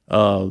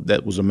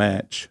that was a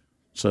match.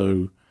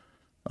 So.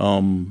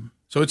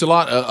 So it's a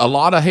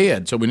lot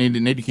ahead. So we need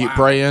to keep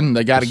praying.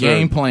 They got a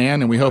game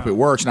plan, and we hope it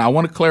works. Now I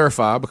want to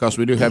clarify, because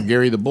we do have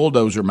Gary the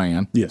Bulldozer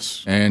Man,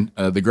 yes, and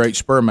the Great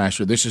Spur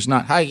Master. This is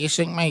not, hey, you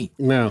sing me.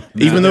 No.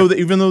 Even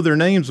though their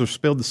names are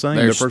spelled the same,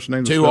 their first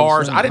names are two spelled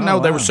R's. the same. I didn't know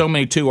there were so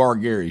many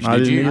 2R Garys.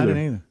 Did you? I didn't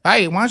either.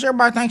 Hey, why does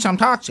everybody think I'm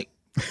toxic?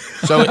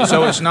 So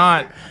it's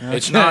not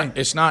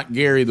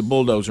Gary the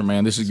Bulldozer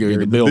Man. This is Gary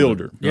the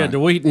Builder. Yeah. Right. Do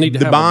we need to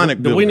The have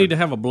bionic do we builder. need to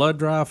have a blood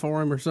drive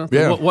for him or something?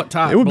 Yeah. What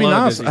type? It would be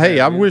blood nice. does he Hey,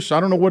 have? I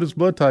don't know what his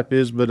blood type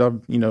is, but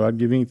I'd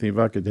give anything if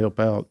I could help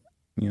out,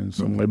 in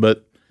some way.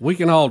 But We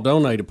can all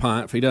donate a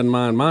pint if he doesn't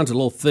mind. Mine's a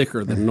little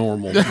thicker than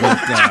normal, but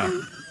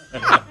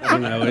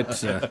it's.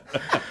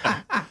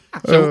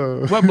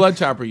 So, what blood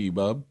type are you,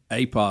 Bub?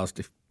 A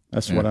positive.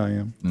 That's what I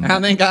am.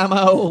 I think I'm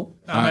O.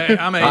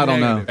 I'm A I don't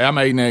know. I'm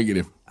A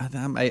negative. What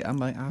am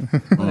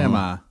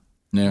I?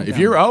 Yeah, if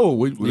you're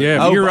O, if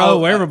you're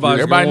O,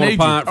 everybody's going to want a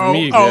pint from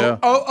you.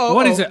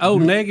 What is it? O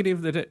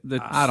negative?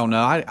 That I don't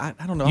know. I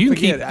don't know. You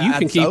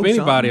can keep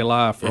anybody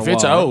alive for a if while.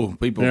 it's O,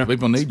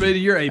 people need Speedy,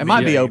 you. you're AB. It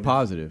might be O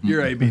positive.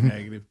 You're AB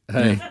negative.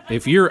 Hey,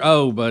 if you're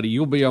O, buddy,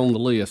 you'll be on the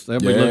list.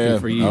 They'll be looking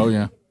for you. Oh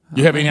yeah.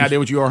 You have any idea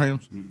what you are,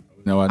 Helms?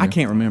 No idea. I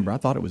can't remember. I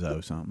thought it was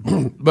O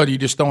something. But you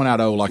just throwing out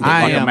O like a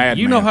madman.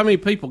 You know how many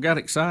people got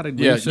excited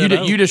when yeah, you said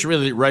O? you just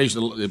really raised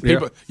the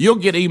people. Yeah. You'll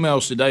get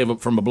emails today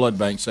from a blood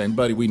bank saying,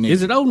 "Buddy, we need."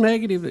 Is it O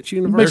negative that's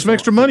universal? Make some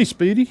extra money,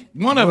 Speedy.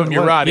 One of them,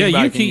 you're right.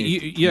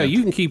 Yeah,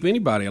 you can keep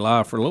anybody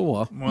alive for a little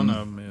while. One of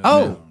them. Is,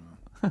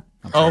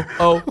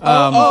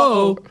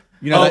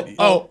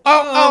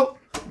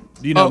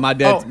 Do you know my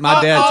dad?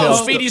 My dad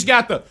tells. Speedy's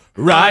got the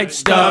right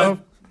stuff.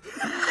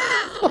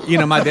 You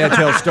know, my dad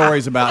tells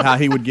stories about how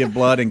he would give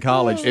blood in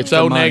college. It's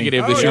O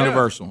negative. It's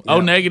universal.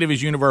 O negative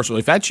is universal.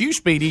 If that's you,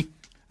 Speedy,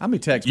 I'll be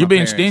texting. you're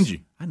being parents.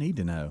 stingy. I need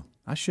to know.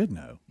 I should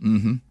know.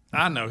 Mm-hmm.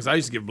 I know, because I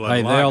used to give blood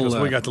a lot because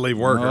we got to leave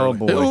work early.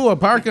 Boy. Ooh, a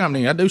power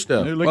company. I do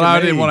stuff. Well, I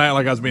didn't want to act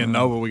like I was being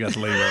noble. We got to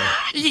leave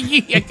early.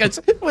 Yeah, that's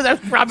probably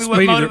what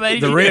Speedy,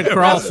 motivated the you. Red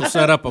Cross will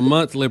set up a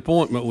monthly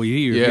appointment with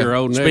you. Yeah. You're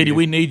O negative. Speedy,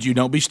 we need you.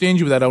 Don't be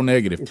stingy with that O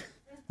negative.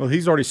 Well,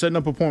 he's already setting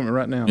up an appointment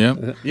right now.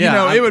 Yeah. You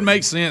know, it would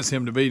make sense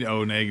him to be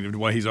O negative the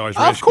way he's always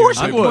rescuing. Of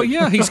course it people. would. Well,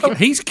 yeah,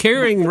 he's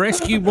carrying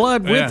rescue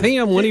blood with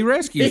him when he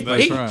rescues people.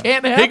 He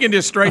can't help. He can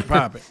just straight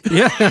pop it.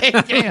 Yeah, he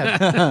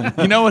can.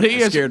 You know what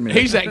he is? Scared me.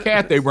 He's that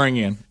cat they bring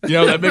in. You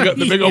know that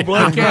the big old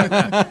blood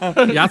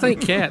cat. Yeah, I think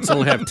cats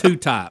only have 2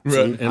 types,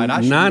 and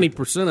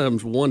 90% of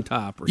them's one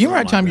type. You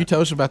remember that time you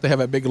told us about they have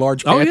that big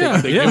large cat? Oh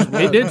yeah,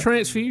 it did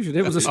transfusion.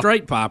 It was a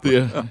straight popper.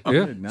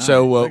 Yeah.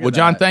 So, well,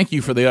 John, thank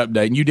you for the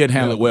update, and you did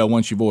handle it well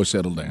once your voice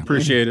settled down.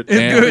 Appreciate it.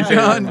 It's good,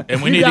 John.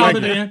 And we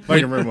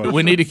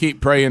need to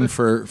keep praying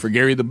for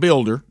Gary the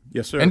Builder.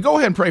 Yes, sir. And go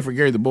ahead and pray for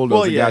Gary the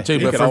Bulldozer guy too,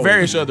 but for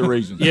various other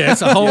reasons. Yeah,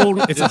 it's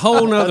a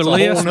whole nother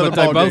list, but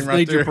they both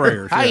need your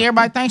prayers. Hey,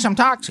 everybody thinks I'm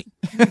toxic,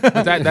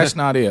 but that's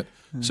not it.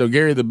 So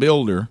Gary the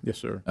Builder, yes,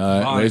 sir.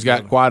 He's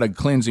got quite a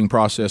cleansing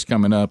process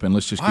coming up, and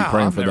let's just keep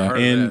praying for that.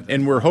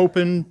 And we're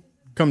hoping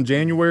come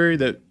January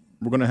that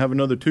we're going to have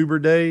another tuber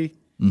day,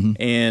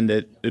 and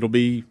that it'll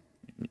be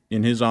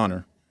in his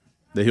honor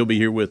that he'll be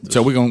here with us.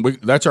 So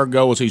that's our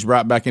goal. Is he's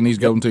right back in these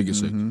golden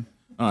tickets.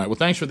 All right. Well,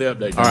 thanks for the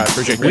update. All right.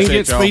 Appreciate we can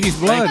get Speedy's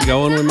blood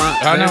going. We might.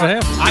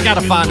 I got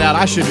to find out.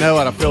 I should know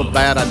it. I feel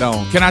bad. I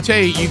don't. Can I tell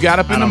you? You got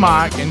up in the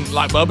mic and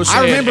like Bubba said.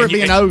 I remember it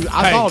being O.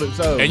 I thought it was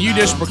O. And you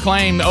just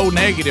proclaimed O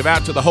negative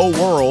out to the whole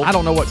world. I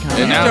don't know what kind.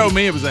 And you told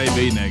me it was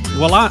AB negative.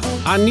 Well,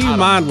 I knew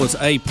mine was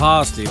A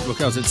positive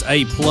because it's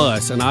A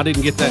plus, and I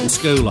didn't get that in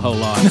school a whole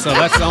lot. So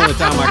that's the only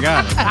time I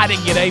got it. I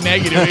didn't get A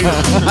negative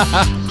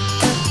either.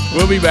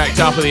 We'll be back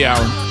top of the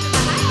hour.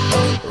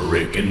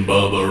 Rick and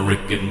Bubba,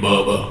 Rick and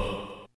Bubba.